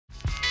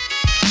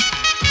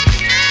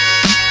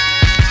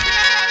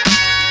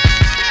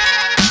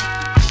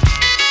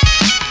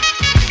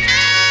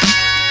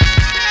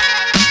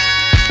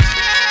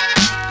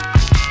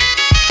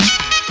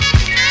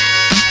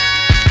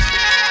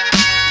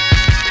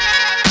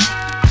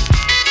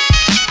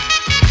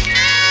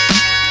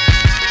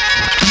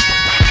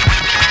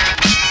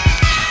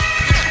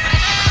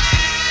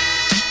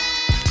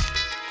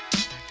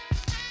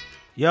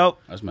Yo.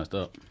 That's messed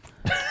up.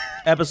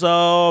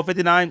 Episode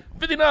 59.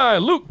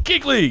 59, Luke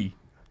Kuechly.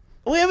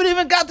 We haven't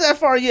even got that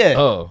far yet.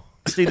 Oh.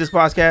 See this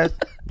podcast?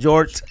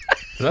 George. Is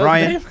that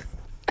Ryan. his name?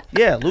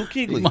 Yeah, Luke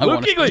Kuechly.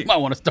 Luke Kuechly. You might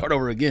want to start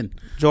over again.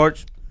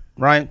 George.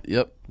 Ryan.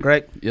 Yep.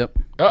 Greg. Yep.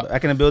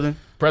 Back in the building.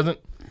 Present.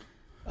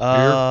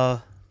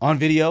 On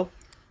video.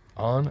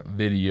 On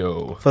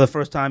video. For the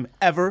first time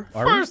ever.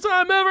 First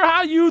time ever.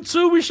 Hi,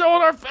 YouTube. We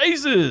showing our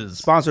faces.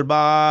 Sponsored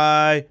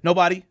by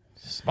nobody.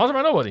 Sponsored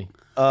by nobody.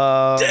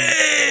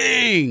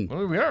 Dang.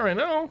 Well, we are right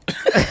now.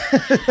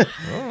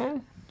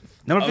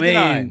 Number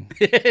 59.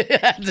 I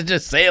had to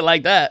just say it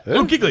like that.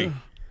 Luke Kuechly.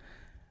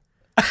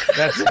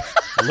 That's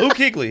Luke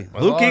Kuechly.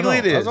 Luke Kuechly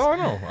it is. That's all I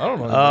know. I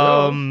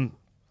don't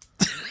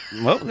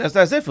know. Well,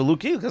 that's it for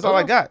Luke Kuechly. That's all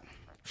I got.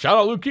 Shout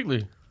out Luke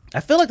Kuechly.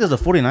 I feel like there's a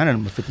 49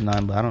 number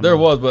 59, but I don't know. There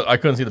was, but I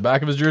couldn't see the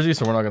back of his jersey,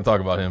 so we're not going to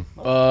talk about him.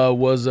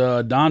 Was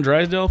Don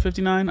Drysdale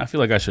 59? I feel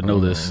like I should know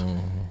this.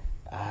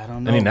 I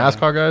don't know. Any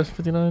NASCAR guys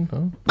 59?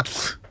 Huh?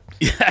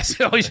 Yes,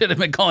 we should have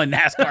been calling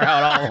NASCAR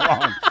out all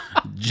along.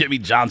 Jimmy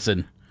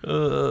Johnson.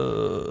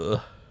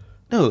 Dude,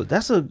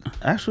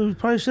 actually, we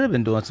probably should have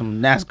been doing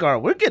some NASCAR.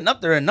 We're getting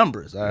up there in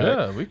numbers. All right?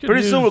 Yeah, we could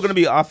Pretty soon we're going to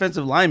be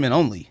offensive linemen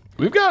only.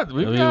 We've got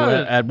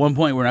At one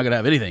point, we're not going to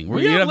have anything.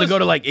 You're going to have to go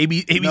to like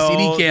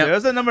ABCD camp.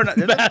 There's a number.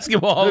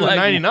 Basketball. There's a like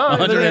 99.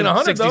 There ain't 100, though.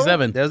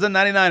 167. There's a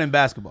 99 in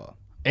basketball.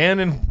 and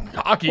in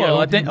hockey.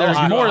 Well, I think there's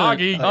more than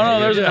hockey. Oh no,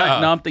 there's yeah.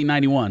 no, I'm thinking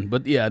 91,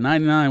 but yeah,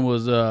 99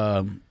 was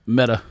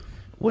meta.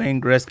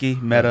 Wayne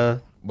Gretzky,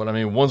 Meta. But I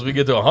mean, once we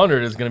get to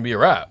 100, it's going to be a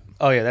wrap.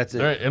 Oh yeah, that's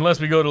it. Right? Unless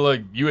we go to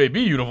like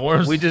UAB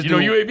uniforms. We just know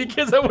UAB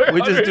kids that wear.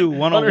 We just do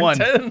 101.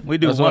 110. We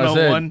do That's what I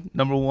said. 101,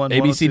 number one.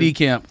 ABCD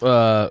camp.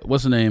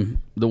 What's the name?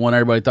 The one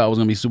everybody thought was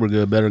gonna be super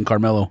good, better than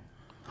Carmelo.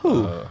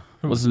 Who?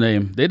 What's his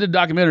name? They did a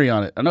documentary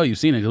on it. I know you've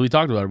seen it because we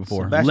talked about it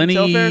before. Sebastian Lenny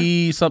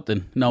Telfair?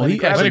 something. No, Lenny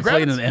he actually Kravitz?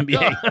 played in the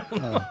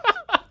NBA.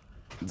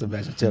 It's a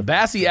batch of tip.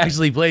 Bassey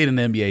actually played in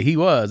the NBA. He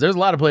was. There's a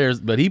lot of players,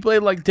 but he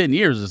played like 10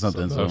 years or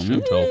something.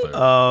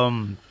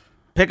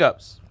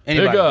 Pickups.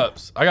 Anybody?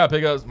 Pickups. I got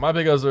pickups. My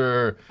pickups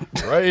are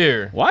right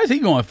here. Why is he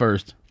going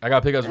first? I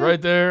got pickups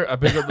right there. I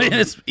pick up. Man,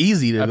 Those, it's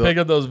easy to I go. pick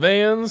up those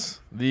vans.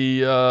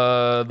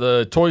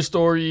 The Toy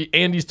Story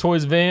Andy's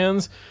Toys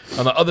vans.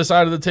 On the other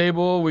side of the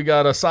table, we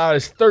got a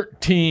size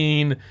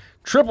 13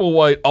 triple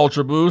white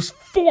Ultra Boost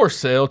for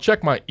sale.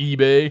 Check my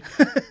eBay.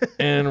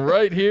 And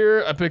right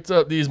here, I picked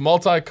up these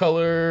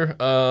multicolor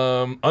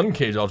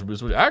uncaged Ultra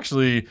Boosts, which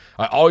actually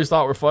I always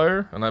thought were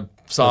fire, and I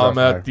saw them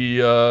at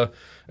the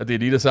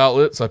Adidas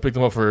outlet, so I picked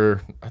them up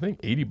for I think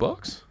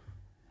 $80.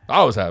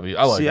 I was happy.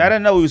 I like. See, them. I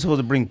didn't know we were supposed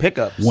to bring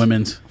pickups.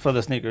 Women's. For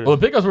the sneakers. Well,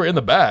 the pickups were in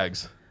the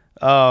bags,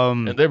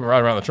 and they've been right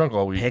around the trunk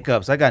all week.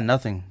 Pickups. I got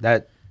nothing.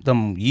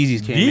 Them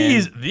Yeezys came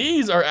in.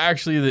 These are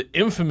actually the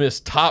infamous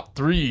top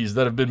threes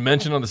that have been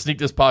mentioned on the Sneak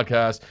This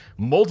podcast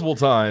multiple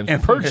times.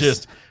 Infamous.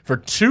 Purchased for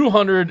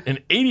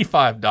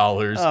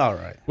 $285. All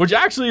right. Which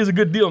actually is a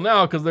good deal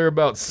now because they're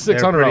about $600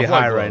 They're pretty off White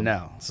high Glove. right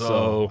now.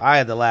 So I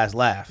had the last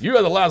laugh. you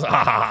had the last.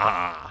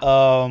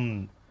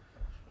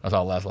 That's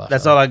all last laugh.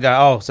 That's all I got.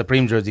 Oh,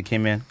 Supreme jersey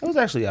came in. It was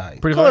actually all right.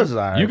 Pretty Colors fun. is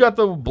all right. You got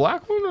the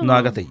black one? Or No,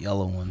 I got the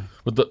yellow one.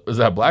 With the, is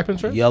that black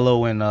pinstripe?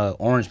 Yellow and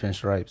orange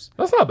pinstripes.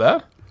 That's not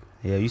bad.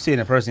 Yeah, you see it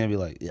in person and be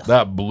like, yeah.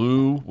 That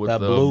blue with That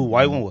the blue,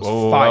 white one was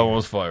That fire. one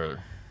was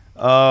fire.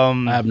 I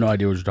have no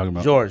idea what you're talking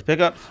about. George,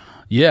 pickups?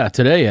 Yeah,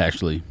 today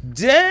actually.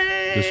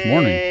 Dang. This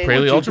morning. Praline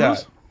What you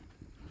Ultras? got?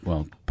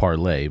 Well,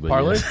 parlay, but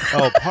Parlay? yeah.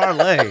 Oh,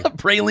 parlay.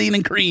 Praline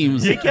and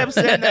creams. He kept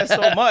saying that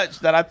so much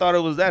that I thought it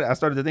was that. I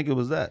started to think it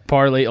was that.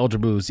 Parlay Ultra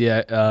Boost.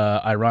 Yeah,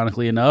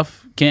 ironically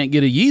enough, can't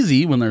get a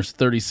Yeezy when there's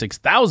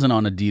 36,000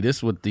 on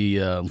Adidas with the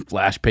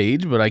flash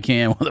page, but I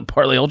can with a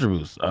Parlay Ultra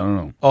Boost. I don't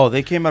know. Oh,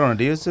 they came out on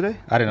Adidas today?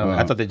 I didn't know.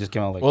 I thought they just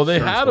came out like. Well, they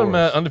certain had them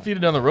stores. at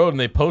Undefeated down the road, and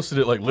they posted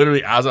it like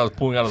literally as I was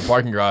pulling out of the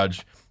parking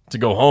garage to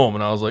go home,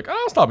 and I was like,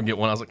 I'll stop and get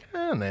one. I was like, nah.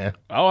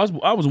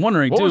 I was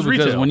wondering What too was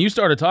because retail? when you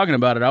started talking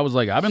about it, I was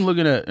like, I've been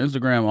looking at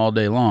Instagram all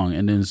day long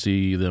and didn't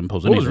see them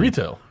post What anything. was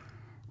retail?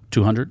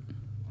 200.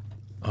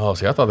 Oh,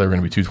 see, I thought they were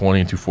going to be 220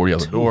 and 240 out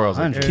the door. I was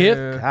like, 200.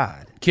 Kith?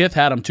 God. Kith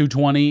had them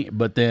 220,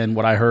 but then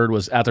what I heard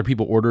was after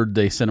people ordered,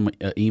 they sent them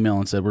an email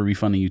and said, we're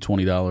refunding you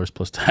 $20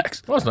 plus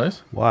tax. well, that's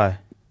nice. Why?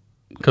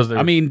 Because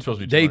I mean, supposed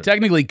to be they 200.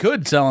 technically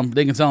could sell them.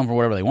 They can sell them for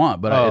whatever they want,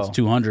 but Oh. it's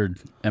 200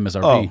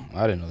 MSRP. Oh,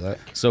 I didn't know that.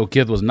 So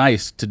Kith was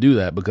nice to do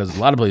that because a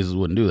lot of places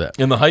wouldn't do that.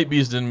 And the hype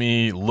beast in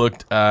me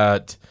looked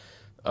at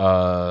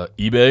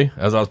eBay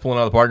as I was pulling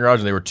out of the parking garage,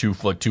 and they were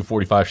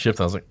 245 shipped.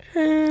 I was like,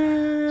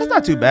 It's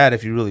not too bad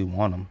if you really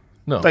want them.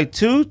 no. It's like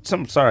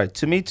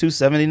to me,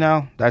 270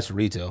 now. That's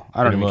retail.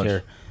 I don't Pretty even much.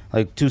 care.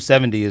 Like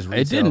 270 is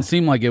retail. It didn't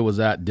seem like it was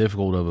that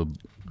difficult of a.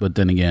 But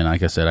then again,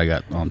 like I said, I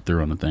got on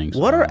through on the things.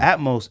 What are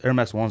Atmos Air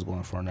Max 1s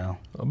going for now?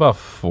 about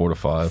 4 to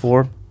 5.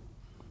 4?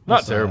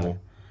 Not terrible.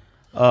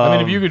 I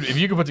mean, if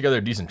you could put together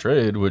a decent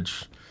trade,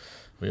 which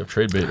we have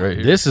trade bait right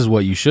here. This is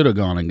what you should have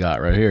gone and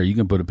got right here. You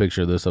can put a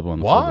picture of this up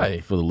on Why?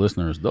 for the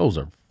listeners. Those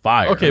are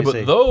fire. Okay, Let me but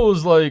see.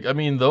 those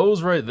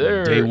those right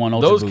there, Day one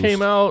Ultra those Boost.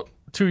 came out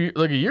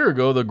a year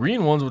ago, the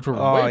green ones, which were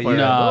way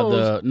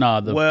fire.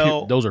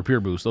 Those are pure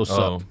boosts. Those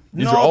suck.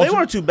 No, they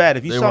weren't too bad.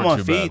 If you saw them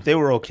on feet, they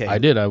were okay. I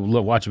did. I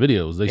watched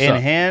videos. They in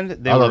suck. hand,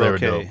 they were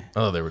okay. Dope.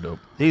 Oh, they were dope.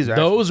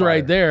 Those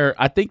right there.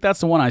 I think that's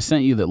the one I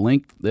sent you that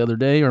linked the other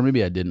day, or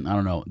maybe I didn't. I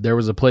don't know. There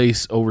was a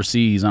place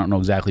overseas. I don't know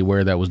exactly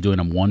where that was doing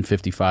them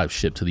 155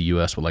 shipped to the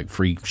U.S. with like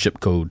free ship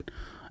code,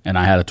 and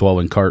I had a 12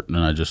 in cart, and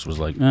I just was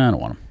like, I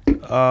don't want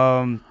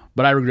them.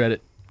 But I regret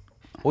it.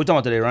 What are we talking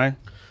about today, Ryan?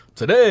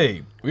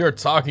 Today we are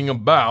talking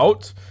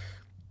about.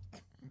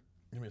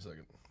 Give me a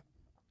second.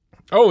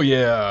 Oh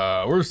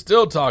yeah, we're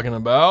still talking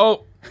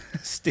about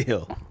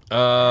the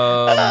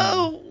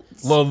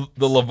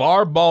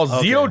Lavar Ball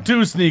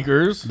ZO2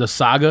 sneakers. The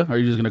Saga? Are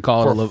you just gonna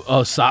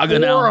call it Saga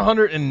now?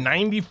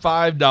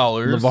 $495.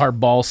 Lavar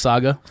Ball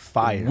Saga.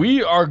 Fire.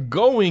 We are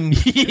going.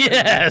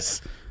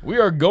 Yes. We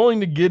are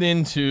going to get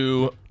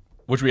into,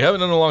 which we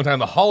haven't done in a long time,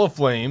 the Hall of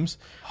Flames.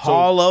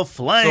 Hall of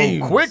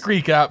Flames. So quick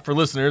recap for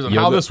listeners on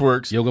how this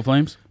works. Yoga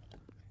Flames?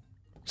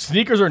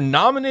 Sneakers are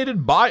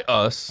nominated by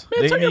us.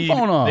 Man, turn your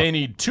phone off. They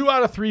need 2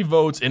 out of 3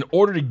 votes in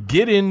order to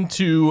get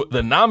into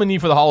the nominee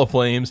for the Hall of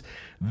Flames.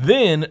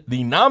 Then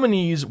the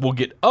nominees will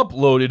get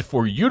uploaded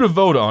for you to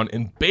vote on,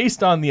 and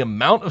based on the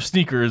amount of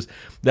sneakers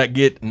that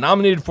get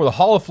nominated for the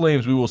Hall of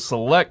Flames, we will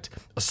select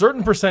a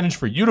certain percentage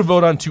for you to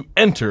vote on to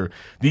enter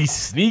the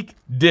Sneak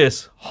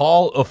Diss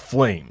Hall of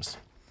Flames.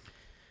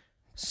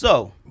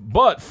 So,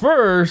 but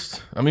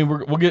first, I mean,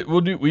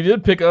 we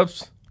did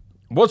pickups.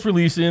 What's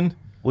releasing?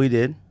 We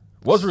did.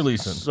 What's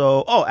releasing?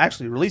 So,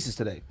 actually, releases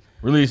today.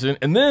 Releasing,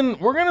 and then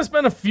we're gonna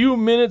spend a few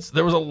minutes.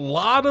 There was a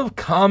lot of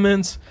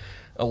comments,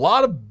 a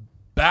lot of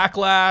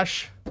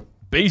backlash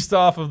based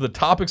off of the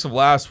topics of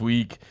last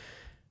week.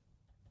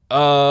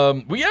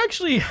 We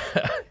actually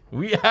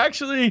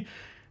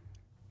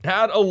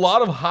had a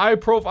lot of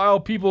high-profile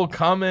people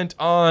comment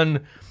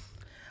on.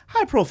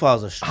 High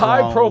profiles are strong.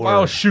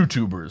 High-profile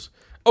shoe-tubers.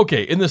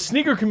 Okay, in the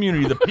sneaker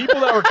community, the people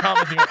that were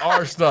commenting on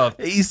our stuff,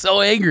 he's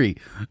so angry,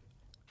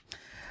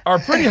 are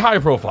pretty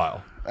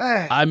high-profile.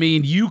 I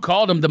mean, you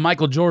called him the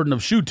Michael Jordan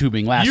of shoe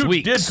tubing last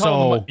week.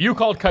 You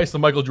called Kais the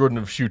Michael Jordan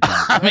of shoe tubing.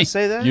 Did I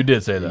say that? You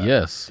did say that.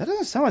 Yes. That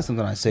doesn't sound like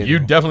something I say. You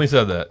definitely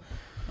said that.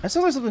 That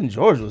sounds like something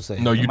George would say.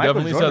 No, you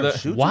definitely said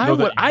that. Why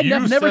would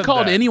I've never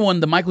called anyone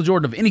the Michael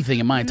Jordan of anything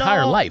in my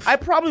entire life? I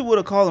probably would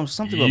have called him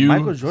something about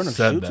Michael Jordan of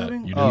shoe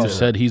tubing. You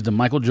said he's the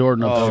Michael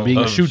Jordan of being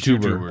a shoe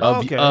tuber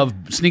of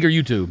sneaker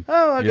YouTube.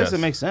 Oh, I guess it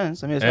makes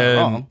sense. I mean, it's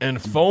not wrong. And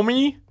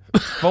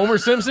Fomer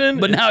Simpson.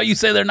 But now you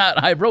say they're not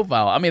high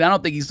profile. I mean, I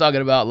don't think he's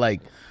talking about like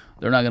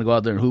they're not going to go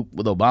out there and hoop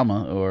with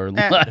Obama or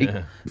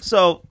like.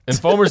 So, and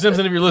Fomer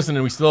Simpson, if you're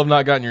listening, we still have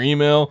not gotten your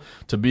email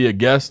to be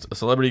a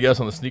celebrity guest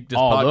on the Sneak Diss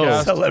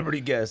podcast.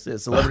 Celebrity guest,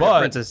 celebrity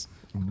apprentice.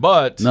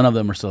 But none of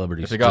them are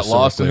celebrities. If they got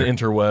lost in the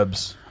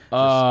interwebs.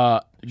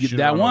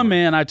 That one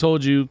man I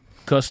told you,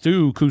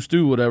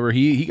 Kustu, whatever,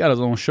 he got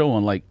his own show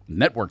on like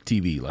network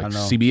TV, like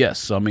CBS.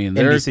 So I mean,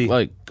 they're NBC.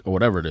 like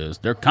whatever it is,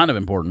 they're kind of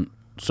important,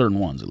 certain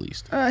ones at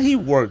least. He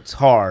worked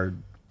hard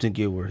to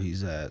get where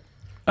he's at.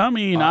 I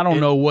mean, I don't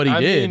know what he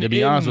did, to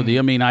be honest with you.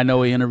 I mean, I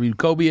know he interviewed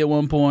Kobe at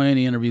one point.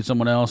 He interviewed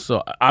someone else.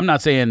 So I'm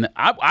not saying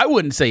I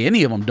wouldn't say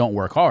any of them don't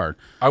work hard.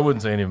 I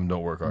wouldn't say any of them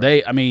don't work hard.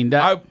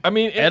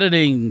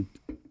 Editing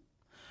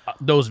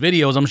those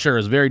videos, I'm sure,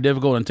 is very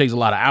difficult and takes a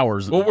lot of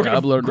hours. Well,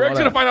 Greg's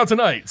gonna find out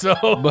tonight. So,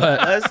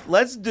 but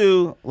let's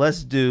do.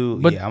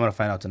 But, yeah, I'm gonna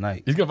find out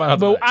tonight. He's gonna find out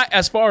tonight. But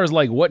as far as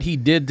like what he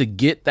did to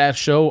get that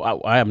show,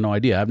 I have no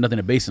idea. I have nothing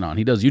to base it on.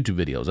 He does YouTube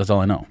videos. That's all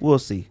I know. We'll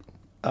see.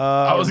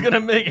 I was gonna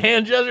make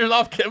hand gestures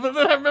off camera, but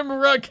then I remember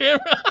we're on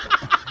camera.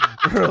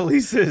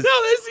 Releases.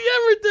 No, they see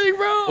everything,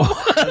 bro.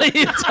 What are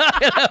you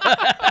talking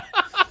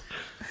about?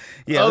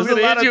 Yeah, I was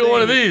gonna hit you with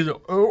one of these.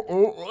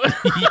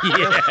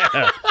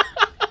 Yeah.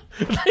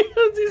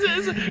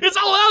 It's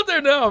all out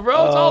there now,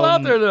 bro. It's all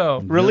out there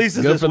now.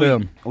 Releases Good this for week.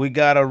 them. We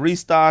got a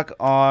restock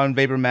on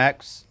Vapor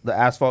Max, the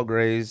Asphalt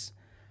Grays.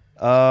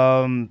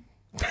 Parlays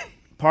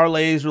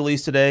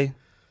released today.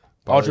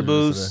 Ultra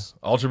Boost,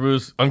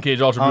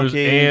 Uncaged Ultra Boost,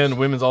 and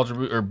Women's Ultra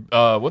Boost.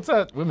 Or what's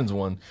that women's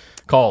one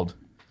called?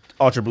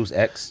 Ultra Boost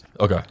X.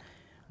 Okay.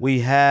 We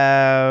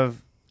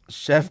have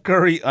Chef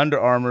Curry Under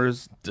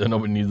Armours.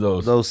 Nobody needs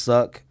those. Those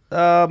suck.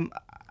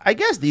 I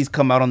guess these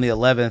come out on the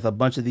 11th. A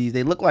bunch of these,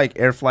 they look like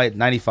Air Flight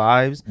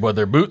 95s. What,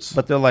 they're boots?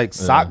 But they're like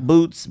sock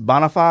boots,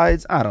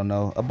 bonafides. I don't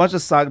know. A bunch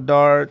of sock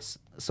darts,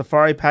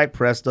 Safari Pack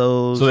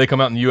Prestos. So they come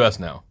out in the U.S.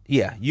 now?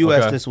 Yeah,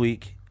 U.S. this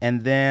week.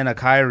 And then a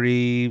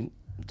Kyrie.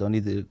 Don't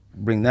need to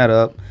bring that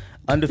up.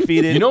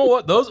 Undefeated. You know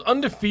what? Those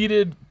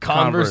undefeated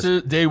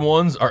Converse day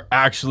ones are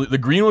actually, the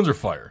green ones are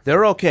fire.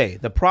 They're okay.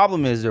 The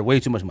problem is they're way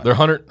too much money. They're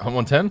 $110?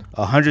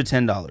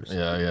 $110.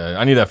 Yeah.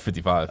 I need that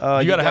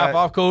 55. You got a half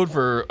off code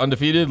for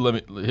undefeated?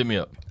 Hit me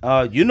up.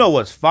 You know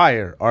what's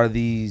fire are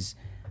these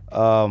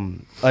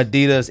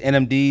Adidas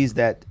NMDs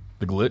that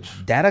the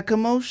glitch?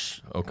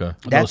 Datakamosh? Okay.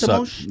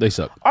 Datakamosh? They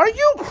suck. Are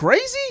you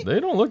crazy? They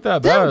don't look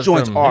that bad. Them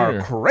joints are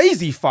here.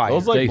 crazy fire.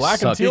 Those like They black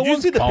suck. and teal Did you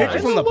ones? see the picture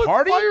from the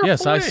party?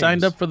 Yes, I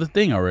signed up for the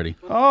thing already.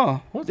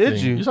 Oh, What did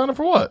thing? you? You signed up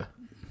for what?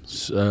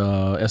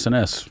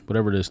 SNS,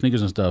 whatever it is,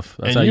 sneakers and stuff.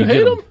 That's And how you get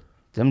hate them. them?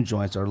 Them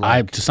joints are I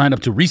like. signed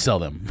up to resell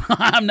them.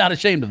 I'm not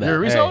ashamed of that.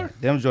 You're a reseller?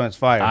 Them joints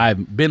fire.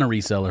 I've been a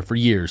reseller for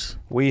years.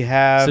 We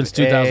have Since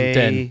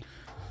 2010.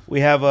 We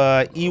have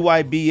a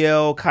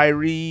EYBL,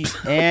 Kyrie,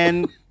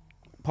 and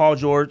Paul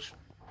George,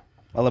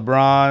 a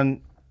LeBron.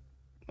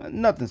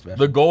 Nothing special.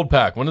 The gold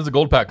pack. When does the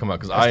gold pack come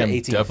out? Because I the am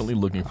 18th. definitely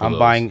looking for I'm those.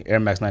 buying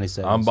Air Max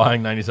 97. I'm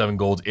buying 97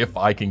 golds if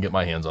I can get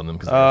my hands on them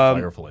because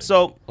they're fire flame.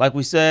 So, like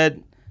we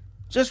said,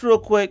 just real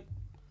quick,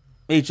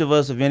 each of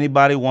us, if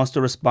anybody wants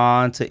to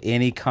respond to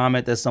any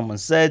comment that someone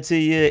said to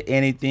you,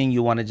 anything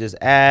you want to just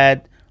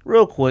add,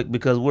 real quick,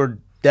 because we're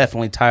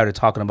definitely tired of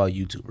talking about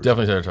YouTubers.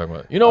 Definitely started talking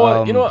about it. You know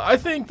what? You know what?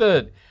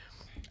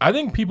 I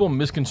think people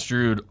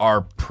misconstrued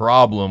our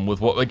problem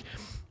with what, like,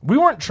 we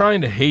weren't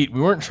trying to hate. We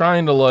weren't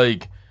trying to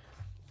like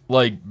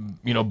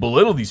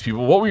belittle these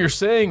people. What we were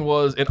saying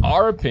was, in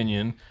our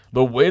opinion,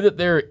 the way that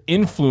they're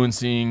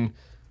influencing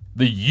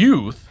the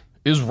youth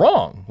is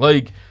wrong.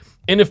 Like,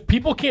 and if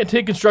people can't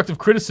take constructive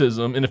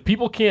criticism, and if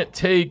people can't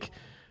take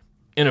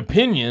an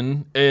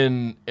opinion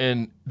and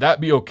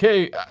that be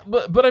okay,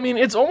 but I mean,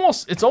 it's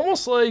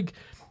almost like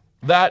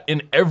that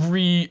in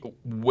every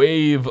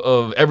wave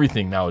of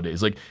everything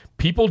nowadays. Like,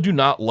 people do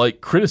not like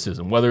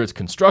criticism, whether it's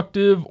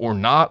constructive or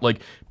not.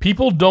 Like,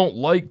 people don't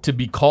like to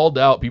be called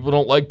out. People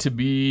don't like to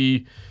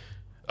be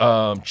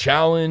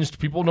challenged.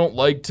 People don't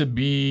like to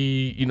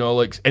be,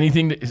 like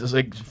anything that is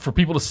like for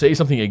people to say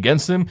something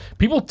against them.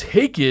 People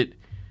take it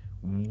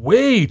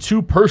way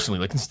too personally.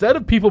 Like, instead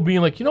of people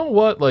being like, you know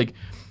what, like,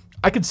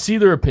 I could see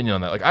their opinion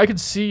on that. Like, I could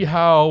see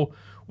how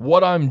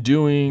what I'm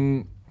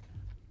doing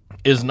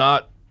is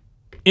not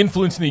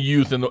influencing the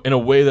youth in a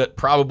way that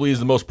probably is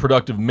the most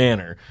productive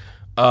manner.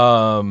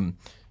 And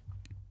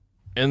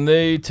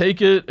they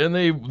take it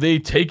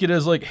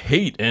as like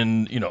hate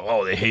and,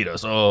 oh, they hate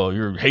us. Oh,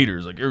 you're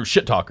haters. Like, you're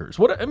shit talkers.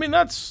 What? I mean,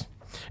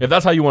 if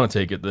that's how you want to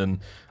take it, then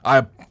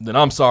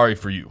I'm sorry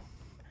for you.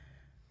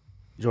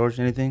 George,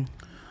 anything?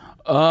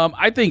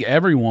 I think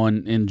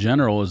everyone in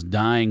general is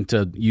dying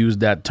to use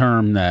that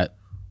term that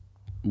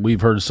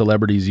we've heard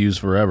celebrities use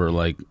forever.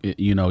 Like,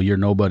 you're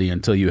nobody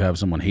until you have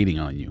someone hating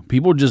on you.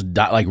 People just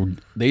die, like,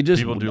 they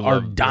just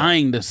are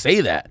dying to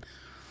say that.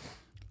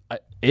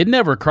 It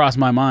never crossed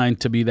my mind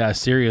to be that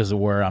serious of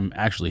where I'm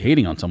actually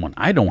hating on someone.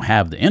 I don't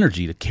have the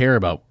energy to care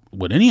about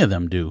what any of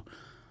them do.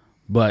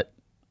 But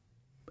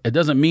it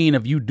doesn't mean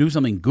if you do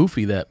something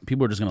goofy that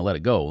people are just going to let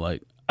it go.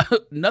 Like,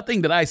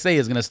 nothing that I say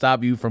is going to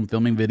stop you from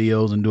filming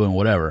videos and doing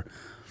whatever.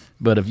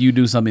 But if you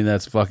do something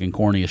that's fucking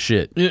corny as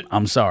shit,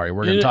 I'm sorry.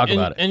 We're going to talk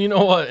about it. And you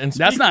know what?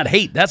 That's not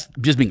hate. That's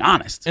just being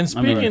honest. And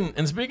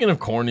speaking of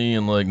corny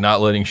and like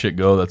not letting shit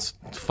go, that's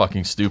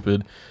fucking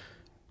stupid.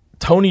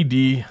 Tony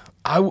D,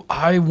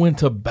 I went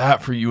to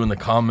bat for you in the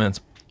comments,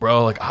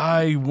 bro. Like,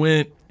 I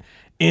went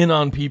in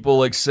on people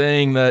like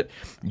saying that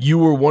you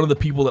were one of the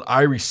people that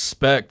I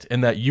respect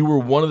and that you were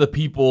one of the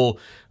people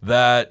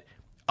that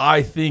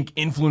I think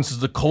influences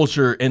the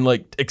culture and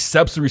like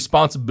accepts the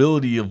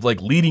responsibility of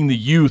like leading the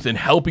youth and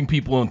helping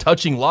people and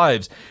touching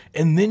lives.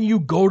 And then you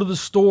go to the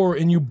store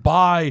and you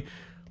buy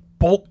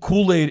bulk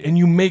Kool-Aid and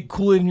you make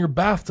Kool-Aid in your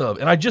bathtub.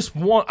 And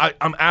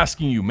I'm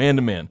asking you, man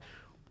to man,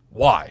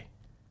 why?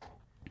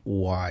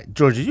 Why?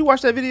 George, did you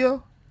watch that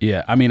video?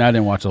 Yeah, I mean, I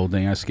didn't watch the whole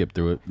thing. I skipped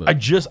through it. But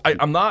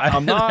I'm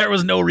not. There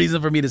was no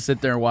reason for me to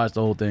sit there and watch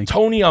the whole thing.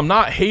 Tony, I'm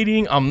not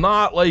hating. I'm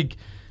not like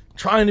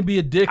trying to be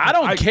a dick. I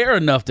don't care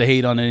enough to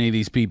hate on any of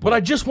these people. But I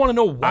just want to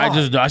know why.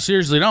 I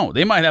seriously don't.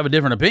 They might have a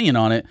different opinion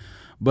on it,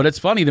 but it's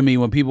funny to me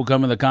when people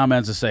come in the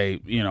comments and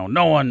say,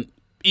 no one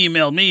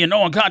emailed me and no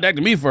one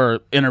contacted me for an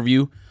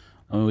interview.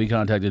 We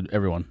contacted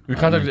everyone. We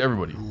contacted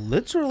everybody.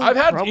 Literally, I've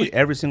had probably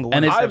every single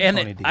one.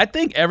 I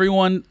think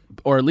everyone,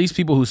 or at least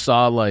people who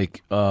saw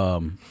like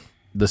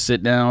the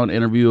sit down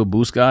interview of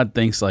Boost God,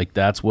 thinks like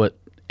that's what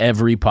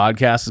every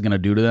podcast is going to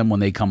do to them when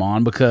they come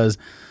on. Because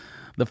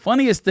the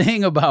funniest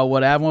thing about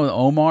what happened with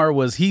Omar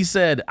was he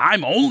said,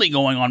 "I'm only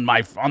going on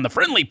the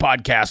friendly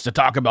podcast to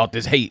talk about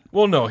this hate."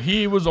 Well, no,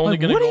 he was only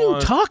going to go on. What are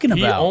you talking about?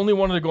 He only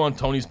wanted to go on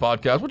Tony's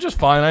podcast, which is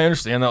fine. I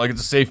understand that. Like, it's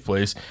a safe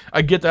place.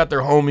 I get that.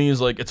 They're homies.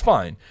 Like, it's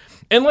fine.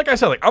 And like I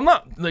said, like, I'm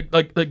not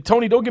like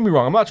Tony, don't get me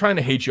wrong. I'm not trying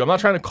to hate you. I'm not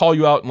trying to call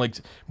you out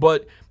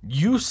but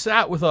you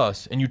sat with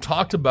us and you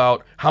talked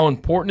about how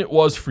important it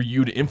was for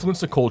you to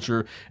influence the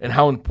culture and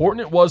how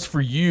important it was for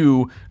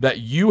you that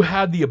you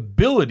had the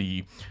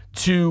ability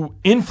to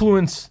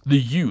influence the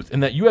youth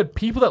and that you had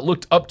people that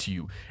looked up to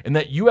you and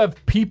that you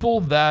have people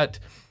that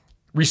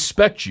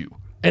respect you.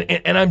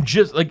 And I'm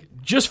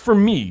just for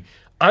me,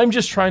 I'm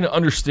just trying to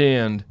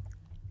understand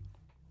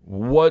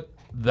what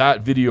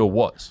that video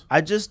was.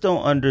 I just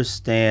don't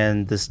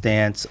understand the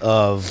stance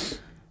of,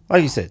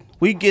 like you said,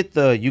 we get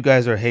you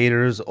guys are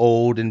haters,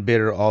 old and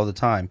bitter all the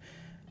time.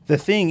 The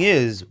thing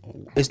is,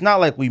 it's not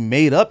like we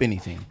made up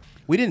anything.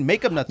 We didn't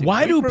make up nothing.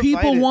 Why do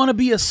people want to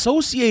be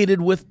associated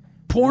with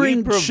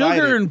pouring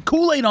sugar and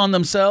Kool-Aid on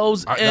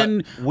themselves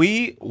and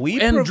we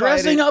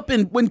dressing up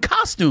in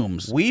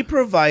costumes? We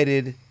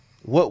provided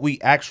what we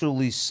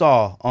actually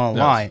saw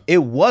online. Yes.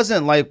 It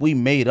wasn't like we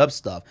made up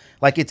stuff.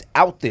 Like, it's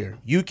out there.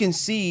 You can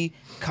see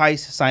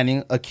Kais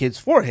signing a kid's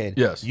forehead.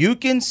 Yes. You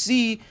can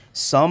see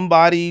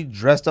somebody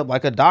dressed up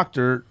like a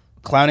doctor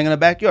clowning in the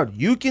backyard.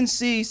 You can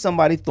see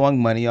somebody throwing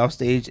money off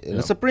stage in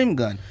a Supreme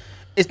gun.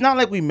 It's not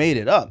like we made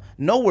it up.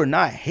 No, we're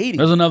not hating.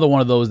 There's another one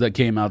of those that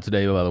came out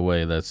today, by the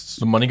way. That's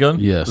the money gun?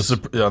 Yes.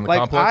 On the like,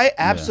 complex? I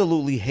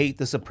absolutely hate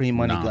the Supreme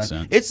money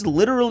gun. It's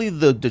literally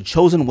the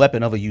chosen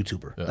weapon of a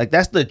YouTuber. Yeah. Like,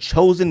 that's the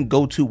chosen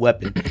go-to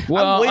weapon.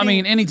 Well, I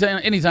mean,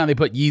 anytime they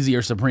put Yeezy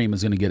or Supreme,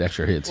 is going to get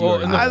extra hits.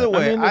 Well,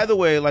 either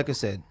way, like I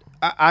said,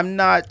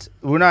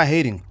 we're not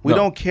hating. We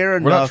don't care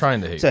enough. We're not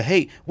trying to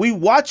hate. We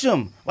watch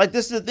them. Like,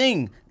 this is the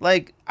thing.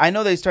 Like, I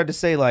know they start to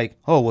say, like,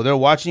 oh, well, they're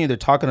watching you, they're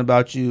talking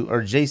about you,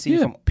 or JC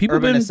from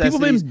Urban Necessities.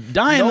 People been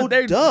dying. No,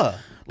 duh.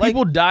 Like,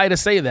 people die to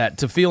say that,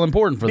 to feel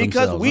important for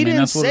themselves. Because we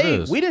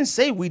didn't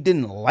say we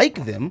didn't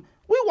like them.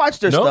 We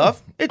watched their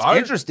stuff. It's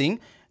interesting.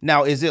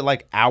 Now, is it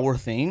like our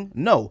thing?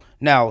 No.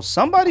 Now,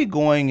 somebody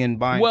going and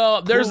buying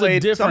there's a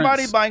difference.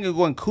 Somebody buying and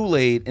going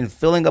Kool-Aid and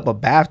filling up a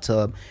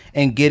bathtub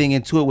and getting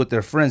into it with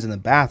their friends in the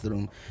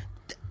bathroom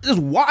is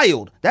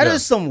wild. That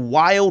is some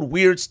wild,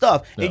 weird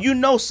stuff. Yeah. And you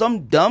know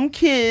some dumb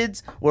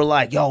kids were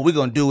like, yo, we're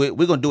going to do it.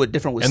 We're going to do it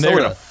different with soda. And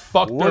they're going to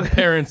fuck their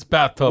parents'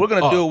 bathtub We're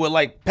going to do it with,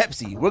 like,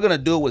 Pepsi. We're going to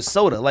do it with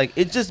soda. Like,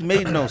 it just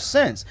made no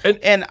sense.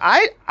 And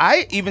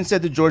I even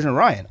said to George and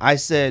Ryan, I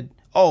said,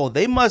 oh,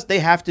 they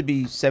have to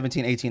be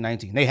 17, 18,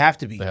 19. They have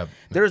to be.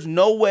 There's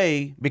no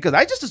way, because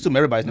I just assume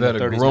everybody's in their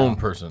 30s. A grown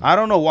person. I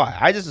don't know why.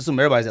 I just assume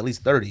everybody's at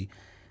least 30.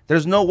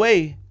 There's no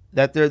way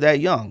that they're that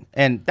young.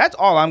 And that's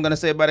all I'm going to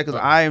say about it, because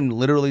I am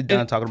literally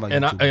done talking about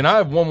YouTube. And I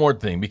have one more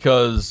thing,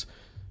 because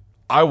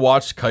I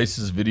watched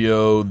Kais's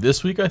video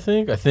this week, I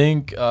think.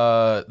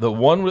 The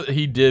one that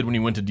he did when he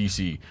went to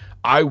D.C.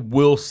 I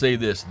will say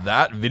this.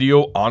 That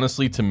video,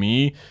 honestly, to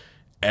me,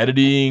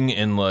 editing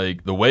and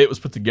like the way it was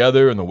put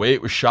together and the way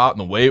it was shot and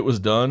the way it was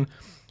done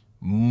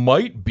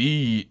might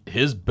be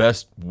his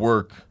best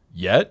work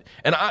yet.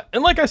 And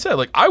like I said,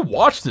 like, I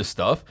watched this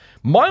stuff.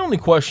 My only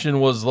question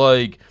was,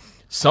 like,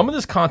 some of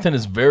this content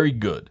is very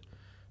good.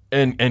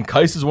 And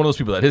Kais is one of those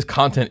people that his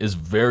content is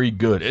very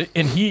good.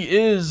 And he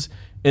is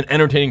an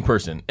entertaining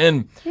person.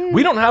 And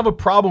we don't have a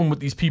problem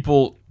with these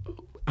people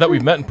that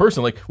we've met in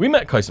person. Like, we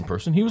met Kais in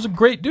person. He was a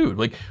great dude.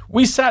 Like,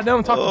 we sat down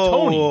and talked to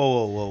Tony.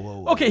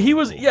 Whoa. Okay, he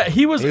was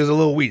a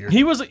little weird.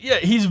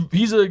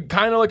 He's a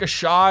kind of like a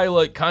shy,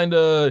 like, kind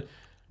of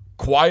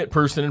quiet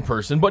person in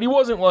person, but he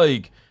wasn't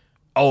like,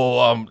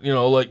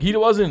 like, he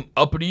wasn't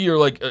uppity or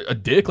like a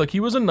dick. Like, he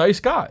was a nice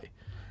guy.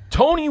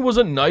 Tony was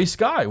a nice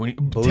guy.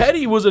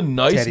 Teddy was a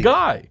nice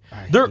guy.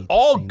 They're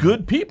all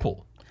good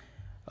people.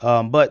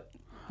 But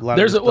a lot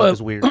of stuff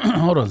is weird.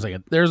 Hold on a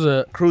second. There's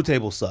a crew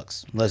table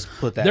sucks. Let's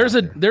put that.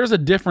 There's a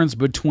difference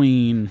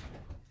between,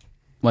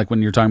 like,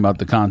 when you're talking about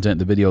the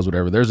content, the videos,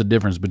 whatever. There's a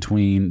difference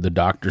between the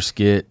doctor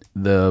skit,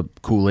 the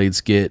Kool-Aid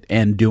skit,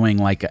 and doing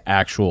like an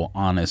actual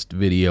honest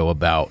video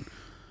about,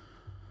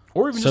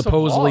 or even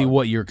supposedly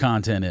what your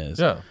content is.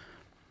 Yeah.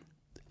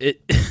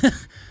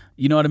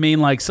 You know what I mean?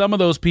 Like, some of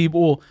those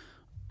people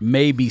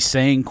may be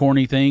saying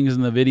corny things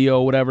in the video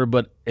or whatever,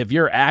 but if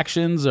your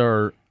actions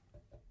are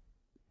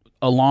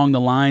along the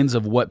lines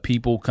of what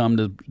people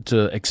come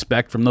to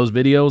expect from those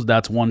videos,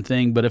 that's one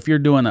thing. But if you're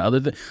doing the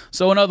other thing,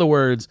 so in other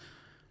words,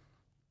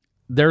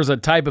 there's a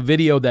type of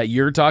video that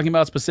you're talking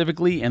about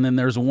specifically, and then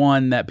there's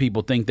one that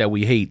people think that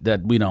we hate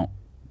that we don't,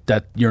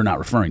 that you're not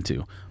referring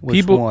to.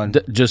 Which one?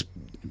 Just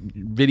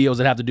videos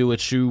that have to do with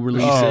shoe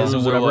releases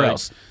and whatever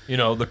else. You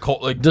know, the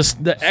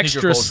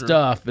extra culture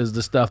stuff is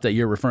the stuff that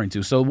you're referring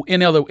to. So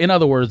in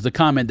other words, the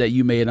comment that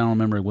you made, I don't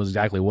remember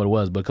exactly what it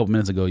was, but a couple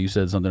minutes ago you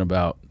said something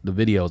about the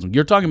videos.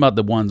 You're talking about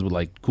the ones with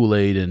like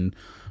Kool-Aid and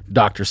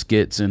doctor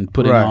skits and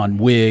putting on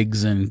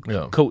wigs and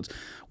coats.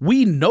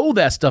 We know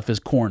that stuff is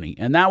corny,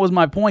 and that was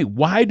my point.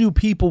 Why do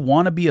people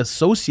want to be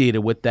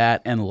associated with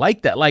that and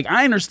like that? Like,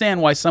 I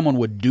understand why someone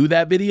would do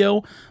that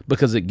video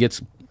because it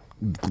gets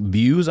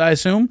views, I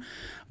assume.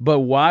 But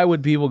why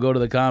would people go to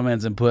the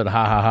comments and put,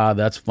 ha, ha, ha,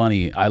 that's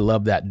funny, I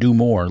love that, do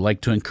more,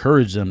 like, to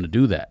encourage them to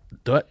do that?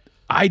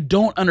 I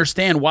don't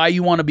understand why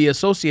you want to be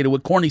associated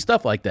with corny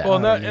stuff like that.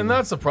 Well, and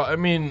that's the problem.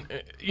 I mean,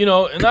 you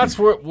know, and that's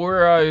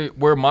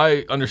where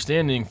my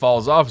understanding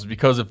falls off, is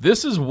because if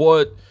this is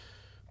what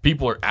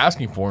people are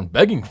asking for and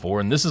begging for,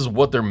 and this is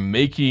what they're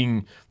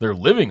making their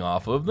living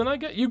off of, then I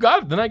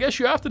guess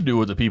you have to do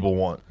what the people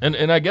want.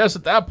 And I guess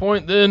at that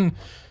point, then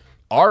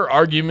our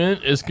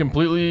argument is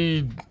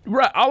completely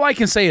right. All I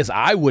can say is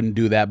I wouldn't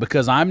do that,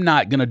 because I'm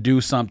not going to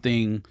do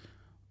something.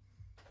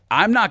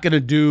 I'm not going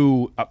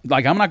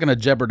to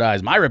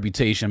jeopardize my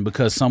reputation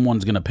because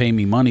someone's going to pay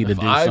me money to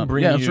do something.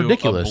 Yeah, it's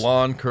ridiculous. A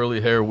blonde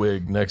curly hair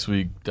wig next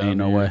week. Ain't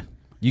no way.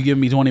 You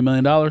giving me $20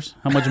 million?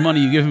 How much money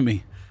you giving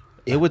me?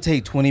 It would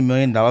take $20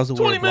 million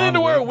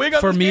to wear a wig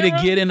for me to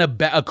get in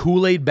a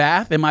Kool-Aid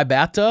bath in my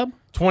bathtub.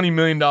 $20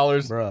 million,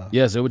 bruh.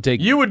 Yes, it would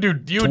take. You would do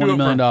 $20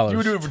 million. You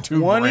would do it for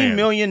 $20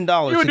 million.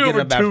 You would do it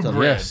for $2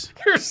 grand. Yes.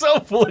 You're so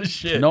full of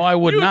shit. No, I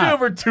would not. You would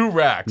do it for 2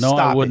 racks. No,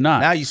 I would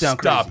not. Now you sound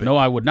crazy. No,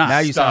 I would not. Now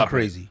you sound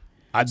crazy.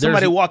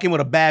 Somebody walk in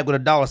with a bag with a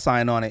dollar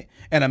sign on it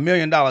and $1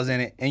 million in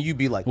it, and you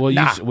be like, Well,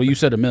 nah. you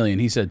said $1 million.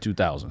 He said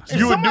 2,000. If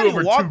You would do somebody it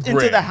for walked $2 into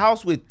grand. the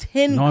house with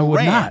 10 No, I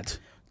would not.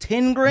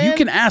 10 grand? You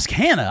can ask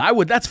Hannah. I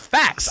would. That's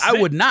facts. I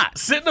would not.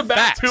 Sit in a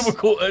Facts.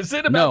 bathtub sit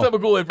in a No, bathtub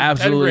of Kool-Aid for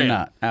absolutely 10 grand.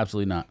 not.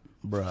 Absolutely not.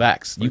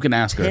 Facts. You can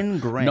ask her. 10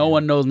 grand. No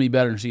one knows me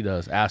better than she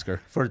does. Ask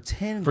her. For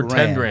 10 For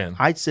grand. 10 grand.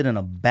 I'd sit in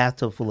a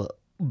bathtub full of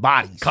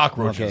bodies.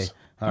 Cockroaches. Okay.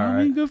 All I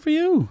right. mean, good for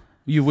you.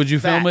 Would you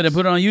film it and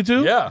put it on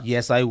YouTube? Yeah.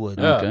 Yes, I would.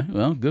 Okay.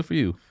 Well, good for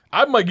you.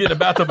 I might get in a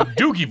bathtub of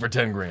Dookie for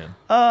 10 grand.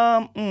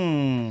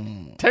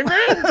 10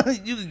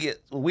 grand? You could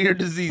get weird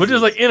diseases. But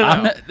just like in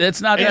and out.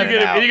 It's not And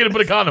that. you're going to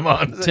put a condom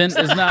on. 10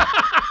 is not.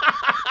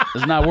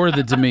 It's not worth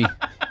it to me.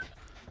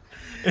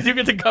 And you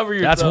get to cover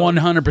yourself. That's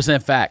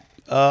 100% fact.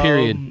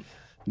 Period.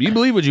 You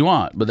believe what you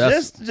want, but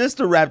that's just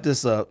to wrap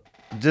this up,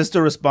 just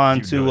to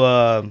respond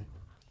to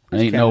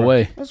ain't no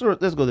way. Let's go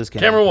this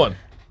camera. Camera 1.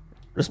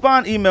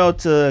 Respond email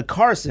to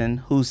Carson,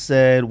 who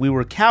said we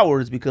were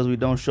cowards because we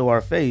don't show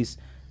our face.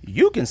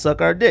 You can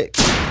suck our dick.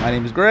 My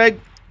name is Greg.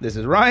 This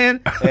is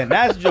Ryan, and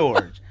that's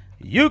George.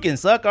 You can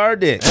suck our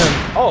dick.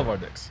 And all of our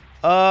dicks.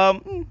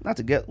 Not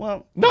to get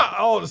Not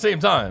all at the same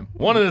time.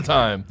 One at a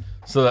time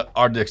so that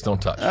our dicks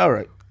don't touch. all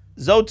right.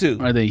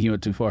 Zo2. I think he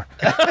went too far.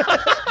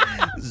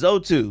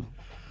 Zo2.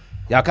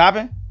 Y'all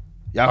copping?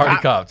 Y'all Already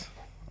cop? copped.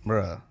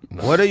 Bruh.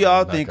 What do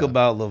y'all think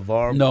about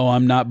Lavar? No,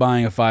 I'm not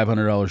buying a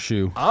 $500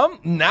 shoe. I'm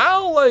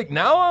now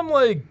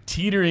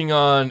teetering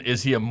on,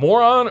 is he a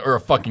moron or a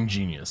fucking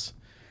genius?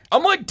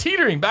 I'm like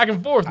teetering back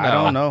and forth now.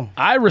 I don't know.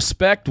 I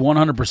respect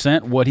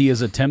 100% what he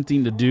is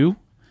attempting to do,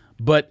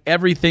 but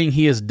everything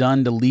he has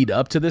done to lead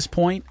up to this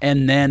point,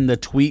 and then the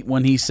tweet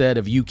when he said,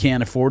 if you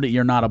can't afford it,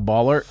 you're not a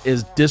baller,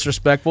 is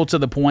disrespectful to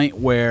the point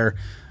where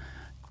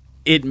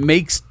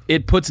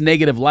it puts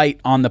negative light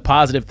on the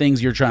positive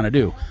things you're trying to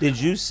do. Did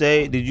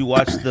you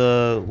watch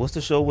what's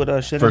the show with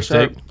Shannon First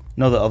Sharp? Take?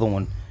 No, the other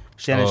one.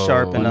 Shannon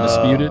Sharp and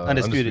Undisputed?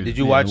 Undisputed. Did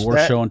you Yeah, watch worst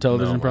that? show on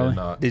television, No, probably.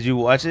 not. Did you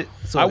watch it?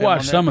 So I him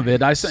watched on some there? of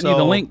it. I sent you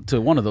the link to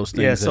one of those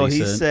things. Yeah, so that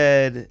he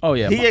said, Oh,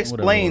 yeah, he whatever.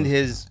 explained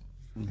his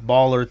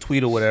baller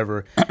tweet or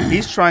whatever.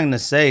 He's trying to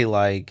say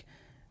like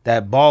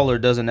that baller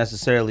doesn't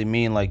necessarily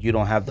mean like you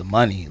don't have the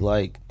money.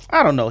 Like,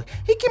 I don't know.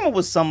 He came up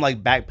with some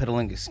like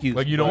backpedaling excuse.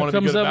 Like you don't It want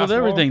to be comes good at up with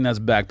basketball? everything that's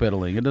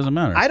backpedaling. It doesn't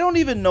matter. I don't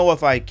even know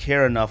if I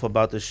care enough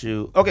about the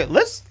shoe. Okay,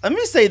 let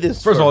me say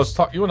this First of all, let's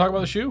talk. You want to talk about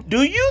the shoe?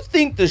 Do you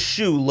think the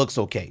shoe looks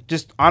okay?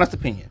 Just honest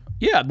opinion.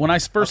 Yeah, when I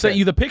first sent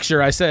you the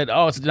picture, I said,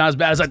 "Oh, it's not as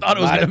bad as I thought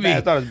it was Not going to as bad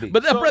as I thought it be."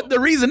 was gonna be. But the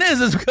reason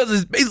is because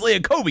it's basically a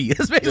Kobe.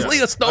 It's basically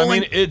a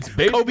stolen it's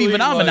basically Kobe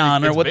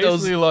phenomenon, like, or what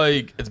those.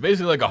 It's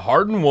basically like a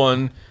Harden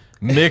 1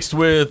 mixed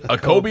with a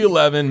Kobe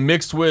 11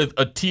 mixed with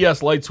a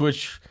TS light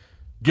switch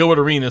Gilbert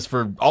Arenas.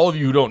 For all of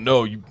you who don't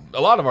know, a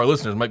lot of our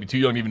listeners might be too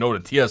young to even know what a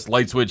TS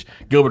light switch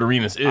Gilbert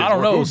Arenas is. I don't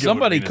or know. who Gilbert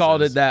Somebody Arenas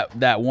called is. it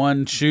that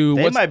one shoe.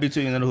 They might be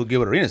too young to know who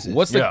Gilbert Arenas is.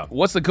 What's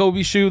the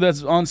Kobe shoe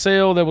that's on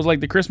sale that was like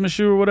the Christmas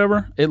shoe or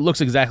whatever? It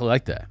looks exactly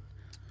like that.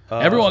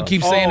 Everyone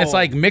keeps saying it's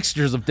like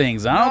mixtures of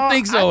things. I don't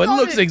think so. It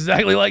looks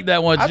exactly like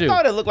that one I shoe.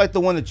 thought it looked like the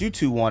one that you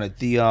two wanted.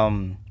 The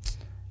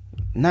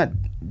not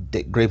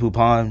Grey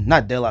Poupon,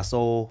 not De La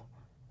Soul,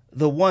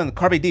 the one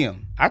Carpe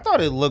Diem. I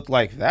thought it looked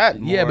like that.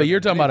 Yeah, more. but you're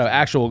talking about an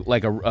actual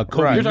like a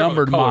Kobe Right. You're talking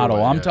numbered about model.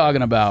 colorway, I'm yeah.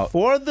 talking about.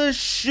 For the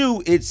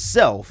shoe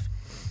itself,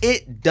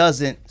 it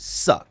doesn't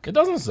suck. It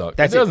doesn't suck.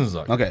 That's it doesn't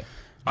suck. Okay.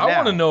 I Now-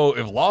 want to know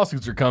if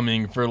lawsuits are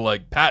coming for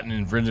like patent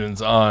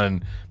infringements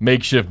on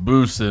makeshift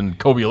boosts and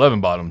Kobe 11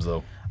 bottoms,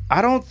 though.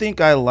 I don't think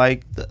I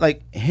like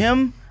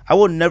him. I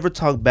will never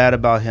talk bad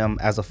about him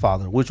as a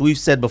father, which we've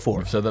said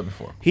before. I've said that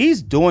before.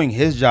 He's doing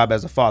his job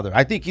as a father.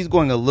 I think he's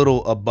going a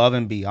little above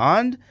and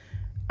beyond.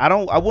 I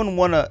wouldn't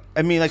want to.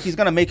 I mean, like, he's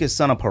gonna make his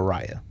son a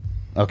pariah.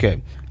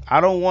 Okay. I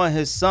don't want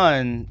his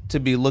son to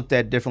be looked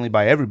at differently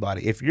by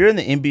everybody. If you're in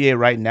the NBA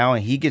right now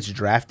and he gets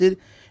drafted,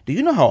 do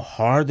you know how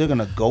hard they're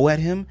gonna go at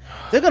him?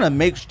 They're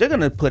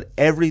gonna put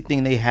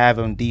everything they have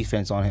on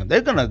defense on him. They're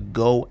gonna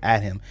go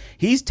at him.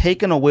 He's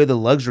taken away the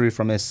luxury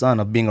from his son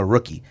of being a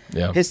rookie.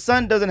 Yeah. His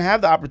son doesn't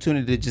have the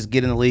opportunity to just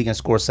get in the league and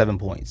score 7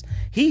 points.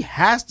 He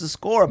has to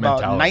score about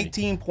Mentality.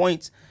 19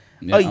 points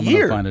Yeah, a I'm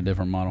year. gonna find a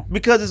different model.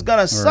 Because it's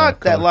gonna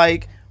suck that color.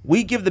 like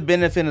we give the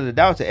benefit of the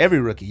doubt to every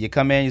rookie. You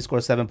come in, you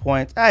score 7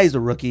 points. He's a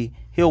rookie.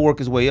 He'll work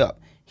his way up.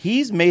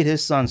 He's made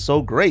his son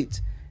so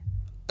great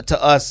to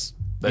us.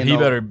 That you he know,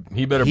 better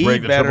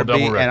break the triple double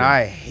record. and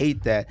I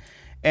hate that.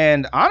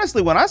 And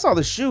honestly, when I saw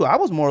the shoe, I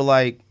was more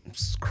like,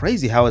 it's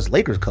crazy how it's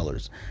Lakers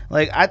colors.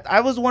 Like I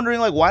was wondering,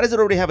 like, why does it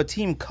already have a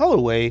team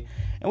colorway,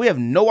 and we have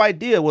no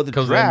idea where the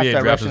 'Cause the draft NBA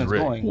draft direction is is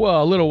rigged. going.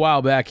 Well, a little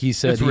while back, he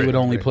said It's he would rigged,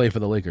 only rigged. play for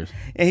the Lakers.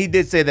 And he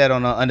did say that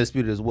on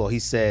Undisputed as well. He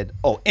said,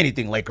 "Oh,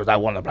 anything Lakers, I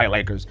want to play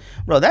Lakers."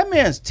 Bro, that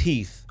man's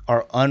teeth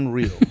are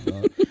unreal.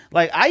 Bro.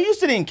 Like, I used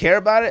to didn't care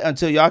about it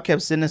until y'all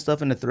kept sending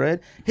stuff in the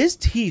thread. His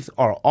teeth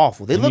are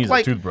awful. They look needs a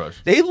like toothbrush.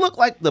 They look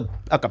like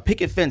a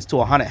picket fence to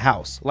a haunted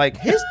house. Like,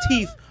 his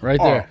teeth Right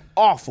are there.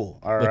 awful.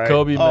 All right.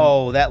 Kobe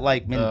that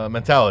like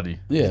mentality.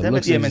 Yeah, it that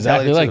looks yeah,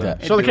 mentality exactly like too.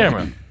 that. Show the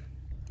camera.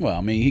 Well,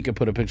 I mean, he could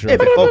put a picture if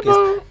of it it.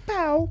 focus.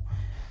 Pow.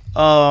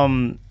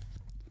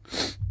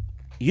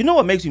 You know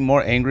what makes me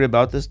more angry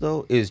about this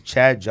though is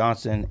Chad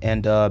Johnson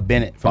and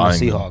Bennett from the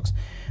Seahawks.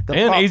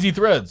 And AZ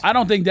Threads. I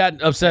don't think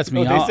that upsets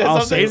me.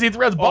 I'll say AZ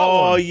Threads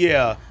bought one.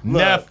 Yeah.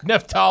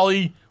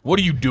 Neftali, what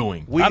are you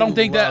doing? I don't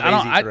think that.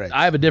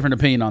 I have a different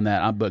opinion on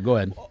that. But go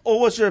ahead. Oh,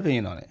 what's your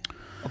opinion on it?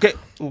 Okay,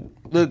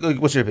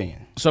 what's your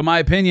opinion? So my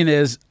opinion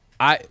is,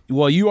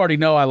 you already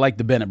know I like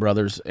the Bennett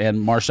brothers and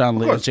Marshawn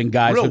Lynch and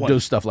guys who do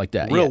stuff like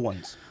that. Real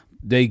ones.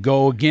 They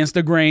go against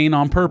the grain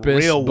on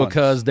purpose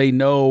because they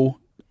know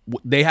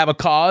they have a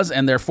cause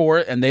and they're for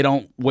it and they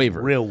don't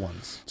waver. Real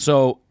ones.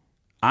 So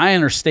I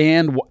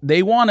understand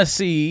they want to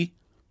see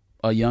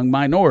a young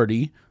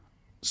minority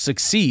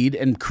succeed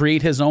and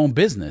create his own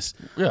business.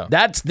 Yeah.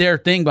 That's their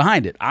thing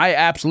behind it. I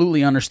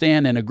absolutely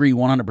understand and agree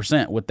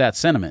 100% with that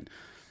sentiment.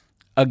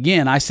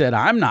 Again, I said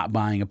I'm not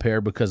buying a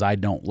pair because I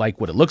don't like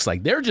what it looks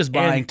like. They're just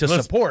buying to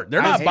support.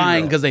 They're not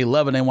buying because they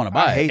love it and they want to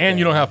buy it. And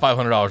you don't have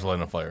 $500 to light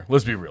on fire.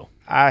 Let's be real.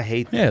 I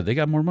hate that. Yeah, they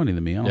got more money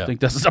than me. I don't think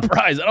that's a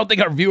surprise. I don't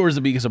think our viewers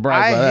would be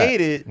surprised by that. I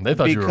hate it They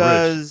thought you were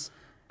rich.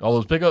 All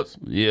those pickups?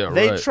 Yeah, right.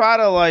 They try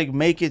to like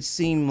make it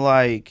seem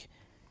like,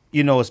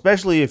 you know,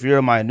 especially if you're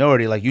a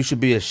minority, like you should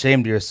be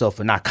ashamed of yourself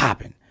for not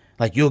copping.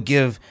 Like you'll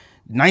give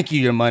Nike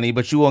your money,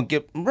 but you won't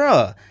give,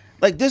 bruh.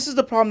 Like this is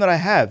the problem that I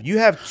have. You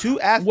have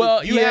two athletes.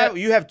 Well, you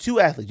have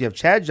two athletes. You have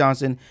Chad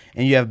Johnson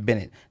and you have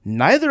Bennett.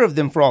 Neither of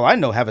them, for all I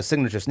know, have a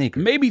signature sneaker.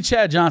 Maybe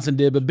Chad Johnson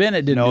did, but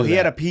Bennett didn't. No, do he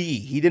that. had a PE.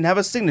 He didn't have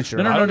a signature.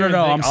 No.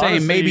 I'm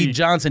saying maybe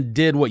Johnson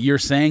did what you're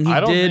saying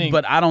he did,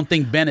 but I don't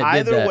think Bennett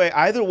did that.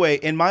 Either way,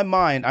 in my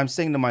mind, I'm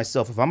saying to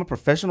myself, if I'm a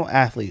professional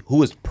athlete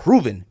who is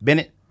proven,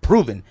 Bennett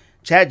proven,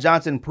 Chad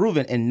Johnson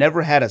proven, and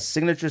never had a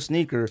signature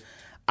sneaker,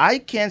 I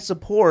can't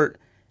support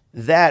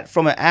that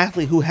from an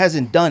athlete who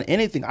hasn't done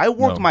anything. I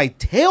worked my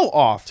tail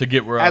off to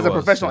get where as I a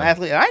professional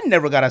athlete, and I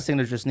never got a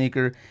signature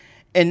sneaker.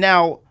 And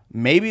now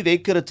maybe they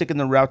could have taken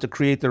the route to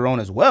create their own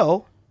as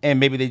well, and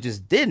maybe they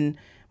just didn't.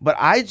 But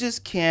I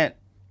just can't.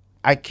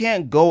 I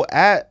can't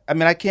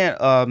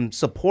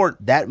support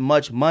that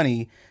much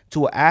money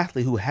to an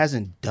athlete who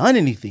hasn't done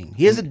anything.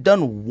 He hasn't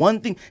done one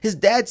thing. His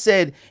dad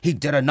said he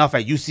did enough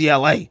at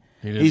UCLA.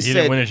 He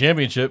didn't win a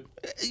championship.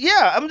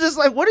 Yeah, I'm just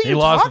like, what are you talking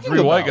about? He lost to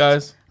 3 white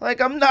guys. Like,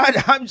 I'm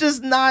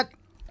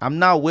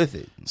not with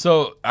it.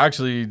 So,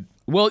 actually,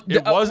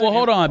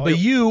 hold on. But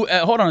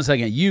hold on a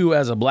second. You,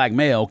 as a black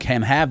male,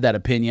 can have that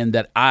opinion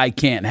that I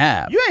can't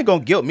have. You ain't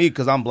going to guilt me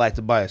because I'm black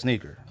to buy a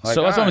sneaker. Like,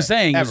 so that's what I'm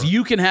saying is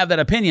you can have that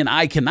opinion.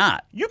 I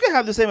cannot. You can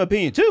have the same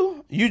opinion,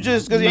 too. You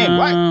just, because you ain't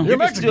black. You're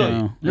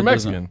Mexican. You're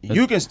Mexican.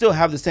 You can still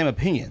have the same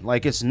opinion.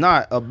 Like, it's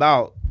not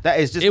about... That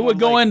is just it would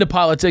go into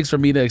politics for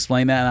me to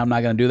explain that, and I'm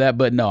not going to do that.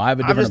 But no, I have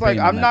a different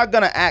opinion. I'm not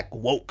going to act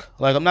woke.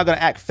 Like, I'm not going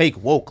to act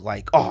fake woke.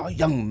 Like, oh,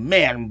 young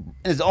man,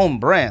 his own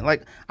brand.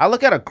 Like, I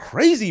look at a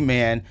crazy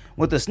man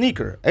with a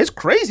sneaker. It's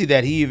crazy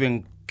that he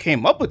even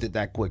came up with it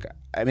that quick.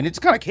 I mean, it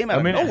just kind of came out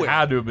of nowhere. It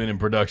had to have been in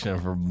production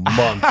for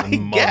months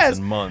and months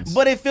and months.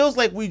 But it feels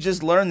like we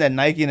just learned that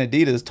Nike and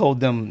Adidas told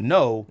them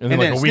no. And then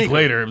like a week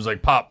later, it was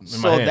like pop in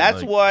my hand. So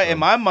that's why, in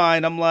my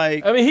mind, I'm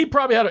like... I mean, he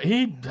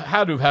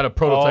had to have had a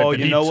prototype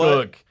that he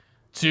took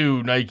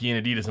to Nike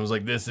and Adidas and was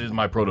like, this is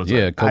my prototype.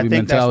 Yeah, Kobe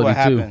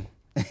mentality too.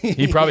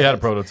 He probably had a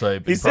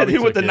prototype. He said he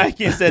went to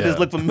Nike and said, "This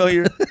look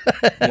familiar.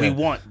 We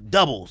want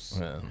doubles."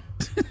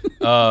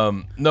 Yeah.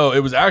 No, it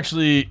was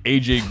actually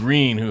AJ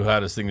Green who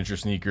had a signature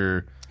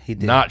sneaker,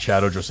 not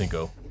Shadow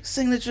Jocinco.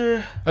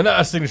 Signature?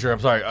 Not a signature.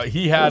 I'm sorry.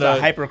 He had a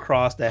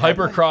Hypercross.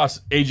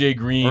 Hypercross AJ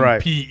Green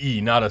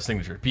PE, not a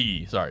signature.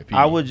 PE. Sorry. PE.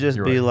 I would just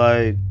be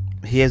like,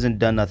 he hasn't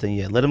done nothing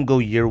yet. Let him go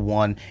year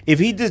one. If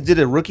he just did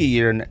a rookie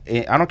year, and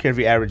I don't care if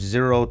he averaged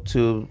 0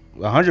 to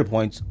 100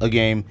 points a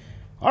game.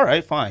 All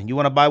right, fine. You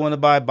want to buy one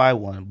buy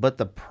one. But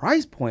the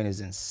price point is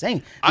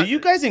insane. Do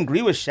you guys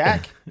agree with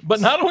Shaq? But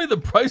not only the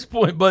price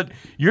point, but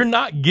you're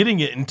not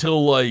getting it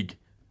until like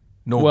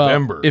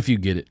November. Well, if you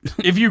get it.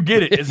 If you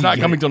get it, it's not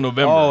coming till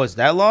November. Oh, it's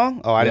that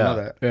long? Oh, I didn't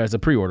know that. Yeah, it's a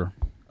pre-order.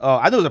 Oh,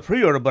 I knew it was a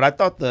pre-order, but I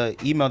thought the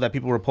email that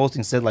people were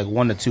posting said like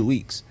 1 to 2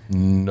 weeks.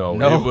 No,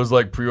 it was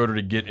like pre-order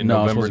to get in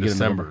November,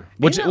 December.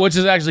 Which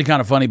is actually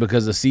kind of funny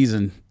because the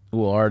season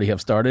will already have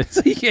started.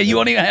 Yeah, you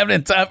won't even have it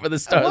in time for the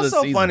start of the season.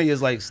 What's so funny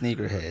is like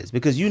sneakerheads,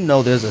 because you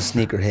know there's a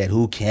sneakerhead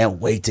who can't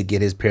wait to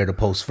get his pair to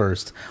post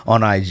first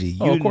on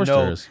IG. Of course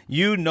there is.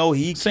 You know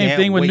he Same can't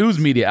thing with wait. News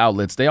media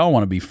outlets. They all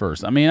want to be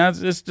first. I mean,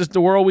 it's just the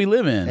world we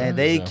live in. And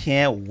they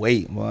can't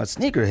wait. Well,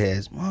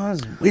 sneakerheads, well,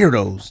 it's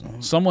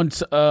weirdos. Someone,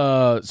 so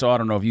I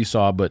don't know if you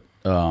saw, but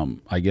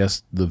I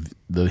guess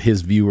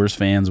his viewers,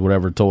 fans,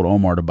 whatever, told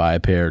Omar to buy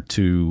a pair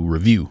to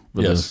review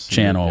for the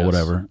channel or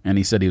whatever, and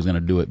he said he was going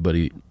to do it, but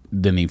he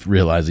didn't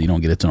realize that you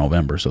don't get it to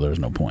November, so there's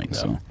no point.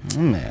 So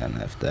man,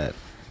 F that.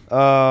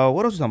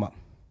 What else we talking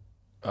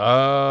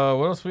about?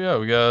 What else we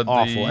got? We got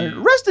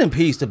awful. Rest in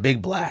peace to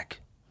Big Black.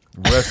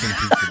 Rest in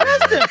peace.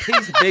 Rest in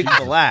peace, Big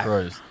Black.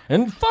 Christ.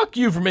 And fuck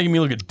you for making me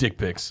look at dick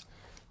pics.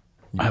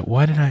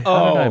 Why did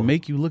I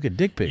make you look at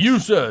dick pics? You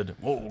said,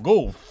 well,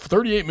 go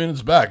 38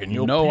 minutes back and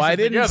you'll No, piece I it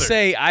didn't together.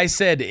 say. I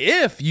said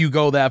if you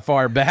go that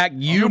far back,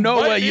 you know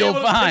might what be you'll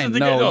able to piece find. it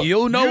together. No,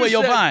 you'll know You what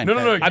you'll said- find.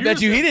 No. I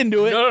bet you he didn't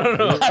do it.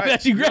 No. I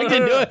bet you Greg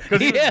didn't do it. Because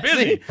he was Yeah, busy.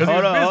 see? 'Cause he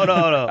was busy. Hold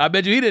on. I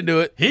bet you he didn't do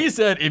it. He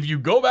said if you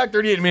go back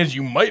 38 minutes,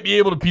 you might be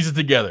able to piece it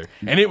together.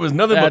 And it was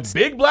nothing That's- but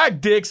big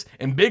black dicks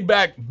and big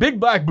black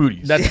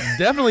booties. That's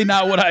definitely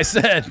not what I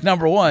said.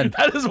 Number one.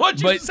 That is what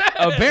you But said.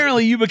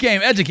 apparently you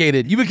became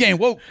educated. You became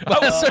woke.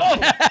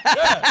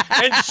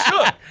 And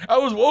shook. I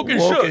was woke and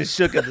Woke shook. and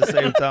shook at the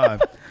same time.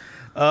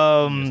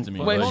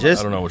 Wait, hold just-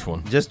 I don't know which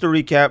one. Just to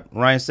recap,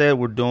 Ryan said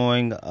we're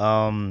doing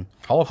Hall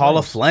of Hall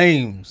of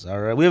Flames. All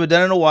right, we haven't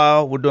done it in a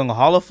while. We're doing a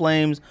Hall of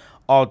Flames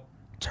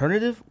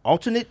alternate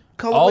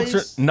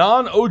colorways.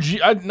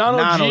 Non-OG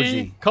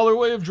Non-OG.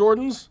 colorway of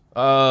Jordans.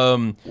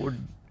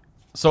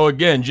 So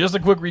again, just a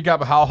quick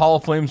recap of how Hall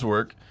of Flames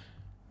work.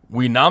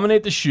 We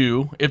nominate the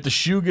shoe. If the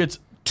shoe gets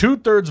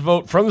 2/3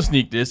 vote from the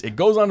sneak disc, it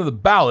goes onto the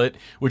ballot,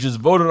 which is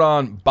voted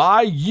on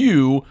by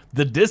you,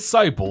 the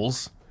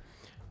disciples.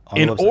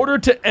 In order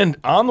to end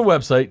on the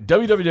website,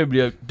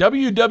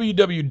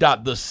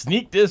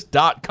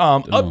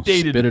 www.thesneakdisc.com,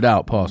 updated Spit it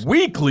out. Pause.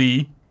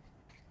 weekly,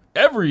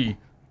 every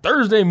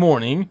Thursday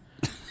morning,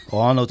 Oh,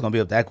 I don't know it's gonna be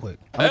up that quick.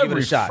 I'm gonna give it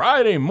every a shot.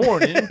 Friday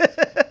morning.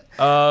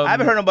 I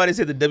haven't heard nobody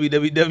say the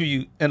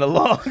www in a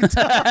long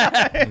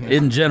time.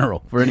 In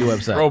general, for any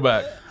website.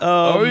 Throwback.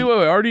 Are we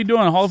already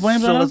doing Hall of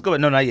Flames? So right now? let's go back.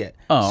 No, not yet.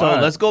 Oh, so all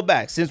right. let's go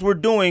back. Since we're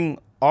doing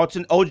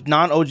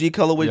non-OG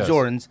colorway Yes.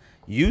 Jordans,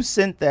 you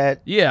sent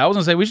that. Yeah, I was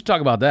gonna say we should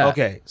talk about that.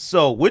 Okay,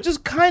 so which is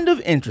kind of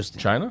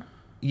interesting. China?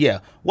 Yeah.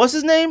 What's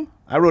his name?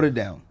 I wrote it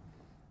down.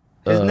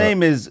 His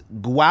name is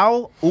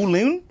Guao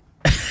Ulun.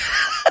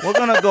 We're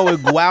gonna go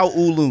with Guao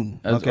Ulun.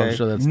 Okay. I'm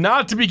sure that's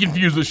Not to be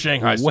confused with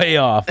Shanghai. way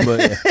off,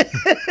 but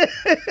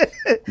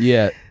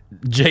yeah.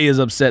 Jay is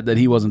upset that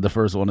he wasn't the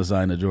first one to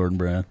sign the Jordan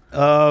brand.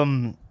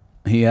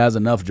 He has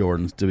enough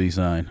Jordans to be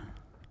signed.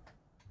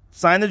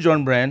 Signed the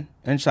Jordan brand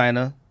in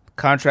China.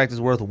 Contract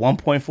is worth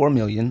 $1.4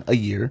 million a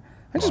year,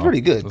 which is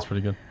pretty good. That's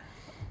pretty good.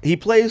 He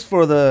plays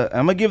for the.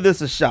 I'm gonna give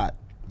this a shot.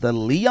 The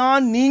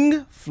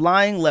Liaoning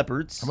Flying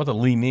Leopards. How about the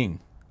Li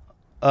Ning?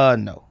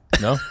 No.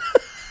 No?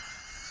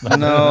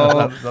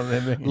 No.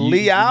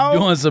 Liao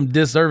Doing some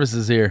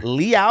disservices here.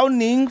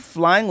 Liaoning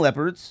Flying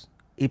Leopards.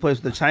 He plays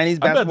for the Chinese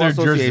I bet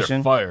Basketball their jerseys are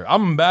Association. fire.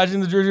 I'm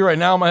imagining the jersey right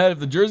now in my head. If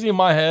the jersey in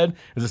my head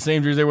is the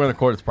same jersey they wear on the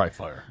court, it's probably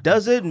fire.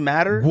 Does it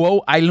matter?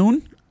 Guo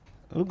Ailun?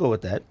 We'll go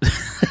with that.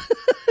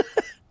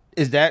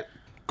 Is that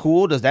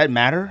cool? Does that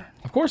matter?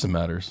 Of course it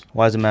matters.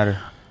 Why does it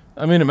matter?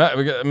 I mean,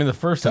 the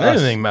first of To us.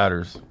 anything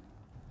matters.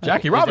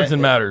 Jackie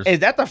Robinson matters. Is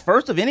that the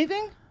first of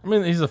anything? I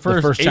mean, he's the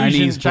first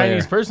Chinese Chinese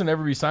player. person to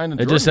ever be signed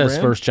to It just Jordan says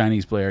brand. first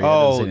Chinese player. Yeah, it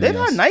doesn't Oh, say they're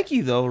anything not else.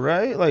 Nike though,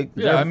 right? Like,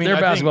 Yeah, I mean, their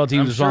I basketball think,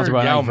 team's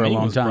responsible Yao for a Ming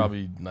long was time.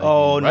 probably Nike,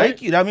 oh, right?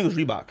 Nike. That mean it was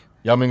Reebok.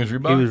 Yao Ming was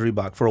Reebok. He was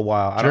Reebok for a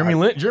while. I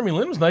don't- Jeremy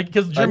Lin was Nike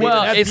because Jeremy Well,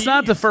 Lin had it's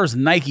not the PEs. first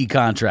Nike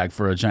contract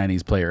for a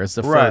Chinese player. It's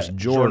the Right, first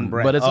Jordan Jordan,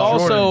 brand. but it's Oh,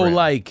 also Jordan brand.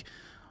 like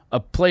a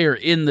player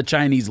in the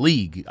Chinese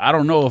league. I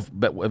don't know if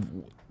when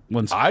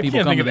I people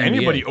can't come think to of the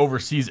anybody NBA.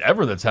 overseas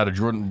ever that's had a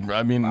Jordan.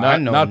 I mean, I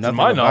not, know not to nothing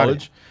my about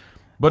knowledge.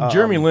 But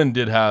Jeremy Lin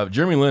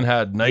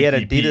had Nike had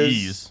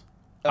Adidas. PEs.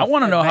 I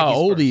want to know how Nike's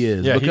old he first.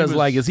 is Yeah, he because, was-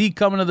 like, is he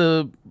coming to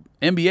the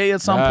NBA at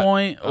some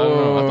point? I don't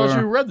know. I thought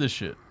or- you read this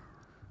shit.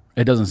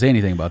 It doesn't say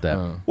anything about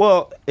that.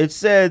 Well, it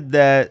said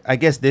that I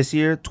guess this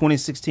year,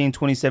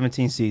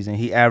 2016-2017 season,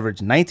 he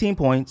averaged 19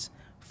 points,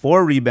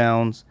 4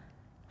 rebounds,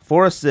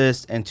 4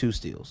 assists, and 2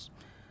 steals.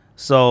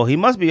 So he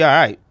must be all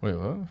right. Wait,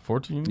 what?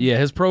 14? Yeah,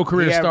 his pro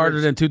career He started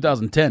averaged- in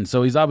 2010,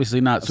 so he's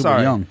obviously not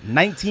super young.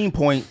 19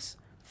 points,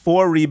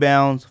 4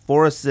 rebounds,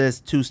 4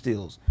 assists, 2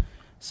 steals.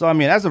 So I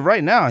mean, as of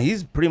right now,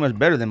 he's pretty much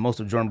better than most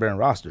of Jordan Brand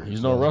roster.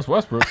 He's no Russ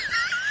Westbrook.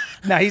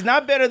 Now he's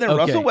not better than Okay.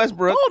 Russell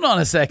Westbrook, Hold on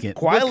a second.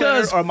 Kawhi Leonard,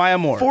 because or Maya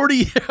Moore.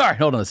 40. All right,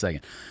 hold on a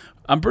second.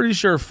 I'm pretty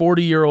sure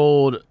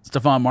 40-year-old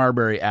Stephon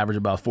Marbury averaged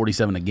about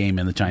 47 a game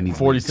in the Chinese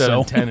 47,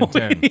 league. 10, and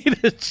 10. We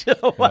need to chill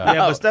out.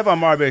 Yeah, but Stephon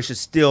Marbury should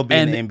still be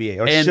in And- the NBA,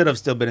 or and- should have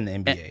still been in the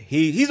NBA.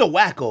 He's a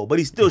wacko, but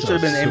he still should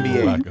have been in the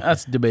NBA.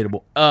 That's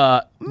debatable.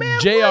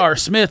 J.R.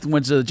 Smith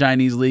went to the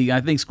Chinese league.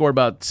 I think scored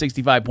about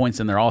 65 points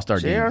in their All-Star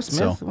game. J.R.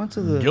 Smith So, went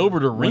to the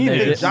Gilbert when they,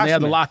 Arenas. Josh they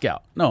had the Smith.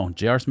 lockout. No,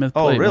 J.R. Smith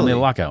Oh, played when they really? had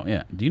the lockout.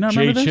 Yeah. Do you not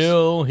Jay remember this?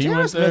 Chill, he J.R.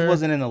 went Smith there.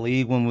 wasn't in the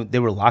league when they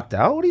were locked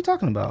out. What are you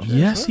talking about?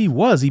 Yes, he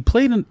was. He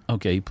played in.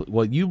 Okay,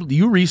 well,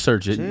 you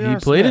research it. J.R. He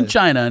played in Smith.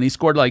 China, and he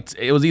scored like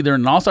it was either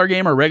an All-Star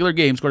game or a regular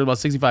game. Scored about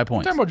 65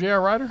 points. Talking about J.R.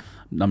 Ryder?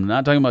 I'm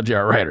not talking about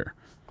J.R. Ryder.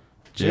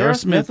 J.R.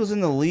 Smith was in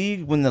the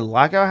league when the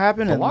lockout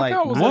happened. The and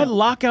lockout like, was What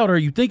lockout are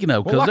you thinking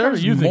of? What Because lockout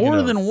there's are you thinking more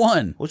of? than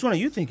one. which one are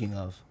you thinking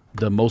of?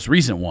 The most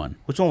recent one,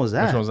 Which one was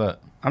that? Which one was that?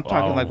 I'm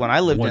talking like when I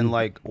lived in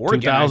like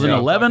Oregon.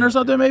 2011 or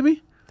something,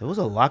 maybe. There was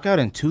a lockout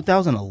in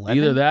 2011.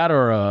 Either that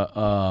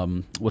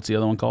or what's the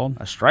other one called?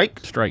 A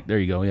strike? Strike. There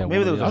you go. Yeah.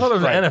 Maybe there was I thought there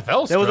was an NFL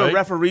strike. There was a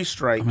referee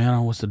strike. I mean, I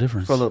don't know what's the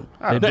difference. For The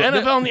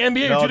NFL and the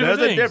NBA no, are two different there's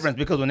things. a difference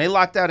because when they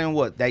locked out in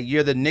what that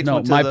year, the Knicks. No,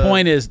 went to my the,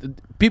 point is,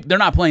 they're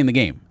not playing the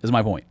game. Is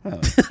my point.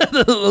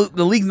 the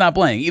league's not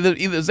playing. Either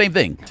the same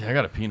thing. Damn, I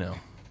got to pee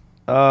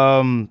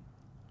now.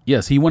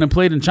 Yes, he went and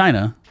played in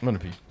China. I'm gonna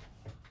pee.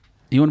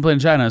 He went and played in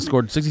China and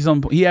scored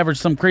 60-some. He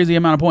averaged some crazy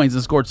amount of points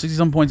and scored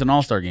 60-some points in an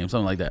All-Star game,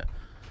 something like that.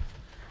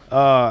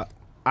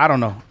 I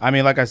don't know. I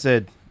mean, like I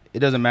said, it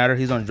doesn't matter.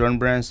 He's on Jordan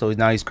Brand, so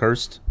now he's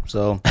cursed.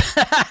 So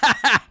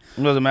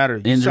it doesn't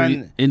matter.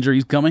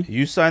 Injuries coming.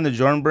 You sign the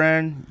Jordan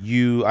Brand,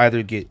 you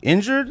either get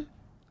injured,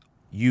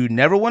 you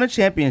never win a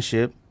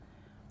championship,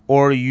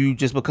 or you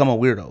just become a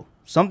weirdo.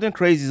 Something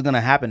crazy is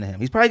gonna happen to him.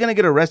 He's probably gonna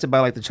get arrested by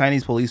like the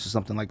Chinese police or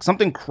something. Like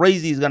something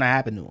crazy is gonna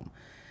happen to him.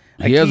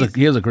 Like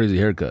he has a crazy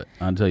haircut.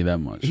 I'll tell you that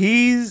much.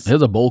 He has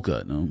a bowl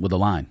cut with a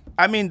line.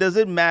 I mean, does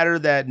it matter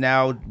that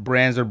now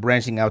brands are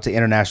branching out to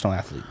international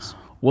athletes?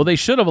 Well, they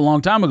should have a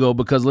long time ago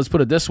because let's put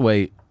it this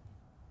way.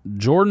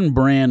 Jordan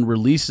Brand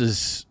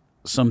releases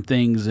some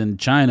things in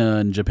China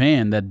and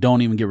Japan that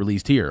don't even get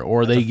released here.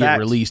 Or they get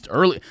released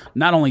early.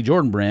 Not only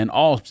Jordan Brand,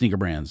 all sneaker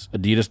brands.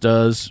 Adidas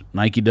does,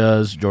 Nike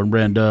does, Jordan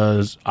Brand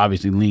does,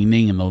 obviously Ling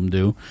Ning and them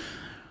do.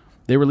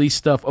 They release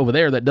stuff over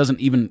there that doesn't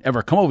even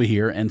ever come over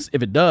here. And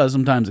if it does,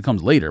 sometimes it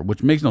comes later,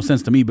 which makes no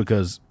sense to me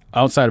because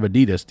outside of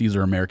Adidas, these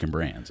are American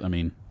brands. I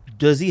mean...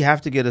 Does he have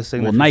to get a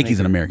signature? Well, Nike's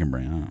sneaker? an American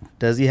brand. I don't know.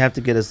 Does he have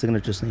to get a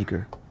signature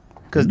sneaker?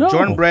 Because No.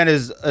 Jordan Brand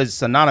is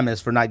synonymous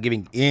for not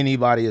giving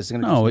anybody a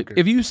signature No, sneaker.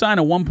 if you sign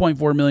a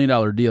 $1.4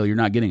 million deal, you're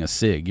not getting a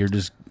SIG. You're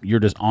just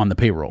on the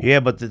payroll. Yeah,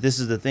 but this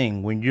is the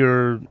thing. When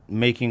you're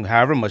making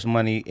however much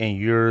money and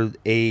you're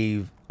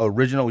you're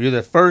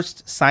the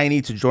first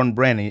signee to Jordan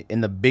Brand in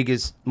the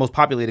biggest, most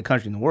populated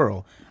country in the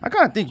world, I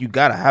kind of think you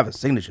got to have a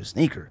signature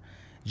sneaker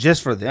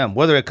just for them.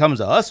 Whether it comes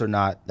to us or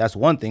not, that's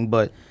one thing,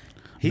 but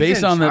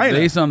Based on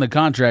the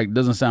contract,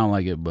 doesn't sound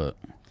like it, but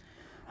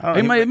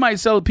it might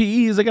sell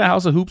PEs. They got a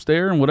House of Hoops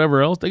there and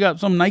whatever else. They got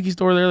some Nike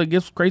store there that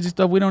gives crazy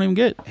stuff we don't even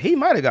get. He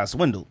might have got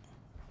swindled.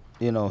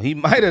 You know, he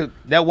might have,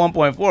 that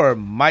 1.4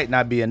 might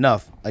not be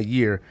enough a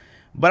year.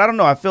 But I don't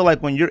know. I feel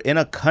like when you're in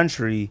a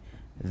country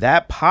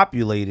that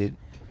populated,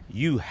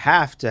 you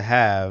have to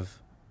have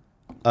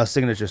a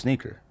signature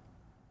sneaker.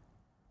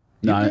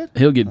 No,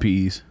 he'll get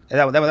PEs.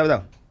 That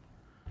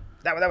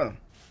one.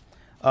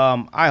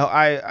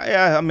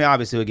 I mean,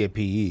 obviously we'll get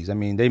PEs. I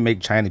mean, they make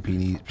Chinese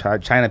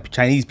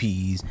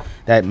PEs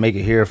that make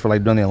it here for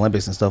like during the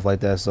Olympics and stuff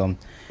like that. So,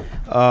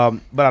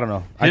 but I don't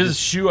know. His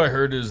shoe, I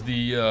heard, is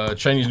the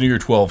Chinese New Year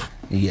 12.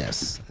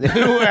 Yes.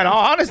 In all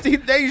honesty,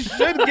 they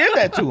should give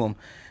that to him.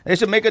 They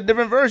should make a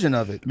different version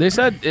of it. They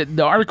said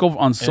the article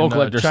on Soul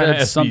Collector China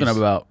said something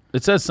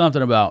SBs.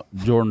 something about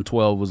Jordan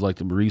 12 was like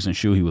the recent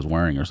shoe he was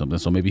wearing or something.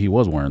 So maybe he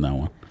was wearing that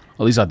one.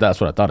 At least that's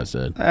what I thought it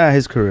said.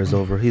 His career is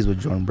over. He's with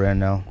Jordan Brand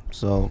now.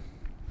 So,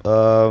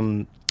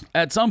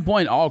 at some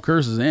point, all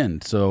curses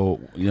end.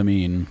 So I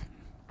mean,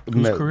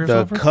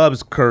 the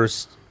Cubs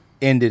curse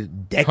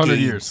ended decades.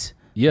 100 years.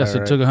 Yes,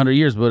 it took 100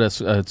 years,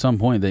 but at some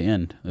point they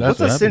end.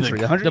 What's a century?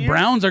 100 The years?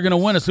 Browns are going to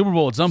win a Super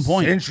Bowl at some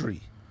point. Century.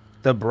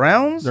 The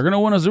Browns? They're going to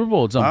win a Super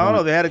Bowl at some point. I don't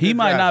know. They had a good He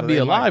might draft, not so be they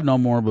alive no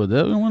more, but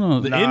they're going to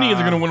win The Indians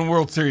are going to win a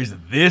World Series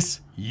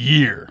this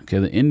year. Okay,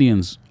 the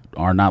Indians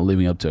are not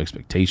living up to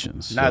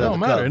expectations. So. It don't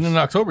matter. It isn't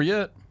October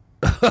yet.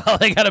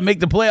 They got to make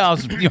the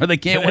playoffs. They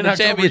can't win the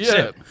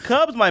championship.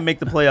 Cubs might make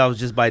the playoffs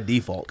just by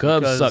default.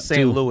 Cubs because suck,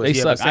 St. too. Louis. They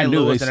suck. St. I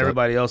knew Louis they and suck.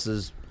 everybody else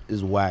is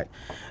whack.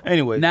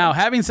 Anyway. Now,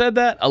 having said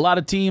that, a lot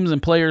of teams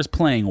and players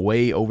playing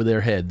way over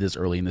their head this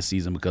early in the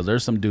season because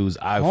there's some dudes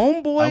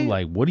I'm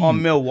like, what are you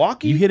on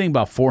Milwaukee? You hitting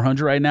about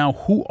 400 right now?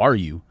 Who are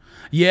you?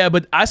 Yeah,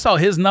 but I saw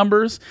his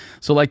numbers.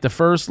 So like the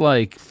first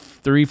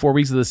 3-4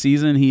 weeks of the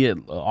season, he hit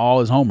all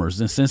his homers,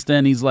 and since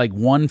then he's like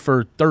 1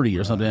 for 30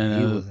 or something.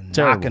 He was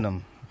terrible. knocking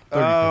them.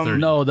 30 for 30.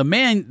 No, the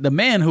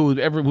man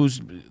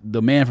who's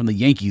the man from the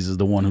Yankees is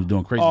the one who's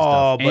doing crazy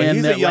stuff. But and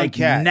he's a young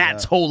cat.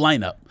 Nat's whole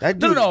lineup. That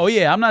dude- No,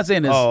 yeah, I'm not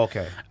saying this. Oh,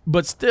 okay.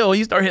 But still,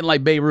 he started hitting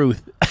like Babe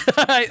Ruth.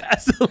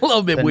 That's a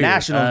little bit The weird.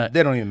 Nationals,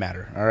 they don't even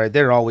matter. All right,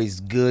 they're always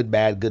good,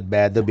 bad.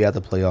 They'll be out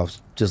the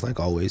playoffs just like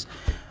always.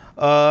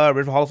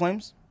 Ready for Hall of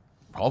Flames?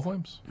 Hall of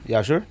Flames?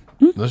 Y'all sure?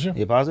 This year?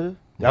 You positive?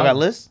 Y'all got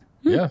lists?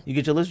 Yeah. You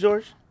get your list,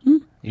 George? You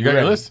got your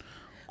ready? list?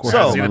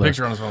 So- I see the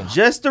picture on his phone.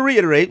 Just to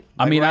reiterate,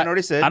 I mean, Ryan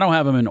already said. I don't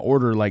have them in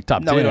order like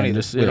top 10. No, we don't either.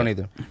 Just, We don't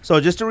either. So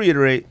just to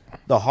reiterate,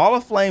 the Hall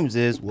of Flames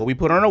is what we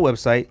put on our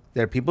website.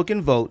 There, people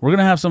can vote. We're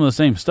gonna have some of the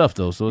same stuff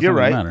though, so it's You're not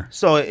right. gonna matter.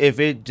 So if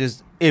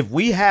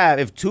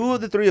 2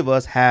 of the 3 of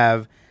us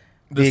have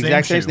the same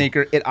exact same shoe.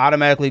 sneaker, it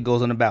automatically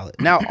goes on the ballot.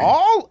 Now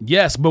all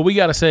Yes, but we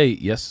gotta say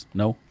yes,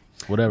 no,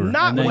 whatever.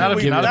 Not And then when Not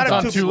we- if not it's if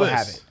on 2 two people have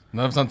lists. it.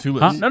 Not if it's on 2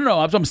 Huh? lists. No, that's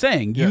what I'm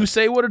saying. Yeah. You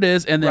say what it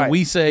is, and then Right.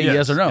 we say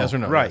yes or no. Yes or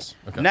no. right Yes.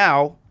 Okay.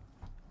 now,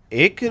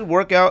 it could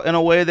work out in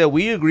a way that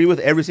we agree with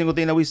every single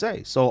thing that we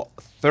say. So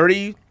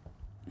 30,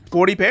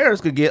 40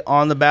 pairs could get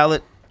on the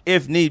ballot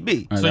if need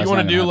be. All right, So that's you want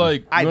not to do gonna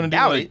happen. like I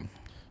doubt it.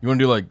 You want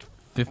to do like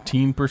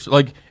 15%.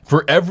 Like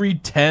for every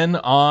 10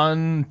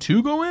 on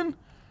 2 go in?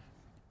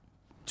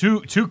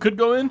 Two could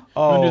go in? You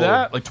want to do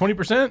that? Like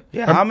 20%?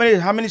 Yeah. How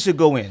many should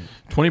go in?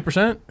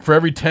 20%? For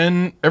every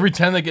 10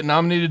 that get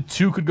nominated,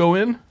 2 could go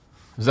in?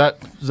 Is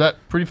that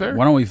pretty fair?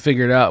 Why don't we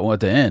figure it out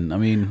at the end? I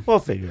mean, We'll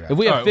figure it out. if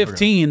we have All right, we'll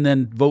 15,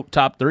 then vote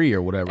top 3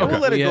 or whatever. We'll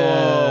let it We go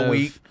have- a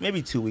week,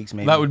 maybe 2 weeks,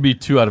 maybe. That would be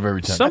 2 out of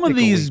every 10. Some of think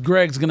a these, week.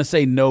 Greg's going to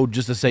say no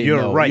just to say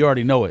You're no. right. You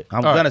already know it. I'm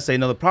All gonna right. say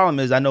no. The problem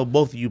is I know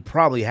both of you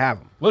probably have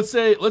them. Let's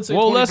say Well,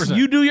 20%.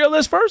 you do your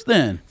list first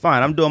then.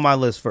 Fine, I'm doing my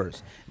list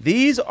first.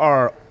 These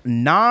are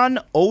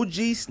non-OG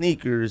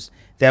sneakers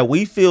that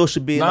we feel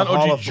should be in the Non-OG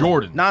Hall of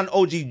Jordans.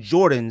 Non-OG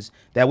Jordans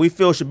that we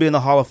feel should be in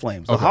the Hall of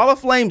Flames. The Hall of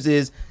Flames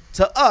is,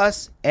 to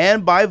us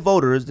and by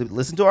voters that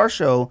listen to our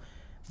show,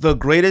 the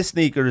greatest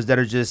sneakers that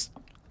are just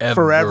Ever.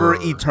 forever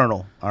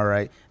eternal. All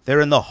right,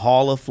 they're in the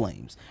Hall of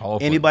Flames. Hall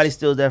of Anybody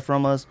steals that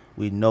from us,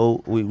 we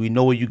know we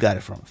know where you got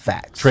it from.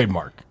 Facts.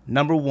 Trademark.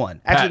 Number one.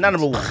 Actually, not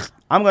Patent. number one.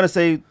 I'm going to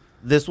say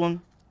this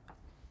one.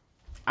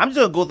 I'm just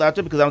going to go out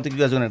there because I don't think you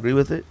guys are going to agree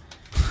with it.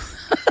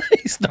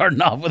 He's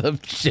starting off with a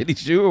shitty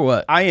shoe or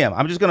what? I am.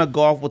 I'm just going to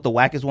go off with the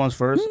wackest ones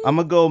first. I'm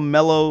going to go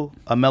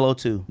Mellow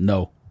 2.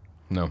 No.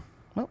 No.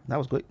 Well, that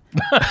was quick.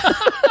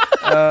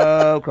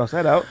 Cross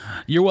that out.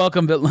 You're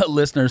welcome,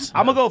 listeners.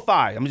 I'm going to go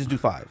 5. I'm going to just do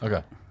 5.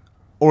 Okay.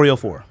 Oreo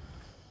 4.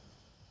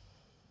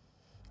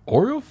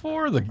 Oreo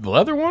 4? The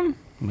leather one?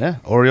 Yeah,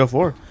 Oreo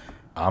 4.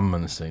 I'm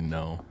going to say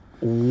no.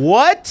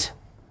 What?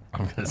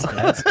 I'm going to say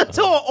that's To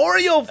an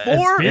Oreo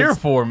 4? Fear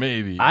 4,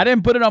 maybe. I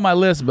didn't put it on my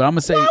list, but I'm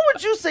going to say Why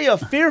would you say a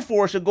Fear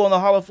 4 should go in the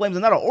Hall of Flames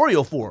and not an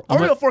Oreo 4?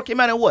 Oreo 4 came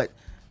out in what?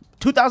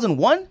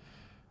 2001?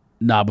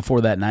 nah, before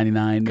that,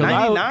 99. Because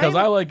 99?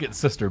 I like its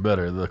sister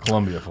better, the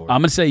Columbia 4.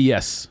 I'm going to say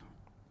yes.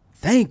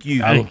 Thank you.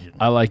 Thank you.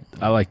 I like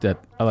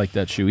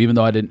that shoe, even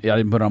though I didn't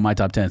put it on my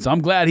top 10. So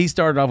I'm glad he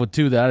started off with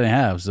 2 that I didn't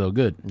have. So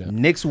good.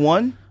 Knicks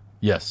 1?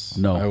 Yes.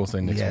 No. I will say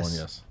Knicks Yes. 1,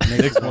 yes.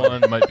 Knicks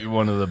 1 might be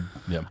one of the,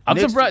 yeah. I'm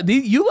Knicks- surprised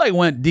you like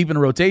went deep in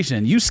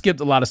rotation. You skipped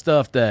a lot of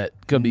stuff that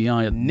could be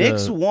on it.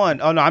 Knicks 1.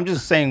 Oh, no, I'm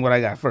just saying what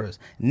I got first.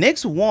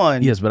 Knicks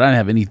 1. Yes, but I didn't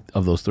have any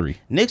of those 3.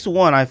 Knicks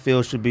 1, I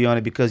feel, should be on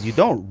it because you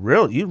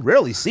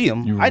rarely see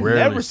them. You I rarely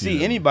never see see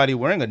them. anybody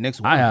wearing a Knicks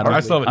 1. I had 'em.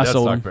 I still have a I dead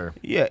sold stock them. pair.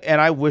 Yeah, and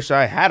I wish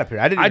I had a pair.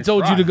 I didn't. I even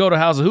told you try. to go to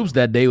House of Hoops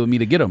that day with me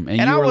to get them, and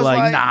And you I were was like,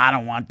 like- "Nah, I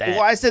don't want that."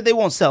 Well, I said they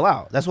won't sell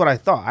out. That's what I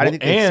thought. I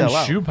didn't think they'd And sell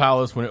out. Shoe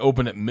Palace, when it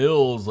opened at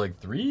Mills like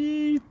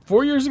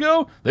 3-4 years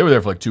ago, they were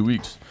there for like 2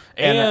 weeks.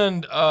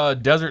 And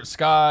Desert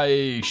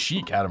Sky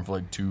Chic had them for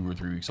like 2 or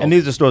 3 weeks. And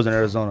these are stores in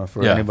Arizona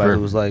for Yeah, anybody for-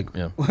 who's like,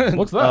 yeah.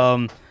 What's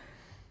that?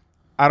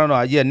 I don't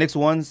know. Yeah, Knicks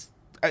 1s.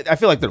 I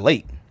feel like they're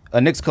late. A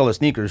Knicks color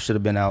sneakers should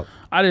have been out.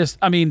 I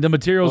mean, the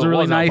materials Well, are it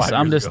really was out nice. 5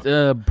 I'm years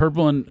just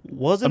purple and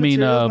Was it I mean,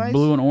 materials nice?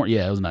 blue and orange.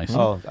 Yeah, it was nice.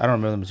 Oh, I don't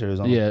remember the materials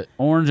on them. Yeah,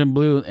 orange and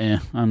blue.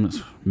 I'm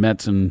just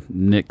Mets and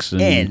Knicks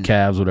and And-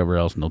 Cavs, whatever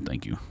else. No,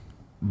 thank you.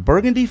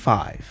 Burgundy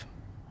 5.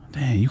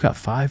 Dang, you got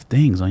 5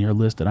 things on your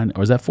list that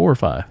or is that 4 or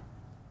 5?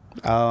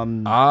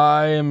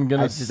 I am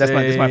going to say...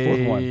 That's my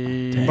 4th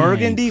one. Dang,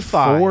 Burgundy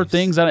 5. 4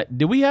 things.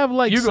 Did we have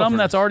like You go some first.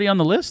 that's already on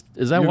the list?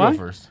 Is that You why? go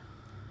first.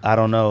 I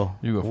don't know.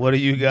 You go What do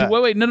you got?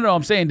 Wait, no.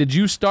 I'm saying, did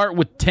you start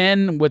with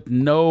 10 with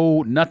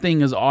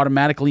nothing is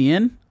automatically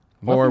in?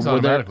 Nothing's were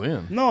there- automatically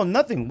in. No,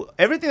 nothing.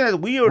 Everything that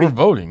we already. We're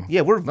voting.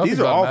 Yeah, Nothing's these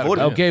are all automatically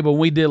voted. in. Okay, but when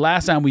we did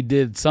last time, we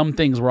did some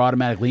things were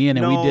automatically in,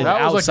 and we No, did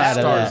That was like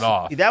outside the of start that.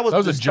 off. That was a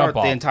to start jump the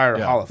off. entire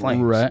Yeah. Hall of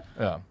Flames. Right.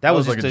 Yeah. That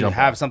was like just a to jump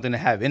have off. something to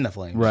have in the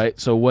Flames. Right.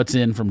 So what's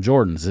in from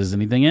Jordans? Is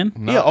anything in?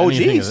 Not Yeah,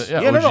 anything OGs. is-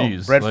 Yeah, no.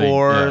 OGs. Red Like,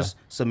 4s, yeah.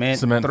 cement,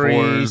 Cement 3s,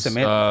 4s,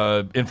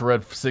 cement.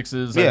 infrared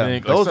 6s, Yeah, I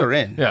think. those stuff- are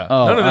in. Yeah.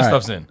 Oh, None of this all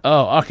right. stuff's in.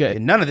 Oh, okay.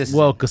 None of this is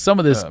Well, in. because some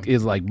of this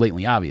is like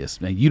blatantly obvious.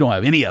 Man, you don't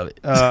have any of it.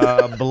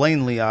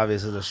 Blatantly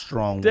obvious is a strong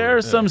word.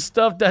 There's some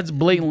stuff that's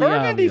blatantly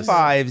Burgundy obvious.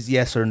 5s,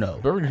 yes or no?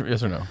 Burgundy,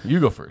 yes or no? You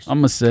go first. I'm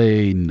gonna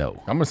say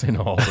no. I'm gonna say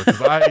no also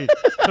because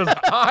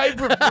I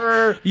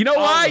prefer. You know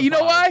all why? the You know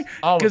fives. why?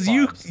 All the Because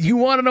you fives.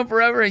 wanted them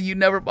forever and you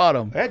never bought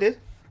them. I did.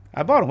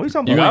 I bought them. What are you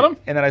talking You about? got 'em?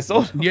 And then I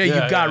sold them. Yeah, Yeah,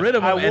 you got yeah. rid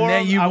of them and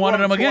then you wanted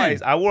them again.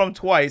 twice. I wore them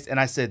twice, and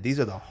I said, these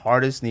are the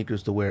hardest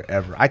sneakers to wear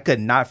ever. I could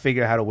not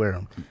figure out how to wear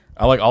them.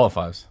 I like all of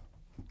 5s.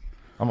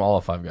 I'm an all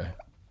of 5 guy.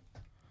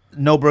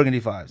 No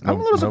Burgundy 5s. I'm a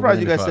little no surprised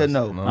you Burgundy guys said 5s.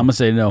 no. I'm gonna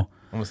say no.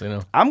 I'm gonna say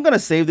no. I'm going to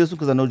save this one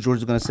because I know George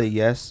is going to say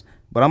yes,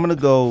 but I'm going to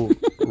go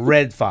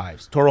red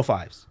 5s, Toro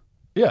 5s.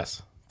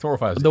 Yes, Toro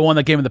 5s. The one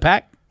that came in the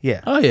pack?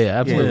 Yeah. Oh yeah,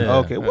 absolutely. Yeah.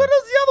 Okay. What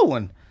is the other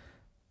one?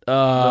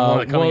 one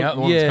that's coming out-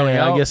 the one that's yeah, coming I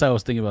out? guess I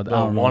was thinking about that. I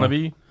don't know.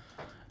 Wannabe.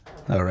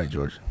 All right,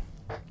 George.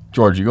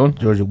 George, you going?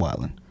 George, you're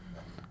wilding.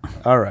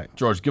 All right.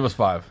 George, give us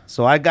 5.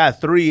 So I got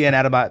 3 in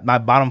out of my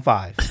bottom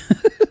 5.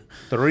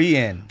 3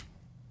 in.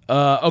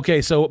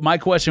 Okay, so my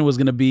question was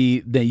gonna be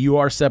that you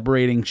are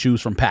separating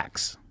shoes from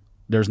packs.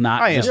 There's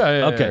not. I am. just- Yeah,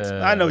 okay.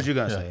 yeah. I know what you're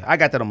going to say. I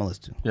got that on my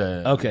list too.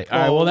 Yeah. Okay. All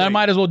right. Well, then I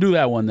might as well do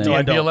that one then.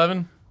 DMP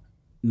 11.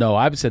 No,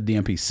 I said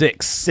DMP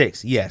 6.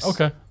 6, yes.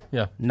 Okay.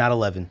 Yeah. Not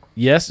 11.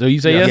 Yes. So you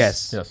say yes?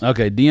 Yes. Yes.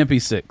 Okay.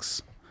 DMP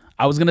 6.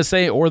 I was gonna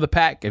say or the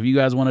pack if you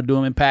guys want to do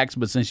them in packs,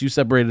 but since you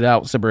separated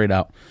out, separate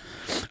out.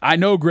 I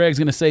know Greg's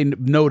gonna say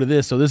no to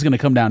this, so this is gonna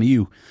come down to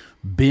you.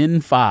 Bin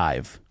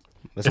 5.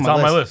 It's on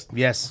my list.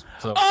 Yes.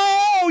 So,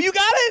 Oh, you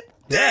got it?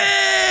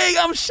 Dang,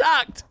 I'm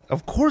shocked.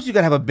 Of course you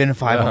got to have a bin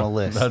 5 on the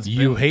list. that's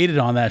You hated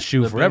on that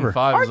shoe forever. Bin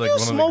 5 is Are like you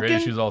one of the greatest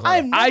smoking? shoes of all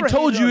time. I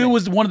told you it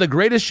was one of the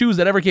greatest shoes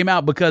that ever came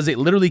out because it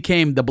literally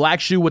came the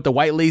black shoe with the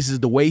white laces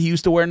the way he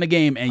used to wear in the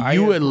game, and I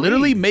you would agree.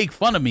 literally make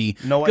fun of me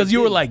No, I because you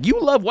were didn't. like, you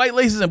love white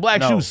laces and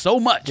black No. shoes so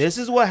much. This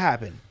is what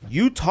happened.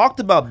 You talked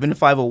about bin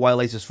 5 with white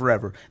laces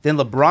forever. Then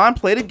LeBron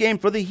played a game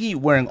for the Heat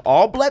wearing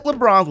all black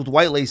LeBrons with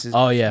white laces.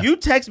 Oh, yeah. You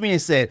text me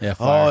and said, Yeah,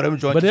 fire. "Oh, them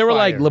joints." But they is were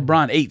like fire."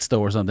 LeBron 8s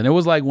though or something. It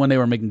was like when they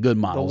were making good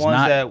the models, ones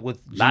not that with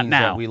jeans not now.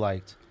 that we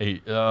liked.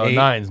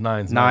 Nines.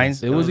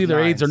 Nines. It was either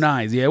 8s or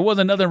 9s. Yeah, it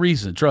wasn't nothing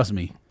recent. Trust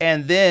me.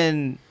 And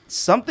then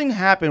something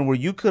happened where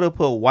you could have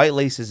put white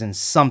laces in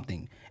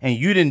something, and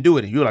you didn't do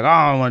it. You were like, "Oh,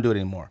 I don't want to do it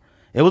anymore."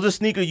 It was a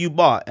sneaker you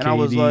bought, and I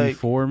was like,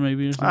 4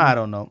 maybe or something. I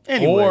don't know.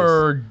 Anyways,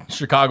 Or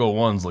Chicago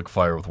ones look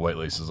fire with white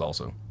laces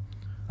also.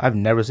 I've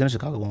never seen a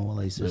Chicago one with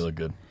laces. They look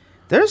good.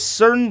 There's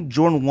certain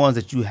Jordan ones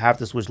that you have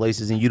to switch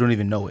laces, and you don't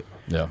even know it.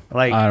 Yeah.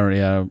 Like, I don't.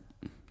 Yeah.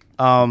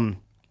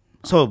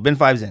 so bin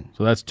 5's in.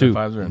 So that's 2.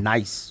 Fives are in.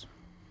 Nice.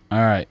 All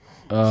right.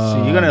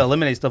 So you're gonna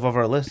eliminate stuff off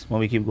our list when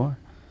we keep going.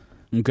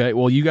 Okay.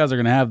 Well, you guys are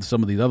gonna have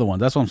some of these other ones.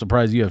 That's why I'm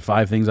surprised you have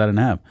 5 things I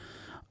didn't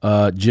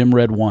have. Gym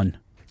Red 1.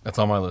 That's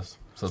on my list.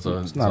 So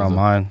It's not on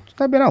mine. It's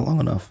not been out long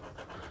enough.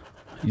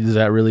 Is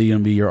that really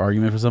gonna be your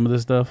argument for some of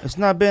this stuff? It's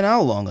not been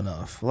out long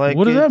enough. Like,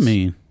 What does that it's-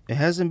 mean? It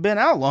hasn't been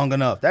out long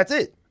enough. That's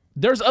it.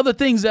 There's other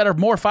things that are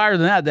more fire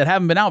than that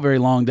haven't been out very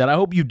long that I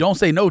hope you don't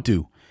say no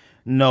to.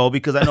 No,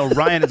 because I know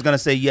Ryan is gonna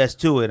say yes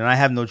to it, and I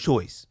have no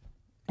choice.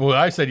 Well,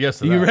 I said yes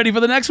to that. You ready for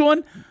the next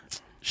one?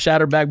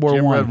 Shatter Backboard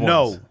Gym 1. Red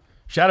No.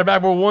 Shadow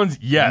Backboard ones?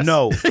 Yes.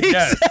 No.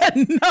 Yes.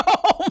 No,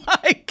 oh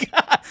my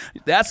God.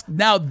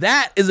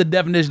 That is a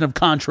definition of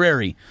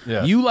contrary.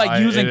 Yes, You like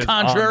it using is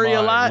contrary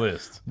on a my lot?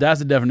 list. That's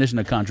the definition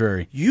of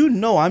contrary. You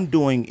know I'm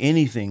doing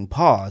anything,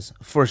 pause,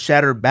 for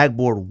Shattered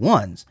Backboard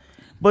 1s.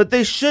 But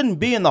they shouldn't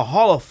be in the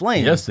Hall of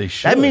Flames. Yes, they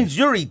should. That means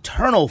your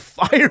eternal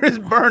fire is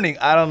burning.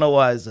 I don't know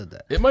why I said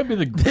that. It might be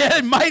the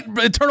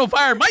Eternal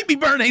Fire might be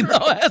burning, though.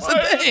 That's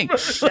the thing.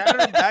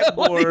 Shattered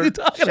What are you Backboard.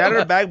 talking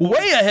Shattered about? Backboard.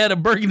 Way ahead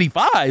of Burgundy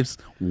 5s.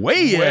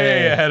 Way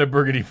ahead. ahead of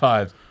Burgundy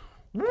 5s.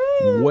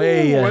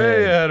 Way ahead.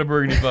 Way ahead of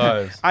Burgundy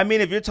 5s. I mean,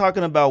 if you're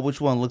talking about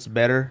which one looks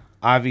better,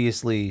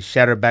 obviously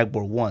Shattered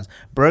Backboard 1s.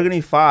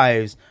 Burgundy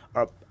 5s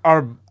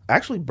are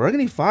actually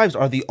Burgundy 5s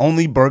are the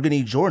only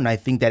Burgundy Jordan I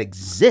think that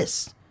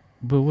exists.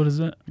 But what is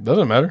that?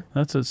 Doesn't matter.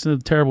 That's a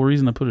terrible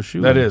reason to put a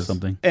shoe That in is.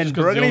 something. And Just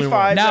 'cause it's the Burgundy only one.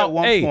 5s Now, at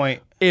one hey,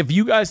 point. if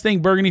you guys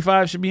think Burgundy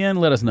 5 should be in,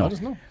 let us know. I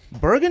just know.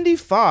 Burgundy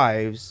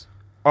 5s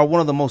are one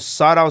of the most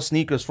sought out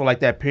sneakers for like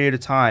that period of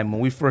time when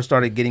we first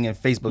started getting in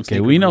Facebook. Okay,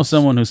 sneaker we know groups.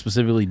 someone who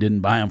specifically didn't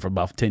buy them for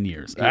about 10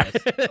 years.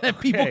 And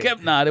people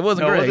kept not. It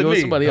wasn't No, Greg. It was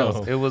me. somebody No,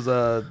 else. It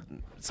was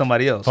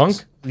somebody else.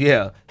 Punk?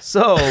 Yeah.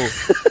 So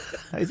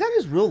is that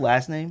his real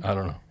last name? I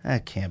don't know.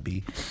 That can't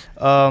be.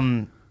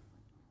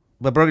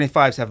 But Burgundy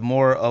 5s have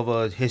more of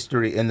a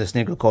history in the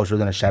sneaker culture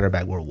than a Shattered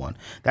Backboard 1.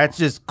 That's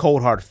just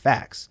cold hard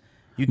facts.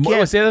 You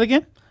can't Say that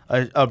again?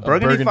 a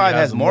Burgundy 5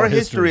 has more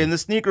history in the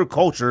sneaker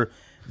culture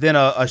than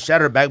a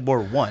Shattered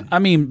Backboard 1. I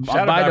mean,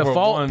 Shattered by Backboard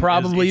default, 1 is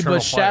probably, Eternal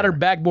but Shattered Fire.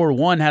 Backboard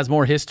 1 has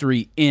more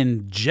history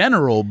in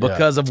general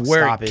because of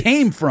where Stop it it.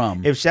 came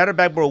from. If Shattered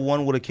Backboard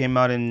 1 would have came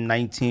out in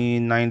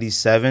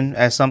 1997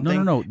 as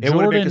something, no. it would have been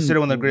Jordan, considered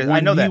one of the greatest. when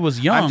I know that. he was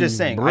young. I'm just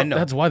saying. bro, I know.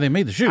 That's why they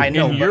made the shoe. I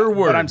know. In your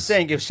but I'm words.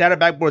 saying if Shattered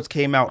Backboards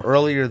came out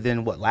earlier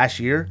than last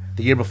year,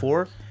 the year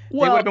before, they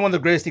would have been one of the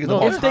greatest sneakers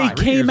of all If they time.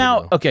 came years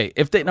out, ago. okay,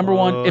 if they, number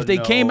one, if they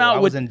came out I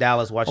with was in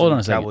Dallas watching Hold on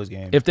the a second. Cowboys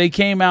game. If they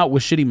came out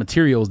with shitty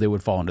materials, they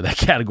would fall into that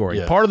category.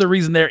 Yes. Part of the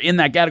reason they're in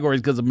that category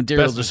is because the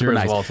materials Best are super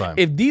nice. materials of all time.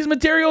 If these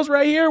materials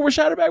right here were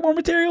Shattered Backboard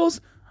materials,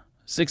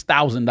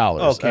 $6,000.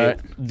 Okay,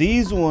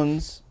 these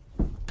ones,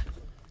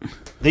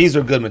 these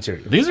are good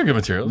material. These are good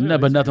materials. No,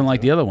 but nothing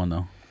like the other one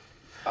though.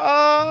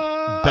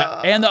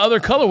 And the other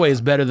colorway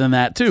is better than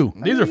that too.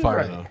 These are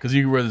fire though, because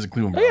you can wear this at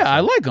Cleveland. Yeah, I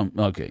like them.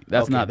 Okay,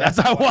 that's not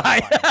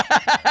why.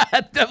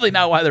 That's definitely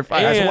not why they're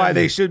fire. That's why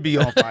they should be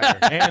on fire.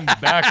 And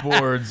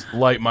backboards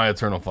light my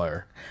eternal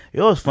fire. You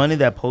know what's funny?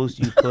 That post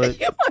you put.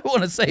 You might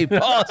want to say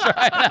pause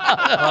right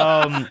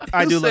now.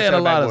 I do love saying a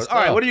Shattered lot of Backboards. All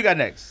right, stuff. what do you got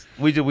next?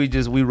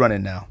 We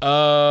running now.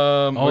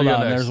 Hold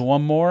on, there's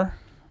one more.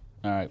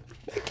 All right,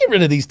 get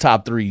rid of these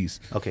top threes.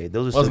 Okay,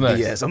 those are What's some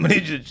next? BS. I'm gonna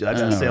need you. I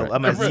gotta say. All right.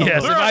 I'm gonna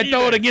Yes, if They're I on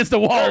throw it eBay. against the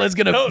wall, it's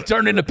gonna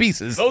turn into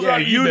pieces. Those are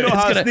on you eBay. know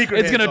how It's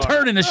sneakerheads gonna are.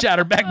 turn into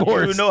Shattered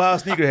Backboards. You know how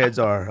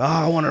sneakerheads are. Oh,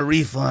 I want a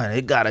refund.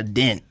 It got a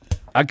dent.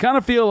 I kind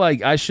of feel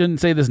like I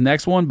shouldn't say this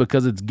next one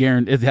because it's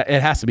guaranteed.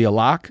 It has to be a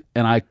lock,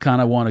 and I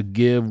kind of want to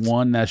give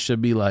one that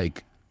should be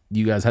like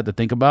you guys had to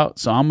think about.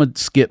 So I'm gonna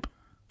skip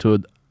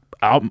to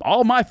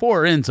all my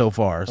 4 are in so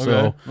far. So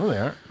Okay. No, they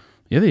aren't.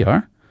 yeah, they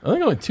are. I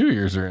think only 2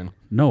 years are in.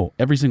 No,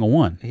 every single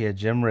one. He had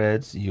Gem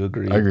Reds. You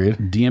agree? I agreed.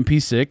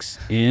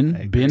 DMP6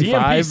 in bin DMP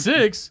 5.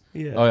 6?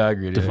 Yeah. Oh, yeah, I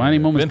agreed.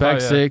 Defining Moments Bin Pack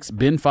 5, 6,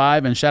 bin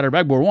 5, and Shattered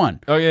Backboard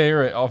 1. Oh, yeah,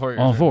 you're right. All 4.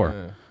 All 4.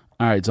 Yeah.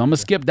 All right, so I'm going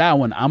to skip that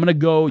one. I'm going to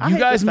go. I You hate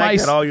guys the fact might.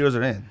 that all yours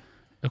are in.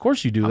 Of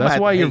course you do. I'm That's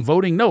gonna why have to you're hate.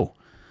 voting no.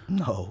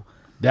 No.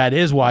 That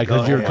is why,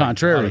 because Go you're ahead.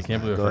 contrary. I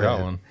can't believe I Go forgot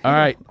ahead. one. All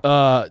right,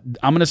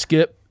 I'm going to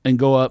skip and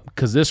go up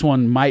because this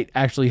one might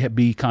actually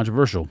be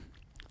controversial.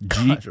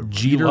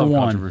 Jeter Love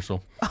 1.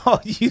 Controversial. Oh,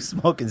 you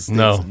smoking sticks?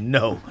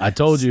 No. I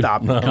told you.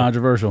 Stop it.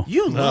 Controversial.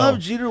 You love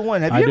Jeter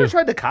 1. Have I you ever do.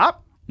 tried the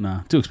cop?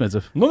 Nah, too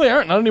expensive. No, they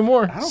aren't. Not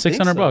anymore. I don't think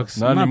 600 so. bucks.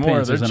 Not I'm not anymore. paying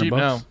They're 600 cheap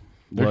bucks. now.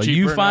 They're Well,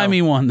 you cheaper find now.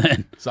 me one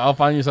then. So I'll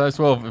find you size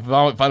 12. If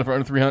I find it for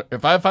under 300,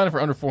 if I find it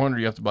for under 400,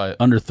 you have to buy it.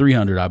 Under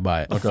 300, I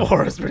buy it.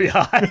 4 is pretty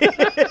high.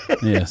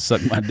 Yeah,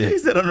 suck my He dick.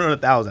 said under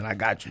 1,000. I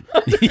got you.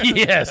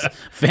 Yes,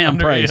 fam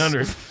Under price.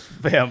 800.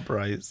 Fam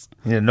price.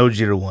 Yeah, no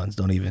Jeter 1s.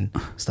 Don't even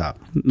stop.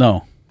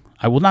 No,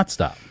 I will not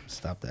stop.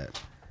 Stop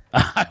that.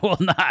 I will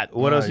not.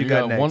 What else you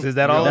got next? one- Is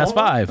that you all? got That's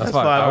 5. That's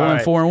five. I All went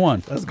right. 4 and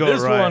 1. Let's go.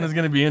 This right. one is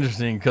going to be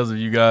interesting because of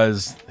you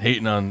guys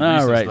hating on All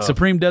recent right, stuff.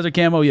 Supreme Desert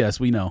Camo. Yes,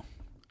 we know.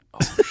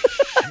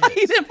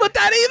 He didn't put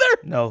that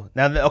either. No.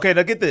 Now, okay.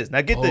 Now get this.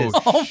 Now get this.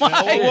 Oh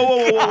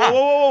my!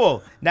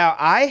 Whoa. Now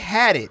I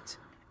had it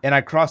and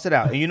I crossed it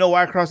out. And you know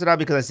why I crossed it out?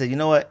 Because I said, you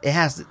know what? It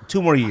has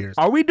 2 more years.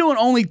 Are we doing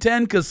only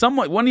 10? Because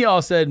one of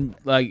y'all said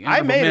like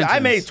I made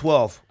mentions.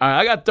 12. All right,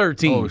 I got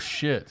 13. Oh,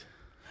 shit.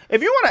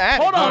 If you want to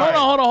add,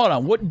 Hold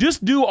on. What?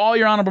 Just do all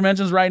your honorable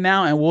mentions right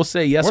now, and we'll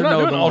say yes We're or not no.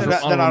 doing all They're of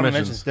not honorable honorable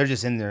mentions. mentions. They're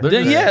just in there. They're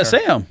Then just- yeah,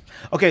 say them.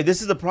 Okay,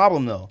 this is the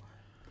problem though.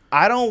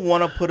 I don't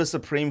want to put a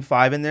Supreme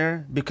 5 in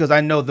there because I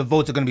know the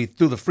votes are going to be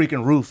through the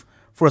freaking roof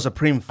for a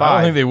Supreme 5. I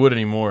don't think they would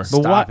anymore.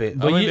 Stop why- it. but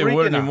I don't think you- they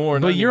would freaking out. anymore.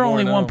 But Not you're anymore,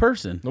 only no. one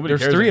person. Nobody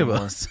There's cares 3 anymore.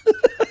 of us.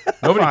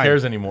 Nobody Fine.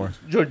 cares anymore.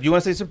 George, you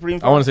want to say Supreme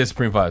 5? I want to say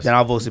Supreme 5s. Then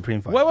I'll vote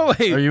Supreme 5.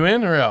 Wait. Are you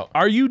in or out?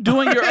 Are you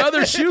doing your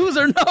other shoes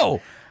or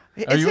no?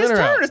 It's Are you his in or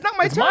turn. out? It's not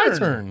my it's turn. my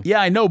turn. Yeah,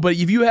 I know, but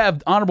if you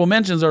have honorable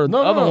mentions or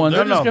No, other ones,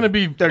 they're no, just going to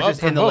be they're up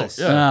just for in the vote. list.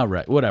 Yeah. all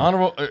right, whatever.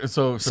 Honorable.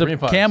 So Supreme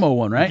 5s. Camo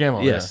one, right?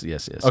 Camo, yes.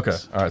 Okay.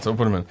 All right. So we'll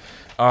put them in.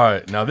 All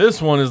right. Now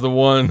this one is the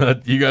one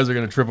that you guys are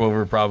going to trip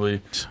over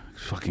probably.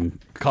 Fucking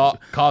Cause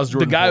the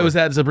Jordan. guy 4. who's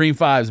had Supreme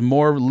 5s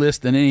more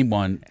list than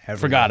anyone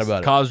forgot list.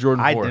 about it. Cause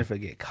Jordan 4. I didn't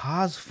forget.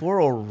 Cause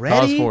 4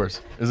 already?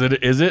 Cause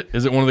 4s.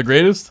 Is it one of the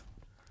greatest?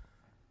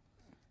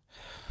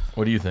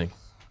 What do you think?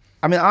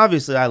 I mean,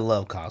 obviously, I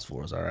love Cos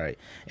 4s, all right.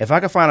 If I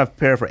could find a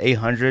pair for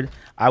 800,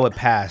 I would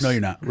pass. No, you're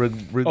not.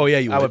 Oh, yeah,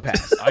 you I would. would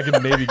pass. I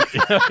could maybe.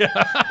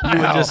 You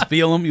would just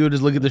feel them. You would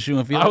just look at the shoe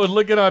and feel I it. would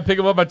look at it. I'd pick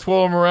them up. I'd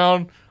twirl them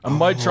around. I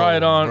might try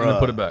it on and then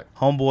put it back.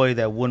 Homeboy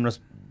that won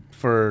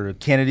for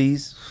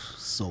Kennedy's,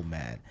 so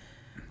mad.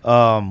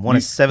 One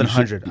is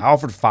 700. I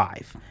offered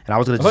 5, and I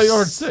was gonna. I thought you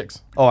offered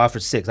 6. Oh, I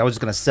offered 6. I was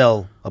just gonna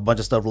sell a bunch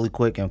of stuff really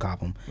quick and cop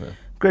them. Yeah.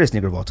 Greatest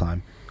sneaker of all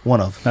time. One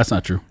of. That's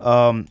not true.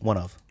 One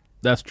of.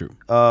 That's true.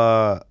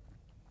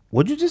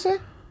 What'd you just say?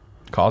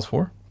 Cause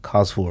 4.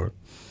 Cos 4.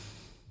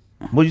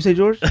 What'd you say,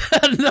 George?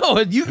 No,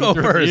 you go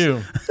first.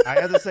 You. I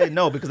have to say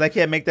no because I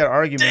can't make that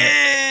argument.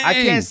 I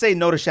can't say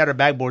no to Shattered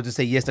Backboards and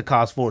say yes to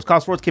Cos 4s.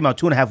 Cos 4s came out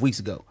 2.5 weeks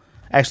ago.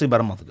 Actually,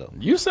 about a month ago.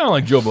 You sound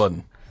like Joe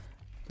Budden.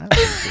 You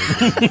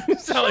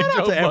sound like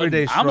Joe to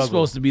everyday Budden. struggle. I'm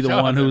supposed to be the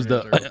Shout one out who's to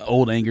the every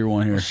old angry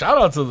one here. Shout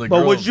out to the But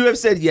girl would you have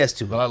said yes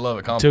that to I love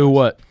at Complex. To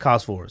what?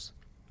 Cos 4s?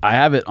 I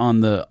have it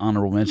on the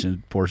honorable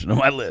mention portion of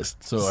my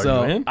list. So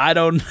are you in? I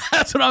don't.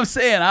 That's what I'm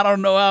saying. I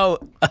don't know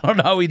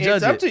how we judge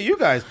It's up it. to you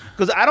guys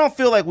because I don't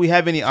feel like we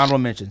have any honorable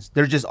mentions.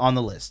 They're just on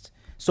the list.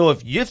 So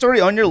if it's already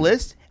on your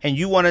list and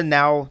you want to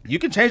now, you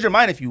can change your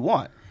mind if you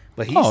want.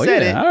 But he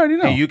said it. I already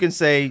know. And you can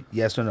say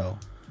yes or no.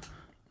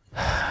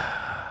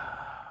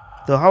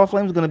 The Hall of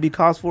Flames is going to be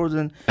Cos 4s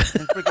and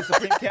freaking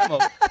Supreme Camo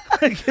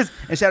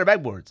and Shattered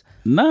Backboards.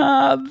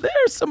 Nah,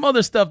 there's some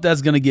other stuff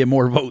that's gonna get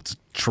more votes.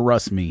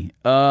 Trust me.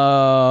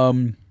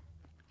 I'm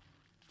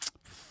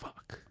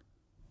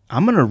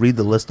going to read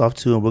the list off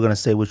too, and we're going to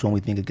say which one we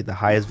think will get the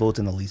highest votes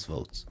and the least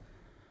votes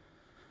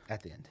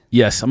at the end.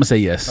 Yes, I'm gonna say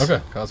yes.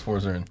 Okay, Cause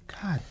 4s are in.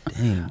 God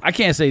dang. I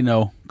can't say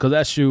no because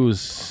that shoe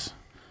is.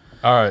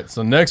 All right,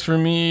 so next for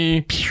me,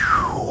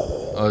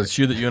 a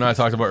shoe that you and I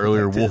talked about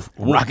earlier, Wolf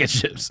Rocket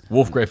ships.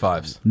 Wolf Gray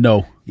 5s.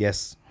 No.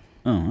 Yes.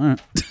 Oh, all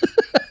right.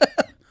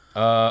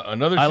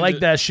 Another. I shoe like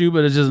that shoe,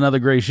 but it's just another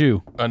gray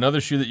shoe. Another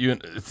shoe that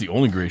it's the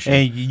only gray shoe.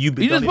 And you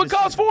You just put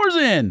Cos 4s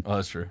in. Oh,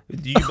 that's true.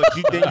 You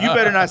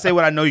better not say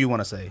what I know you want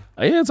to say.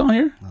 Oh, yeah, it's on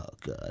here. Oh,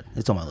 God.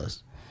 It's on my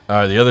list. All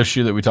right, the other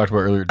shoe that we talked about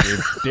earlier, Dave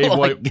Well, I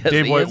White. guess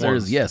Dave the White answer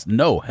is ones. yes.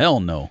 No. Hell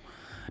no.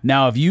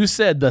 Now, if you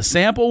said the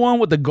sample one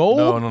with the gold,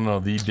 No.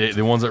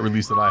 The ones that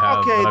released that I have.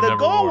 Okay, that I've the never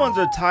gold worn. ones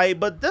are tight,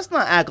 but let's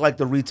not act like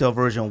the retail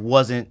version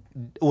wasn't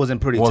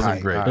pretty Wasn't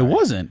tight. great. All it right.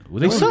 wasn't.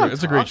 They It's a sucked. great-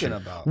 it's a great shoe.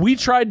 Talking about. We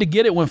tried to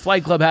get it when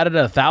Flight Club had it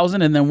at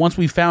 1,000, and then once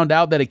we found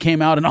out that it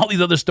came out in all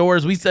these other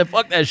stores, we said,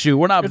 "Fuck that shoe.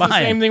 We're not It's the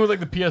buying." same thing with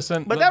like the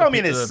PSN. But that don't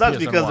mean it sucks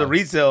because the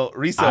resale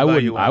I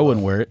value.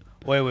 wouldn't wear it.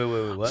 Wait.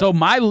 What? So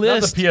my Not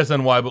list, the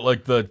PSNY, but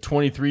like the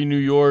 23 New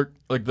York,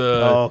 like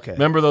the. Oh, okay.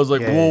 Remember those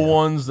like wool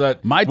ones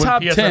that My when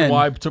top 10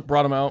 PSNY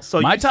brought them out. So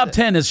my you top said-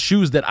 10 is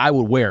shoes that I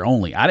would wear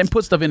only. I didn't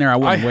put stuff in there I I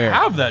wouldn't wear.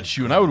 have that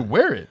shoe and I would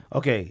wear it.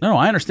 Okay. No,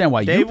 I understand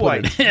why you Dave put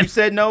White, it in. you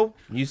said no.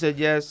 You said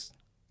yes.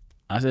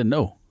 I said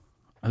no.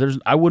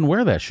 I wouldn't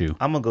wear that shoe.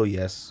 I'm gonna go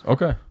yes.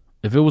 Okay.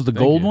 If it was the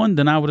gold you. one,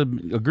 then I would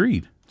have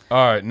agreed. All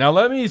right. Now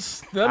let me.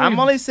 I'm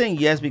only saying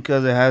yes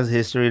because it has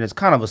history and it's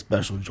kind of a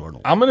special Jordan.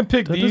 I'm gonna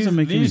pick That doesn't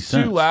make any these two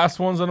sense. last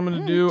ones that I'm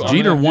gonna do. I'm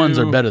Jeter gonna ones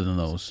do- are better than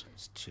those.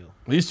 It's chill.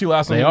 These two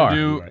last ones They I'm are. gonna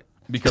do You're right.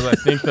 because I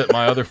think that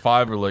my other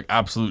 5 are like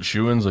absolute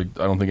shoe-ins. Like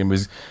I don't think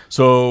anybody's.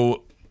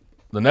 So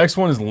the next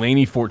one is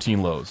Laney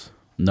 14 lows.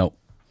 Nope.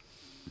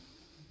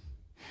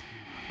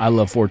 I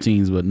love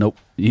 14s, but nope.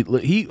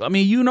 I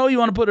mean, you know you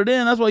want to put it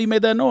in. That's why you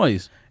made that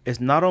noise. It's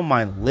not on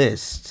my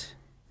list.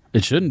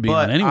 It shouldn't be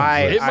But on anyone's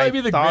I- list. It might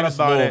be the thought greatest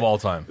about low it. of all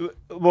time.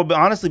 Well, but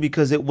honestly,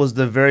 because it was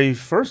the very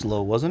first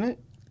low, wasn't it?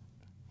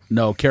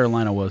 No,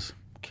 Carolina was.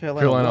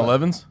 Carolina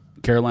what? 11s?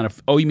 Carolina.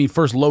 Oh, you mean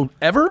first low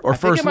ever or I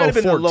think first it might low have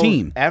been the lowest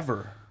 14?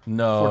 ever.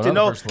 No, 14, not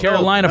no, the first low.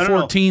 Carolina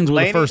 14s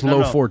were the first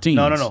low 14s.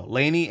 No.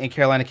 Laney and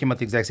Carolina came out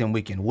the exact same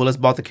weekend. Willis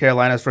bought the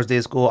Carolinas first day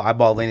of school. I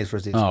bought Laney's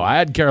first day of school. Oh, I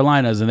had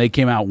Carolinas and they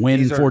came out when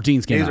These are-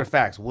 14s came These out. are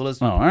facts.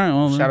 Willis. Oh, all right.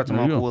 Well, shout out to there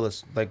my you Uncle go.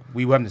 Willis. Like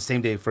we were having the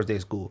same day, first day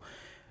of school.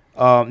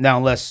 Now,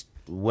 unless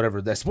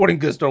whatever that sporting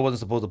goods store wasn't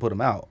supposed to put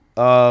them out.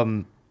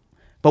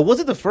 But was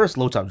it the first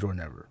low top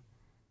Jordan ever?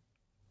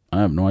 I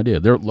have no idea.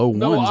 They're low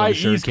No, ones. I'm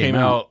sure IEs came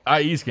out.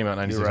 IEs came out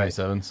 96, You're right.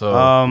 97. So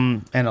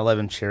And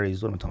 11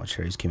 cherries. What am I talking about?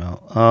 Cherries came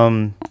out.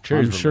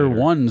 Cherries I'm were sure later.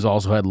 ones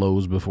also had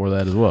lows before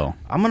that as well.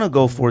 I'm gonna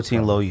go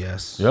 14 low.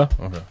 Yes. Yeah.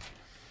 Okay.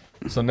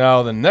 So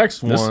now the next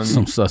This one, is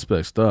some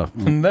suspect stuff.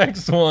 the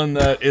next one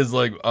that is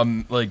like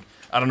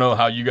I don't know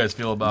how you guys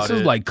feel about This it.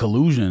 is like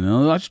collusion.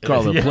 I should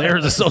call it Yeah. a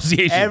Players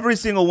Association. Every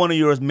single one of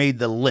yours made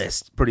the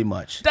list, pretty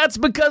much. That's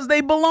because they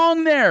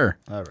belong there.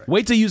 All right.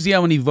 Wait till you see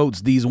how many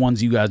votes these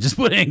ones you guys just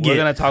put in We're get.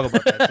 gonna talk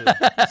about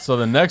that too. So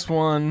the next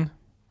one,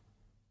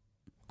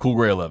 Cool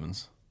Gray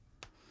 11s.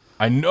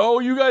 I know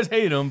you guys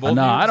hate them.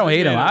 No, I don't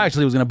hate them. I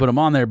actually was going to put them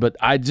on there, but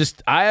I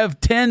have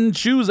 10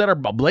 shoes that are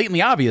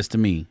blatantly obvious to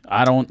me.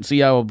 I don't see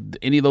how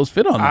any of those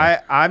fit on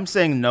there. I'm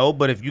saying no,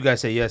 but if you guys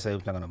say yes,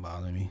 it's not gonna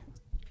bother me.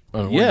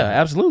 Yeah,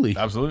 absolutely.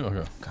 Absolutely.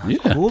 Okay.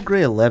 Yeah. Cool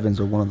Gray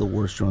 11s are one of the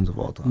worst Jordans of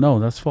all time. No,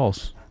 that's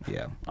false.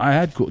 Yeah. I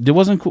had cool. It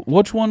wasn't cool.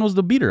 Which one was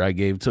the beater I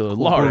gave to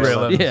Lars? Gray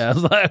 11s. Yeah, I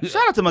was like,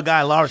 Shout out to my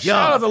guy Lars Young.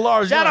 Shout out to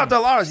Lars Shout Young. out to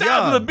Lars Shout Young.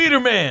 out to the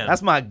beater man.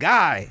 That's my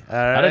guy. All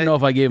right? I didn't know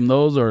if I gave him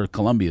those or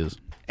Columbia's.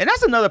 And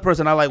that's another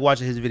person I like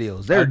watching his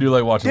videos. They're I do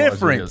like watching Lars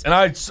different.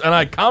 videos. And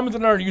I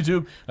commented on our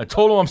YouTube. I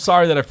told him I'm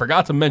sorry that I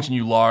forgot to mention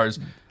you, Lars.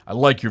 I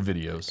like your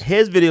videos.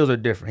 His videos are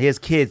different. His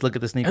kids look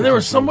at the sneakers. And there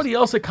was somebody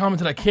else that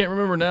commented, I can't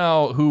remember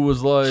now, who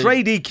was like...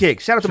 Trey D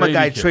Kicks. Shout out to my Trey D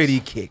guy Kicks. Trey D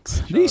Kicks.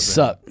 These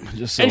suck.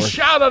 Just so And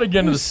shout out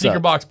again to the Suck. Sneaker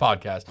Box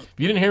podcast. If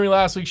you didn't hear me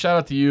last week, shout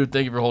out to you.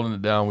 Thank you for holding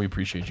it down. We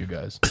appreciate you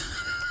guys.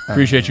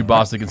 Appreciate you,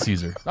 Bostic and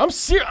Caesar. I'm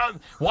serious.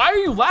 Why are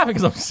you laughing?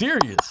 Because I'm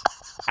serious.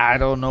 I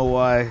don't know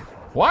why.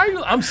 Why are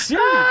you? I'm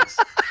serious.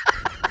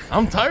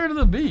 I'm tired of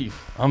the beef.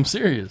 I'm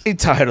serious. I'm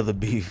tired of the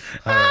beef.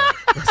 All right,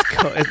 let's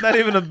go. It's not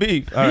even a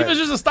beef. All Beef right. is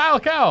just a style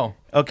cow.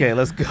 Okay,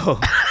 let's go.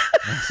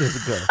 Let's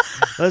just go.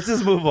 Let's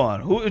just move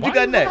on. What you Why got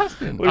are you next?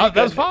 laughing? What you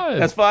That's got? 5.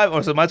 That's 5.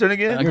 Or so my turn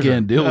again? I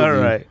can't deal with All you.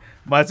 right.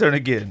 My turn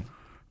again.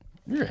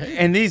 You're hating.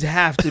 And these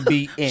have to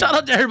be in. Shout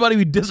out to everybody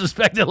we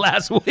disrespected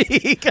last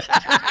week.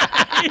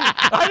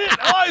 I didn't.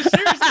 Oh, I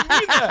seriously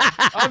mean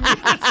that. I mean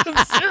it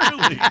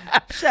sincerely.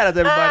 Shout out to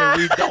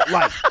everybody we don't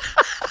like.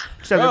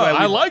 Shout out to Bro, everybody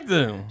I we- like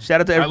them.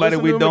 Shout out to I everybody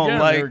listened we to them don't again.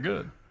 like. They were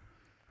good.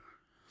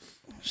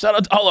 Shout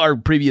out to all our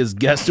previous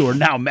guests who are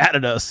now mad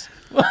at us.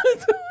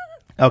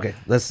 Okay,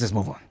 let's just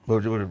move on.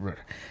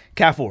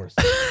 Cat 4s.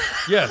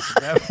 Yes.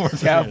 Cat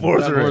 4s Cat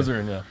 4s are in. are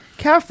in, yeah.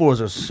 Cat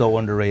 4s are so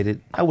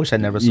underrated. I wish I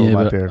never sold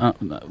my pair.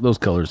 Those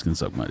colors can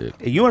suck my dick.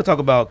 If you want to talk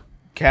about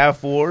Cat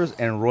 4s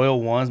and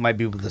Royal 1s might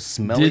be the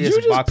smelliest Did you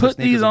just box of put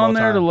sneakers these of all on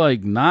there to time.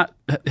 like not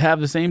have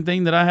the same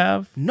thing that I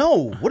have?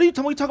 No. What are you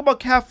talking about? We talk about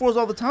Cat 4s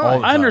all the time. All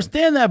the I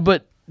understand that,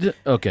 but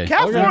okay.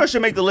 Cat 4s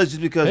should make the list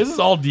just because, This is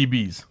all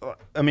DBs.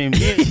 I mean,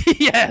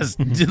 Yes,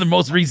 the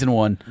most recent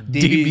one,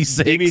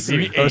 DB6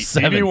 DB3. or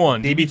 7.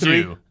 DB1, DB3.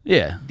 DB2.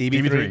 Yeah,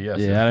 DB3, yes.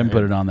 yeah. I didn't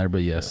put it on there,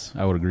 but yes,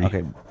 I would agree.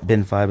 Okay,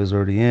 bin 5 is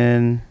already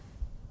in.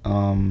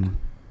 Let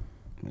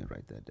me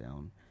write that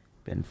down.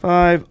 Bin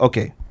 5.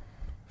 Okay.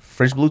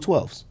 French Blue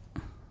 12s.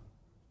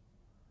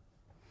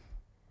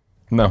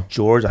 No.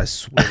 George, I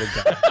swear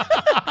to God.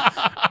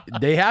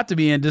 They have to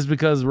be in just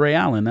because Ray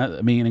Allen.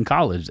 I mean, in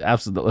college,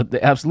 absolutely,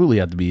 they absolutely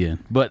have to be in.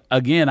 But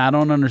again, I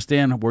don't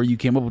understand where you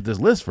came up with this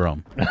list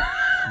from.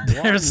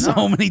 There's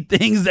so many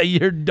things that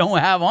you don't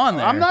have on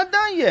there. I'm not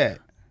done yet.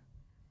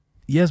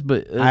 Yes,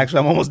 but Actually,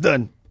 I'm almost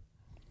done.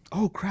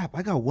 Oh, crap.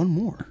 I got one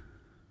more.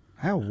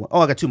 I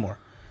got 2 more.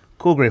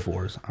 Cool Gray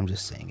 4s. I'm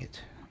just saying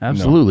it.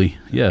 Absolutely.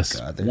 Yes.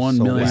 God, they're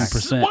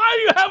 1,000,000%. Why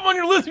do you have them on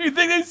your list if you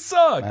think they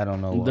suck? I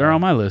don't know. They're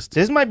on my list.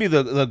 This might be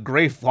the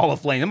gray Hall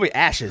of Flames. Maybe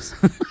ashes.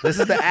 This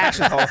is the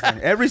ashes Hall of Flame.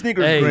 Every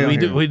sneaker is gray.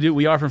 Hey,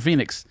 we are from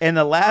Phoenix. And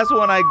the last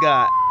one I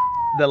got,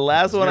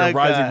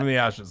 Rising from the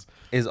ashes.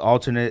 is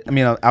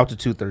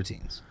altitude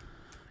 13s.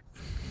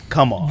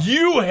 Come on.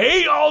 You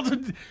hate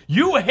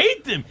You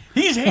hate them.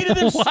 He's hated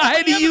them.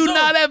 Why do you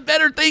not have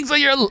better things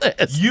on your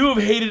list? You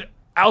have hated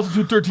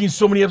Altitude 13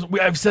 so many episodes.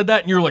 I've said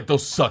that, and you're like,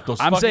 those suck. Those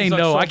I'm fucking saying suck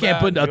no. so I can't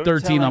bad. put a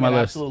 13 on my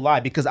list. Absolute lie,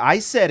 because I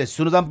said as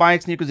soon as I'm buying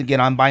sneakers again,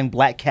 I'm buying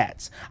black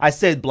cats. I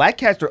said black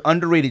cats are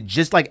underrated,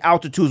 just like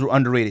altitudes were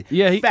underrated.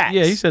 Yeah,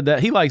 he said that.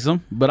 He likes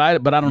them, but I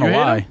don't know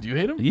why. Do you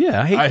hate them? Yeah,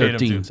 I hate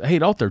 13s. I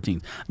hate all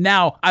 13s.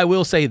 Now, I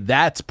will say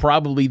that's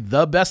probably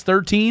the best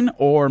 13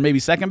 or maybe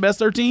second best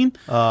 13,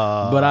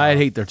 but I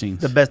hate 13s.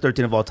 The best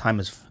 13 of all time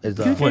is Flint's.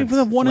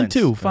 1 and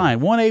 2, fine.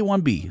 1A,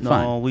 1B,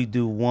 fine. No, we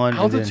do 1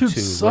 Altitude and then 2.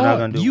 suck. We're not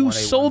gonna do You 1A,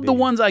 sold 1B. the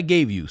ones I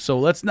gave you, so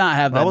let's not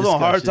have that I was on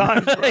hard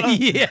discussion. times, bro.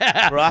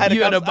 Yeah, Bro, I had to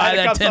you had to come- I buy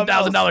had to that come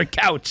something $10,000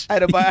 couch. I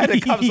had to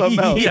come something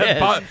else.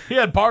 Yes. He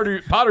had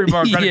Pottery Bar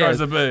credit Yes. cards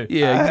to pay.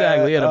 Yeah,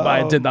 exactly. He had to buy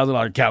a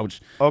 $10,000 couch.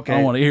 Okay. I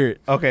don't want to hear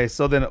it. Okay,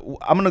 so then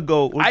I'm gonna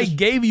go. I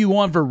gave you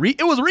one for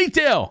it was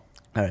retail.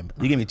 All right,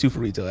 you gave me 2 for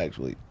retail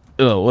actually.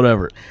 Oh,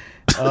 whatever.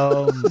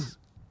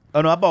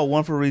 Oh no, I bought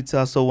 1 for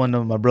retail. I sold 1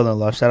 to my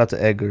brother-in-law. Shout out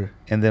to Edgar.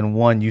 And then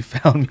 1 you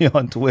found me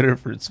on Twitter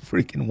for its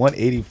freaking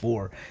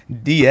 184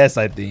 DS.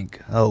 I think.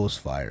 Oh, it was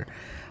fire.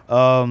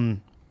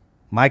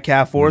 My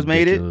Cat 4s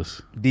made it.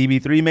 Ridiculous.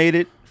 DB3 made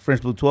it.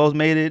 French Blue 12s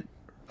made it.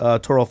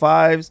 Toro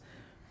 5s.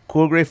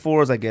 Cool Gray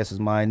 4s, I guess, is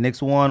mine.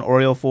 Knicks 1.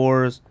 Oreo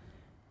 4s.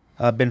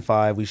 Ben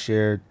 5, we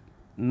shared.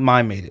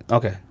 Mine made it.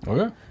 Okay.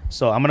 Okay.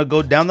 So I'm going to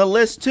go down the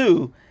list,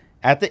 too,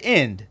 at the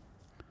end.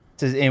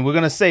 And we're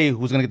going to say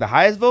who's going to get the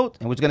highest vote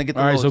and who's going to get the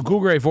All right, lowest so vote. Cool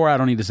Gray 4 I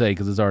don't need to say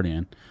because it's already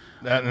in.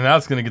 And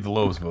that's going to get the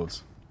lowest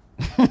votes.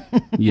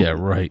 Yeah,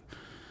 right.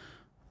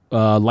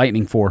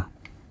 Lightning 4.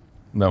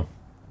 No.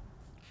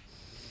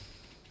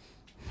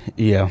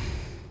 Yeah.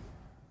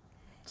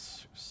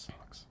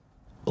 Sucks.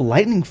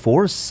 Lightning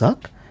 4s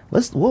suck?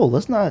 Let's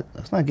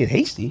not get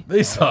hasty.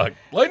 They suck.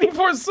 Lightning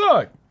 4s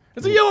suck.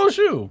 It's a yellow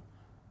shoe.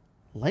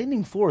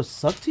 Lightning 4s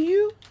suck to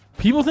you?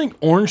 People think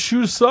orange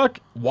shoes suck.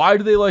 Why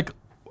do they like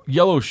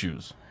yellow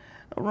shoes?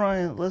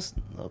 Ryan,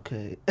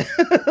 okay.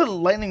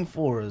 Lightning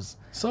 4s.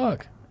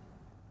 Suck.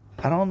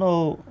 I don't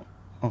know.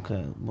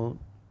 Okay, well,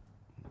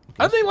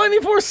 I think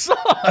Lightning 4s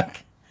suck.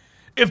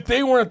 If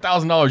they weren't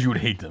 $1,000, you would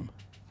hate them.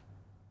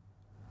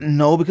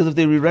 no, because if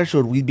they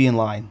re-retroed, we'd be in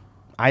line.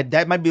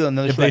 That might be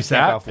another If shoe they I can't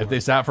vouch sat, for. if they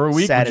sat for a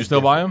week, Sat would you is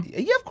still buy them?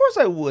 different. Yeah, of course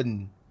I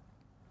wouldn't.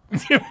 Of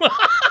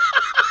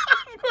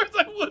course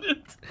I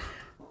wouldn't.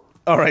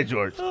 All right,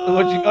 George.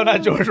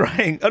 Not George,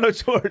 Ryan. Oh, no,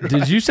 George.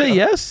 Did you say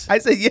yes? I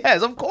said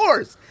yes, of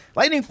course.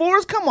 Lightning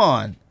 4s? Come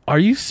on. Are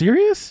you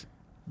serious?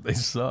 They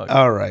suck.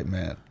 All right,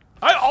 man.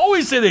 I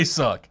always say they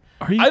suck.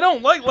 Are you- I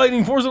don't like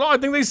Lightning 4s at all. I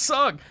think they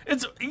suck.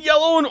 It's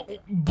yellow and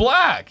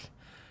black.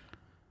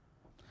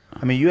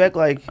 I mean, you act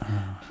like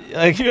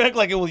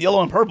it was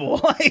yellow and purple.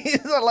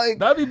 It's not like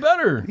That'd be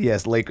better.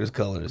 yes, Lakers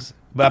colors.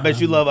 But I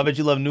bet you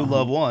love New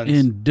Love ones.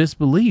 In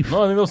disbelief.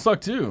 No, I think they'll suck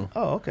too.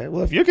 Oh, okay.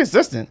 Well, if you're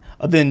consistent,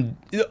 then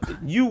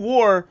you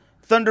wore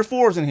Thunder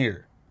 4s in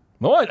here.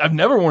 No, I've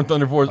never worn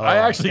Thunder 4s.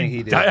 I think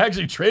he did. I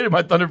actually traded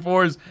my Thunder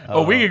 4s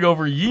a week ago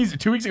for Yeezy.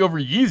 2 weeks ago for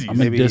Yeezys. I'm in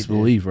Maybe he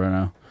disbelief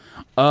right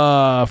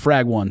now.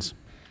 Frag ones.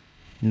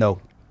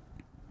 No.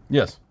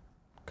 Yes.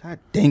 God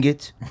dang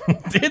it.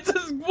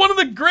 It's one of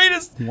the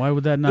greatest. Why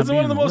would that not It's be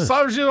one on of the the most list?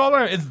 solid shit of all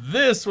time. It's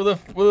this with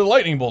a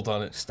lightning bolt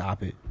on it.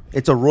 Stop it.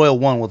 It's a Royal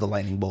 1 with a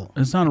lightning bolt.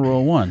 It's not a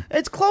Royal One.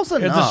 It's close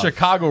It's enough. a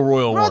Chicago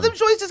Royal Bro, one. them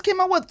joints just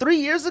came out, 3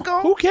 years ago?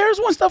 Who cares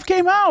when stuff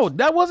came out?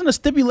 That wasn't a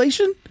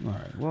stipulation. All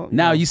right, well,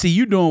 Now you see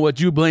you doing what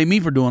you blame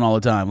me for doing all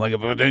the time. Like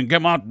if it didn't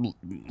come out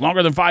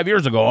longer than 5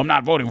 years ago, I'm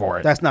not voting for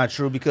it. that's not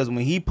true because when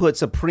he put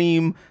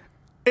Supreme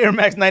Air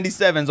Max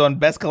 97s on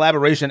best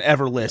collaboration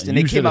ever list and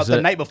You it came should've out the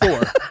said- night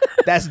before,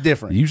 that's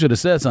different. You should have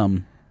said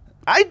something.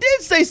 I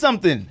did say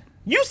something.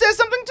 You said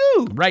something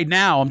too. Right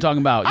now, I'm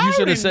talking about. You I should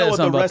already have said know what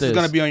something the about rest is this.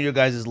 going to be on your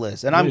guys'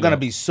 list, and I'm you going to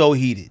go. be so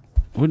heated.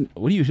 What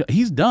do you?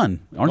 He's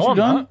done. Aren't No, you I'm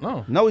done? not.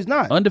 No. No, he's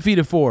not.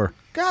 Undefeated 4.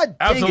 God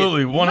dang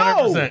Absolutely. it.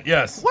 100%. No.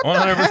 Yes. What 100%.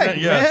 the heck,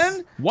 Yes.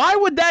 man? Why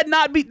would that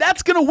not be?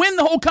 That's going to win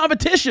the whole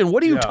competition.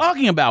 What are you Yeah.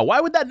 talking about? Why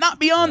would that not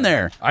be on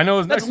there? I know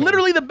his That's next one.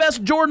 literally the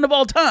best Jordan of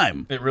all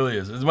time. It really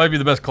is. This might be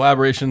the best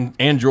collaboration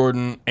and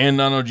Jordan and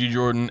non-OG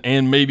Jordan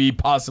and maybe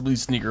possibly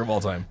sneaker of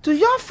all time. Dude,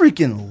 y'all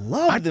freaking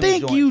love I them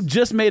think joints. you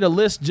just made a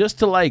list just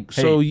to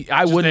so Hey,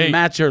 I just wouldn't hey.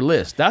 match your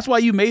list. That's why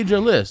you made your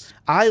list.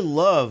 I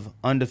love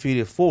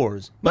undefeated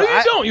 4s. But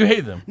you don't. You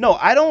hate them. No,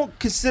 I don't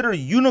consider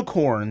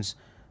unicorns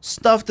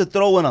stuff to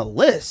throw in a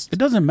list. It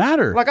doesn't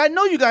matter. Like, I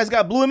know you guys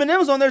got blue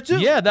M&Ms on there, too.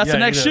 Yeah, that's Yeah, the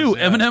next he shoe. does,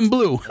 yeah. Eminem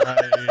Blue.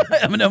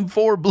 Eminem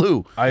 4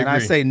 Blue. I And agree.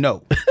 I say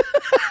no.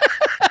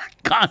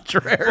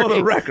 Contrary. For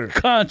the record.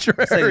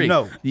 Contrary. Say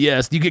no.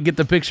 Yes, you could get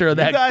the picture of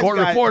that You guys court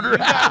got- reporter. you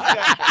guys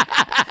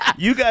got-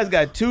 You guys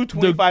got two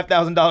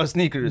 $25,000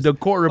 sneakers. The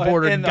court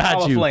reporter in the got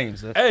Hall of you.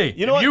 Flames. Hey,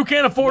 you know what? you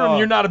can't afford them,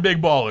 you're not a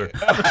big baller.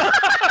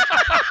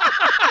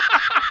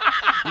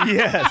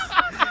 Yes.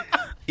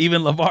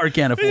 Even Lavar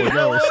can't afford You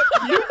know those.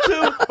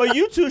 what?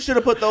 You two should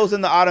have put those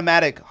in the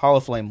automatic Hall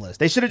of Fame list.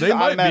 They should have just They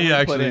might be,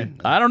 automatically put actually.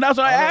 in. I don't know. That's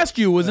what I asked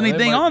you. Was They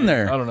anything might on be.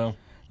 there? I don't know.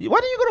 Why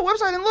don't you go to the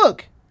website and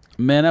look?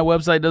 Man, that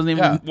website doesn't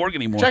even Yeah. work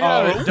anymore. Check it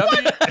out.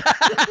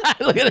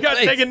 Look at It got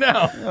it. taken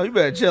down. Oh, you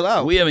better chill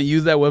out. We haven't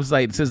used that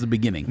website since the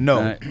beginning. No,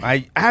 All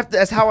right. I have to.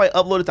 That's how I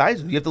upload it to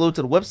iTunes. You have to load it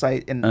to the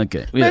website and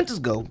Okay. man,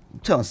 just go I'm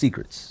telling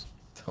secrets.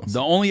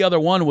 The only other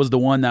one was the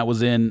one that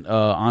was in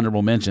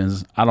honorable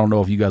mentions. I don't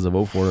know if you guys will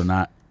vote for it or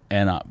not.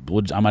 And I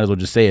might as well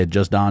just say it.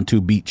 Just Don 2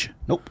 Beach.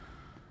 Nope.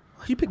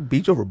 You pick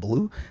beach over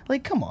blue?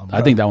 Like, come on. Bro.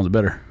 I think that one's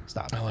better.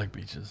 Stop. I like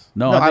beaches.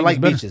 No, No, I think like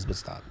it's better. beaches, but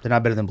stop. They're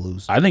not better than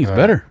blues. I think it's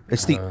better.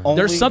 It's the only.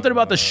 There's something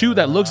about the shoe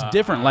that looks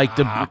different. Like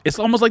it's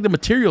almost like the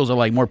materials are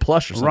like more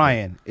plush or something.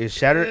 Ryan is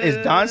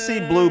Don C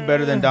blue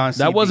better than Don C?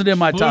 That wasn't Beach? in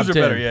my top Blues are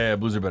 10. better. Yeah,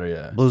 blues are better.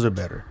 Yeah. Blues are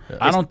better.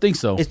 I don't think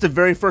so. It's the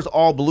very first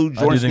all blue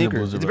Jordan think the sneaker.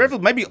 Blues are It's the very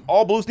first, maybe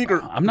all blue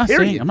sneaker. I'm not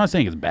period.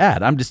 saying it's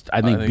bad. I think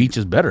think- Beach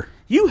is better.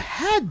 You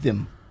had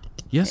them.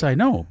 Yes, I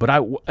know, but I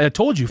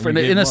told you, you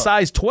gave in a up.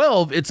 size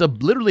 12, it's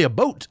literally a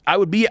boat. I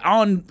would be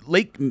on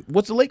lake.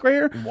 What's the lake right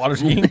here? Water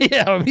skiing.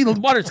 Yeah, I would be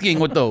water skiing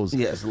with those.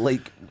 Yes,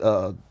 Lake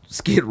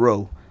Skid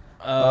Row.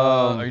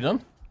 Are you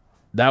done?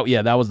 That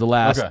was the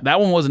last. Okay. That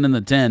one wasn't in the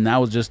 10. That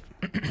was just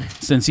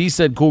since he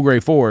said Cool Gray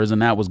 4s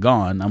and that was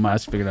gone. I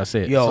figured I'd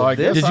say it. Yo, So I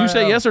this, guess Did you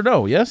say yes or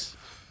no? Yes.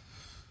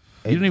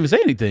 You didn't even say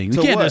anything. You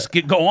To can't what?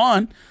 just go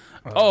on.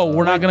 Oh,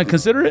 we're not going to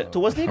consider it. to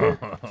what sneaker?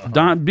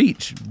 Don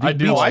Beach. I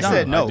do. Beach like I Don.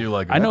 said no. I do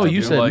like 'em. I know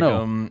you do said like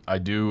no. 'em. I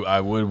do. I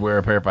would wear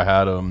a pair if I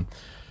had them.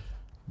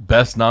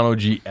 Best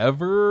non-OG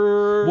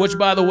ever. Which,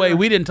 by the way,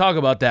 we didn't talk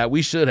about that.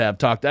 We should have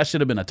talked. That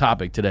should have been a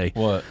topic today.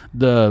 What?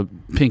 The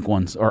pink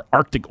ones or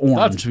Arctic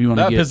orange, if you want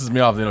to that get. pisses me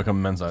off. They don't come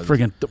in men's sizes.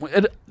 Friggin'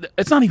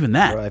 it's not even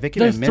that. Bro, if it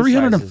came They're in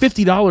men's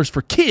 $350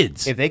 for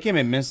kids. If they came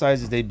in men's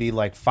sizes, they'd be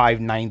like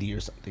 $590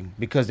 or something.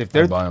 Because if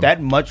they're buy 'em.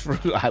 that much for,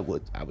 I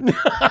would.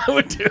 I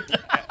would do.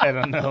 I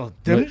don't know.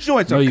 Them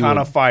joints no, are you kind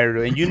of wouldn't. fire,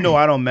 and you know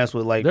I don't mess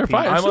with like. They're pink-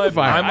 fire. I Super might-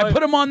 fire. I I might-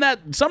 put them on that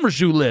summer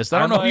shoe list. I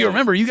don't know if you might-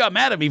 remember. You got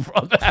mad at me for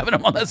having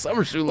them on that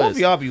summer shoe Both of list.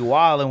 y'all be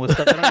wilding with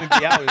stuff that don't even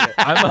be out yet.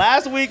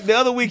 Last week, the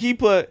other week, he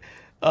put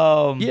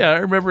Yeah, I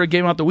remember it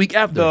came out the week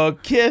after. the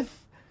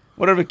Kith,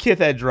 whatever Kith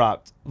had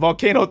dropped,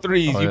 Volcano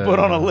 3s. you yeah, put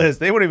on a yeah. list.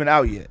 They weren't even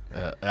out yet.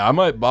 I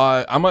might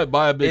buy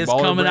a big. It's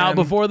baller coming out brand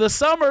before the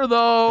summer, and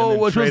though, then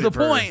which was trade the it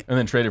for- point. And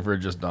then trade it for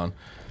just done.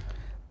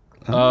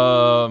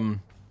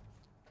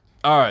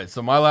 All right.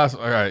 So my last.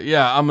 All right.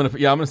 Yeah. I'm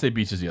gonna say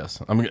beaches. Yes.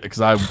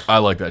 Because I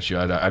like that shoe.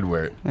 I'd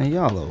wear it. Man,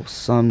 y'all owe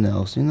something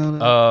else. You know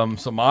that?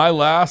 So my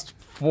last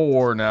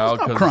four now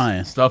Stop because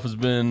crying. stuff has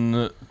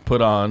been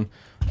put on.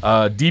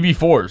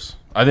 DB4s.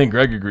 I think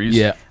Greg agrees.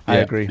 Yeah, I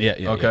yeah, agree. Yeah,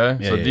 yeah. Okay.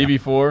 yeah, So yeah, yeah.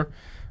 DB4.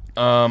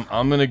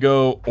 I'm gonna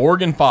go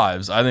Oregon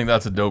 5s. I think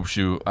that's a dope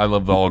shoe. I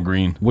love the all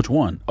green. Which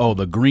one? Oh,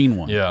 the green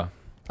one. Yeah.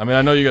 I mean,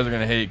 I know you guys are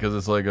gonna hate because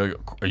it's like a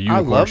I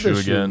unicorn love shoe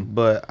this shoe, again.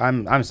 but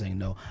I'm saying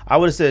no. I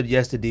would have said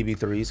yes to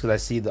DB3s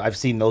because I've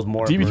seen those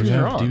more. DB3s You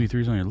are have on.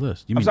 DB3s on your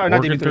list. You I'm mean sorry, not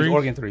Oregon DB3s, 3s?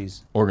 Oregon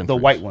 3s. Oregon the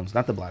 3s. white ones,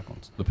 not the black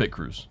ones. The Pit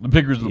Crews. The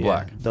Pit Crews are the Yeah,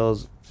 black.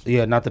 Those,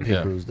 not the Pit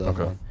Yeah, Crews. The other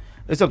okay. one.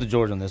 It's up to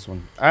George on this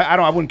one.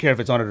 I wouldn't care if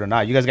it's on it or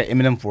not. You guys got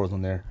Eminem 4s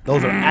on there.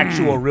 Those are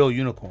actual real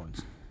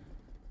unicorns.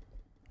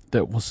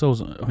 That well,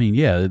 so's I mean,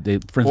 yeah, they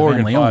friends and Oregon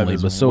family 5 only,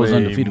 is but so is way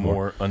undefeated.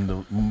 more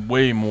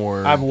way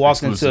more. I've walked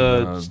exclusive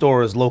into than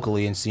stores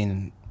locally and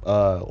seen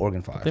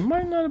Oregon 5. They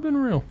might not have been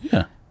real.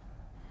 Yeah,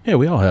 yeah,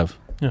 we all have.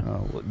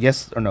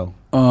 Yes or no?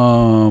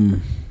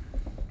 I'm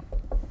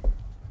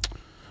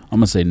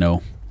gonna say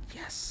no.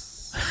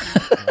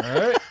 All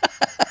right.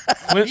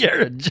 Flint,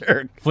 You're a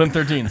jerk. Flint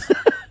 13s.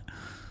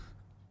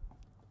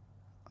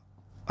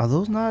 Are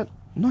those not?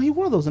 No, he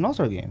wore those in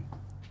All-Star game.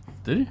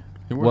 Did he?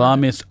 He wore Well,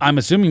 that? I'm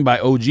assuming by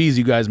OGs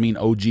you guys mean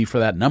OG for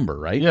that number,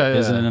 right? Yeah, yeah,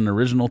 Isn't it yeah. an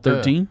original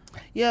 13?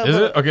 Yeah, Is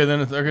but it? Okay, then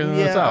it's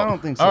Yeah, out. I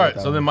don't think so All with right,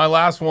 that so one. then my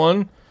last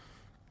one,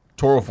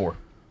 Toro 4.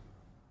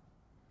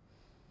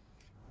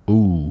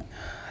 Ooh,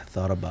 I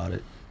thought about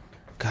it.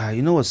 God,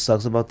 you know what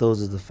sucks about those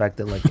is the fact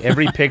that like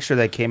every picture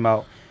that came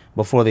out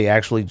before they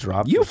actually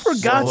dropped. you was so-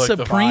 forgot like the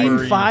Supreme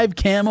fiery- 5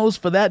 camos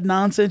for that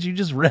nonsense you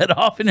just read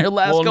off in your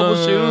last couple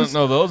shoes.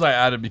 No, those I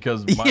added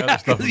because my Yeah, other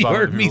stuff 'cause was you on other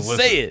heard me people's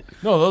say list. it.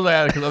 No, those I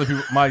added because other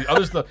people, my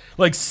other stuff,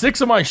 like 6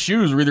 of my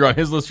shoes were either on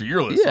his list or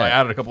your list. So Yeah. I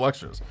added a couple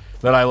extras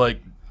that I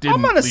like didn't.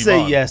 I'm gonna leave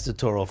say on. yes to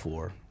Toro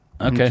 4.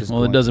 I'm Okay, just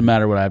well, it going doesn't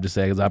matter what I have to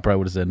say because I probably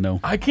would have said no.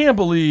 I can't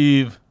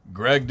believe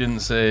Greg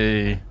didn't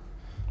say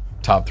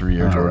top 3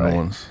 Air Jordan right.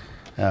 ones.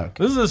 Okay.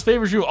 This is his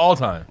favorite shoe of all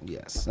time.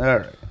 Yes. All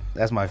right.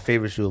 That's my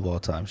favorite shoe of all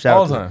time.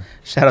 All time.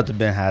 Shout out to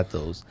Ben had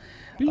those.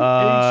 Is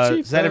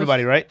that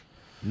everybody, right?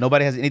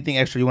 Nobody has anything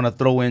extra you want to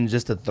throw in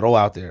just to throw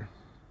out there?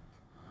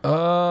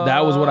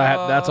 That was what I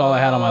had. That's all I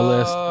had on my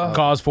list.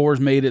 Cause 4's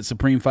made it.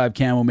 Supreme 5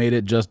 Camo made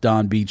it. Just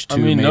Don Beach 2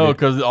 made no, it.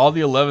 because all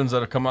the 11s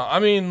that have come out. I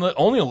mean, the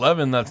only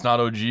 11 that's not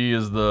OG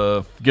is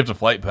the Gift of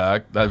Flight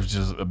pack. That was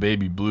just a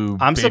baby blue.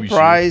 I'm baby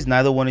surprised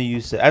neither one of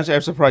you said. Actually,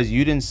 I'm surprised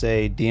you didn't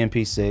say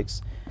DMP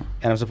 6,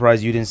 and I'm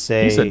surprised you didn't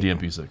say. He said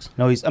DMP 6.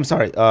 No, I'm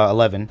sorry,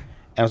 11.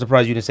 And I'm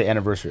surprised you didn't say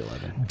Anniversary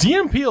 11.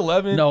 DMP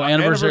 11. No,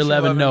 Anniversary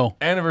 11. No,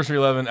 Anniversary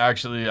 11.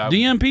 Actually,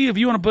 DMP. If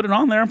you want to put it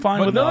on there, I'm fine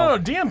with it. No.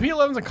 DMP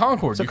 11's a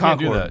Concord. You can't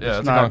do that. Yeah,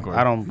 it's a Concord.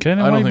 I don't. Okay, then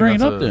why you bring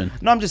it up then?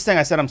 No, I'm just saying.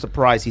 I said I'm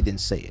surprised he didn't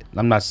say it.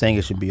 I'm not saying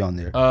it should be on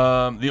there.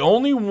 The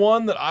only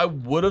one that I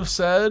would have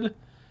said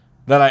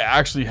that I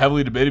actually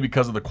heavily debated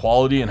because of the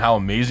quality and how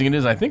amazing it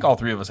is, I think all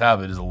three of us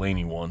have it, is a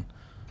Laney one.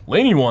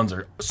 Laney ones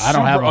are super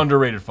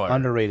underrated fire.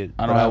 Underrated.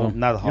 I don't have them.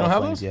 Not the Hall don't of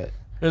have Flames those? yet.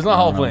 It's not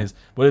Hall of Flames,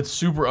 but it's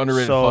super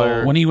underrated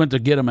fire. When he went to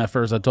get them at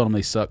first, I told him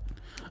they sucked.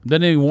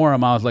 Then he wore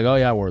them. I was like, oh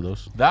yeah, I wore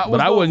those. That was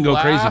but I wouldn't go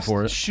crazy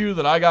for it. Shoe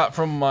that I got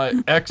from my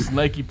ex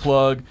Nike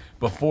plug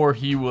before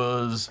he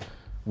was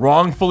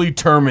wrongfully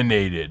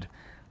terminated.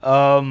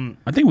 I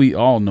think we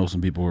all know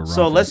some people who are wrong.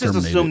 So let's just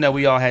assume that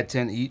we all had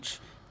 10 each.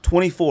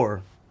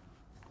 24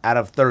 out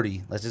of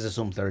 30. Let's just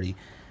assume 30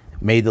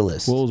 made the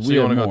list. Well, So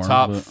you want to go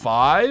top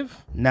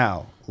 5?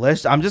 Now,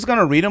 I'm just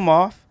gonna read them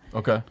off,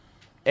 Okay.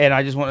 and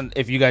I just want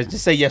if you guys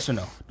just say yes or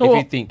no. Well,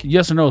 if you think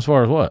yes or no as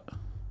far as what?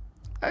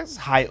 that's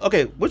high.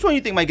 Okay, which one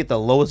you think might get the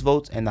lowest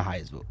votes and the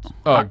highest votes?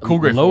 Cool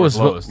Gray 4 is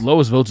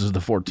lowest votes is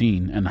the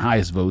 14, and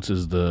highest votes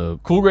is the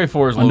Cool Gray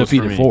 4 is lowest for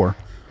undefeated me. 4.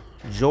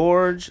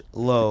 George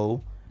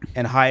low,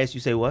 and highest. You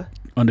say what?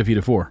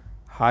 Undefeated 4.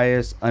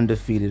 Highest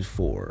undefeated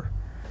 4.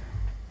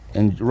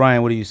 And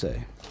Ryan, what do you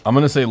say? I'm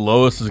going to say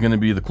lowest is going to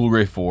be the Cool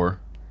Gray 4.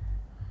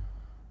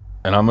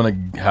 And I'm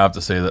going to have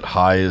to say that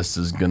highest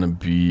is going to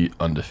be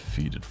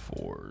undefeated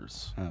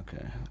 4s.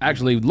 Okay.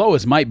 Actually,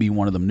 lowest might be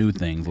one of them new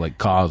things like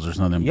Cause or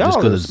something, just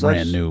because it's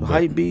brand new.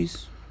 Hype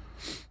beast.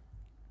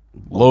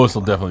 Lowest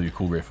will definitely be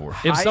Cool Gray 4.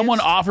 If someone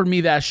offered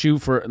me that shoe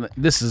for,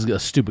 this is a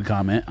stupid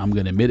comment, I'm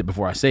going to admit it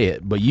before I say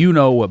it, but you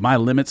know what my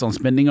limits on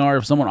spending are.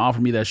 If someone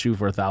offered me that shoe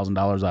for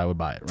 $1,000, I would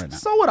buy it right now.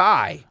 So would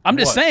I. I'm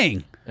just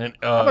saying. And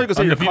thought you were gonna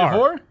say your undefeated car.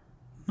 4?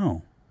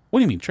 No. What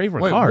do you mean? Trade for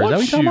a Wait, car? Is that what what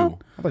you're talking shoe?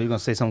 about? I thought you were gonna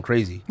say something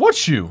crazy. What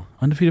shoe?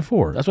 Undefeated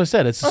 4. That's what I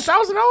said. It's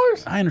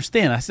 $1,000? I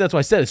understand. That's why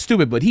I said it's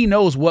stupid, but he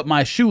knows what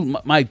my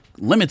my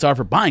limits are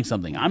for buying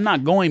something. I'm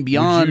not going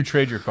beyond. Would you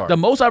trade your car? The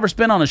most I ever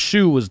spent on a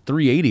shoe was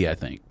 $380, I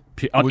think.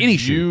 On Would any you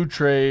shoe.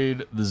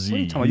 trade the Z?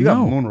 You got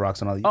No. moon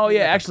rocks and all these. Oh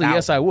yeah, actually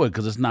yes I would,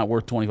 because it's not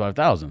worth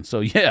 $25,000. So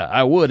yeah,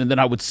 I would, and then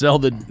I would sell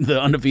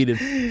the undefeated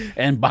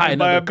and buy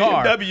another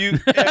car.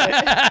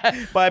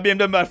 BMW. Buy a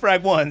BMW by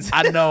Frag Ones.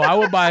 I know. I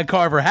would buy a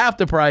car for half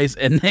the price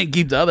and then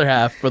keep the other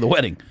half for the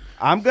wedding.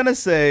 I'm gonna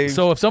say.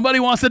 So if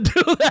somebody wants to do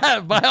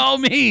that, by all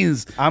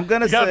means. I'm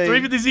gonna You got a say.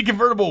 350Z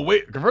convertible.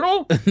 Wait,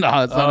 convertible? No, it's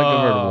not a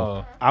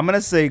convertible. I'm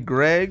gonna say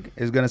Greg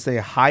is gonna say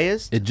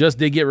highest. It just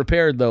did get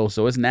repaired though,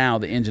 so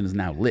the engine is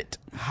now lit.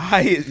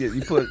 Highest.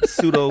 You put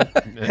pseudo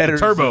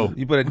headers. Turbo.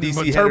 You put a DC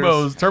But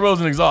headers. turbos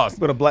and exhaust.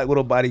 Put a black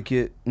little body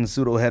kit and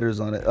pseudo headers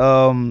on it.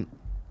 I'm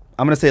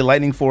gonna say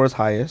Lightning 4 is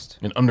highest.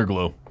 An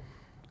underglow.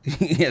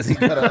 Yes, he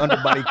got an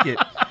underbody kit.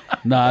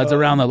 Nah, it's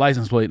around the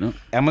license plate. No?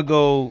 I'm gonna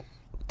go.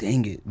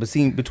 Dang it! But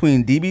see,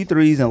 between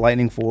DB3s and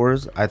Lightning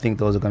 4s, I think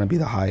those are gonna be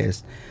the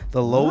highest.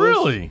 The lowest.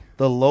 Really?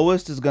 The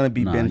lowest is gonna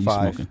be Nah, Ben you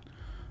 5. smoking.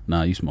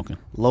 Nah, you smoking.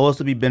 Lowest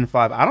will be Ben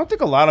 5. I don't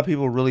think a lot of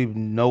people really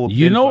know. What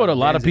You Ben know 5 what? A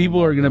lot of is people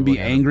anymore. are going to be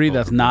angry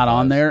that's not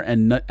on there,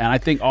 and I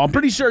think I'm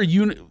pretty sure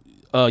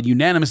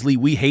unanimously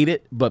we hate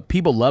it, but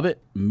people love it.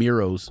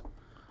 Miros.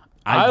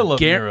 I love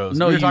Miros.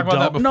 No, We were you talking about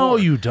that don't. No, before.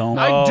 you don't.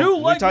 I do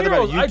we like talked Miros.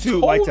 about it. You I two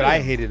told liked it. I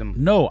him. hated him.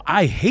 No,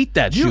 I hate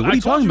that shoe. What are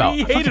you talking about?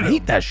 I fucking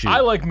hate that shoe. I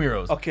like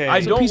Miros. Okay. I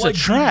It's a don't piece of like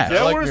trash. These.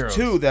 I There like was Miros.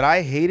 2 that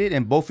I hated,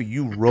 and both of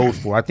you rode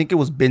for. I think it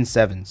was Ben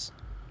 7s.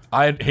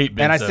 I hate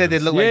Ben And I said they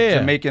look like Yeah.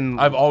 Jamaican.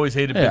 I've always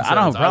hated Ben Yeah, 7s. I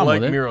don't have a problem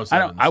like with it. Miro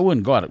 7s. I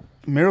wouldn't go out.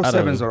 Miro I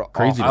don't 7s know. are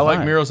Crazy. awful. I like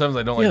Fine. Miro 7s.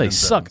 I don't like Yeah, they Ben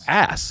suck 7s.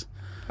 ass.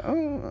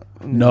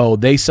 No,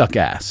 they suck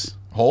ass.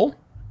 Hole?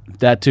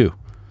 That too.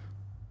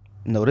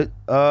 Noted.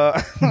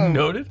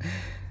 Noted.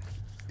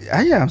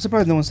 Yeah, I'm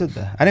surprised no one said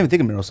that. I didn't even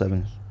think of Miro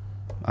 7s.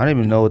 I didn't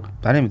even know. I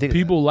didn't even think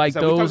People of that. like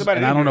So we talked those, about it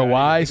and I don't know earlier.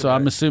 why. didn't So think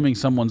I'm about assuming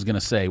someone's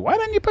gonna say, "Why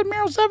didn't you put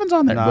Meryl Sevens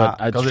on there?" Nah,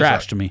 but it's 'cause they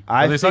trash suck. to me. it.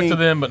 I They suck to think,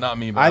 them, but not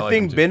me. But I like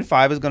think them Ben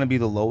 5 is going to be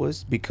the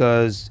lowest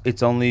because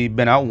it's only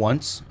been out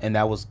once, and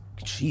that was,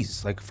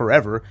 jeez, like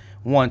forever.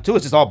 1, 2,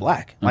 it's just all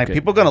black. Like Okay.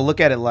 people are going to look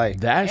at it like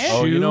That shoe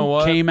Oh, you know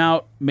what? came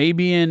out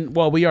maybe in,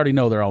 well, we already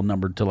know they're all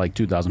numbered to like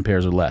 2,000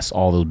 pairs or less,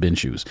 all those bin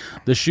shoes.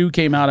 The shoe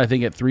came out, I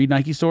think, at 3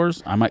 Nike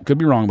stores. Could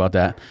be wrong about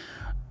that.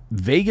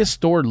 Vegas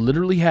store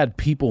literally had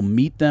people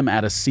meet them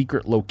at a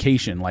secret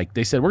location. Like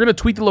they said, we're going to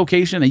tweet the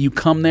location and you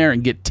come there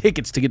and get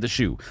tickets to get the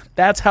shoe.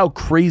 That's how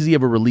crazy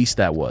of a release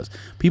that was.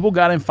 People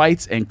got in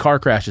fights and car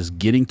crashes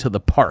getting to the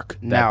park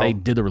that Now, they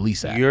did the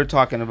release at. You're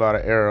talking about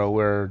an era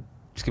where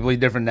it's completely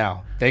different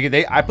now.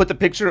 I put the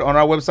picture on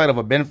our website of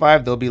a Ben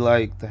 5. They'll be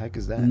like, "The heck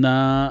is that?"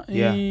 Nah.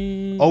 Yeah.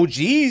 eh.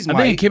 OGs, I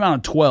might. think it came out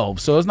in 12,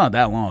 so it's not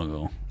that long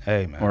ago.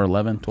 Hey, man. Or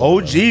 11,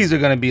 12. OGs are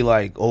going to be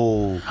like,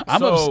 oh.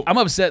 I'm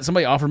upset.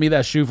 Somebody offered me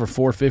that shoe for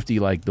 $450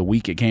 like the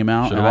week it came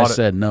out, Should've and I bought it.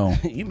 said no.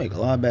 You make a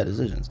lot of bad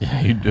decisions.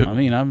 Yeah, you do. I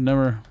mean, I've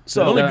never.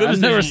 So the only good I've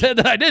never decision- said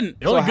that I didn't.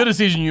 The only good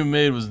decision you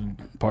made was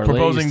Parlays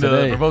proposing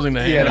today.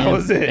 to Yeah, that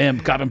was it.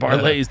 And copping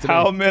parlays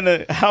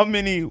today. How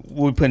many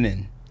we putting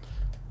in?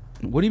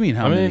 What do you mean?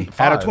 How I many? mean,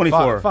 Out of five,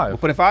 24. five. We're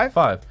putting 5?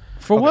 5.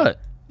 For what?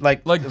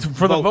 Like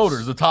For the votes.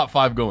 voters, the top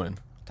 5 go in.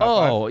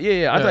 Oh,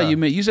 yeah. I thought you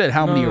meant, you said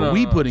how many are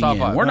we putting top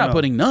in? 5. We're not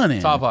putting none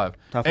in. Top 5.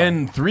 Top 5.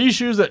 And 3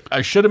 shoes that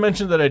I should have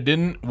mentioned that I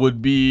didn't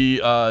would be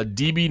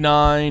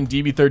DB9,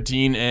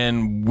 DB13,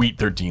 and Wheat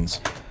 13s.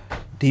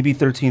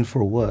 DB13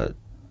 for what?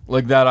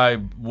 Like that, I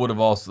would have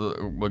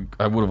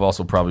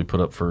also probably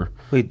put up for.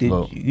 Wait,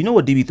 vote. you know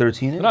what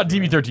DB13 is? Not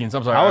DB13s.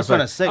 I'm sorry. I was I'm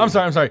gonna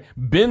say. sorry.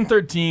 Bin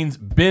 13s,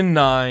 bin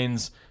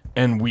 9s,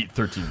 and Wheat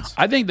 13s.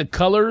 I think the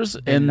colors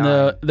and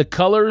the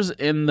colors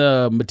and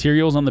the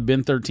materials on the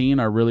bin 13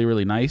 are really,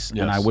 really nice,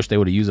 and I Yes. wish they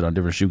would have used it on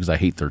different shoes because I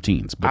hate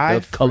 13s. But I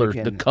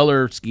the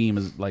color scheme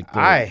is like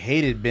I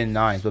hated bin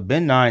 9s, but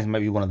bin 9s might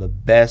be one of the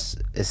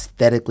best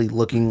aesthetically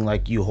looking.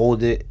 Like you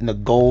hold it in the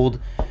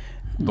gold.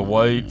 The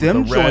white,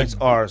 Them the red. joints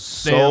are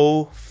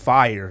so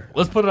fire.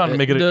 Let's put it on and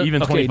make it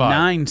even 25.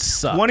 9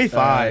 suck.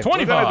 25.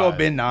 25. We're gonna go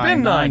bin 9.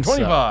 Bin 9, suck.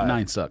 25.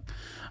 9 suck.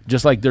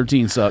 Just like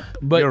 13 suck.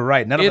 But You're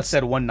right. None of us it's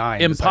said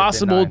 1-9.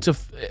 Impossible to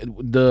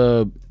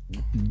the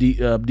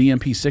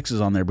DMP 6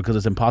 on there because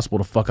it's impossible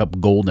to fuck up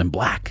gold and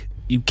black.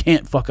 You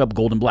can't fuck up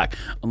gold and black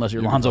unless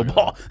you're Lonzo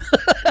Ball.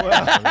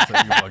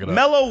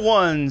 Mellow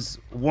ones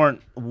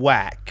weren't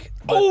whack.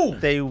 Oh,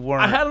 they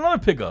weren't. I had another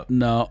pickup.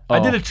 No, I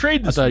did a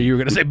trade I this thought week. you were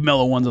gonna say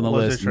mellow ones on the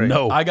What was list. your trade?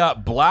 No, I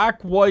got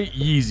black, white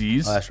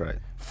Yeezys Oh, that's right.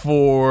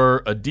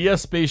 for a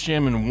DS Space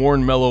Jam and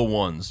worn Mellow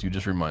ones. You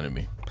just reminded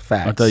me.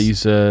 Facts. I thought you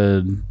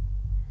said.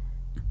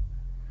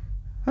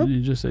 Did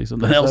you just say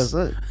something else?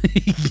 That's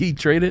He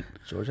traded.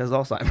 George has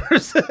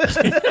Alzheimer's.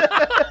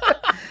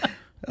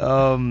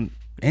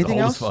 Anything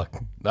Old else? as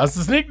fuck. That's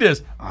the sneak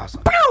disc.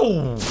 Awesome.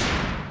 Pew!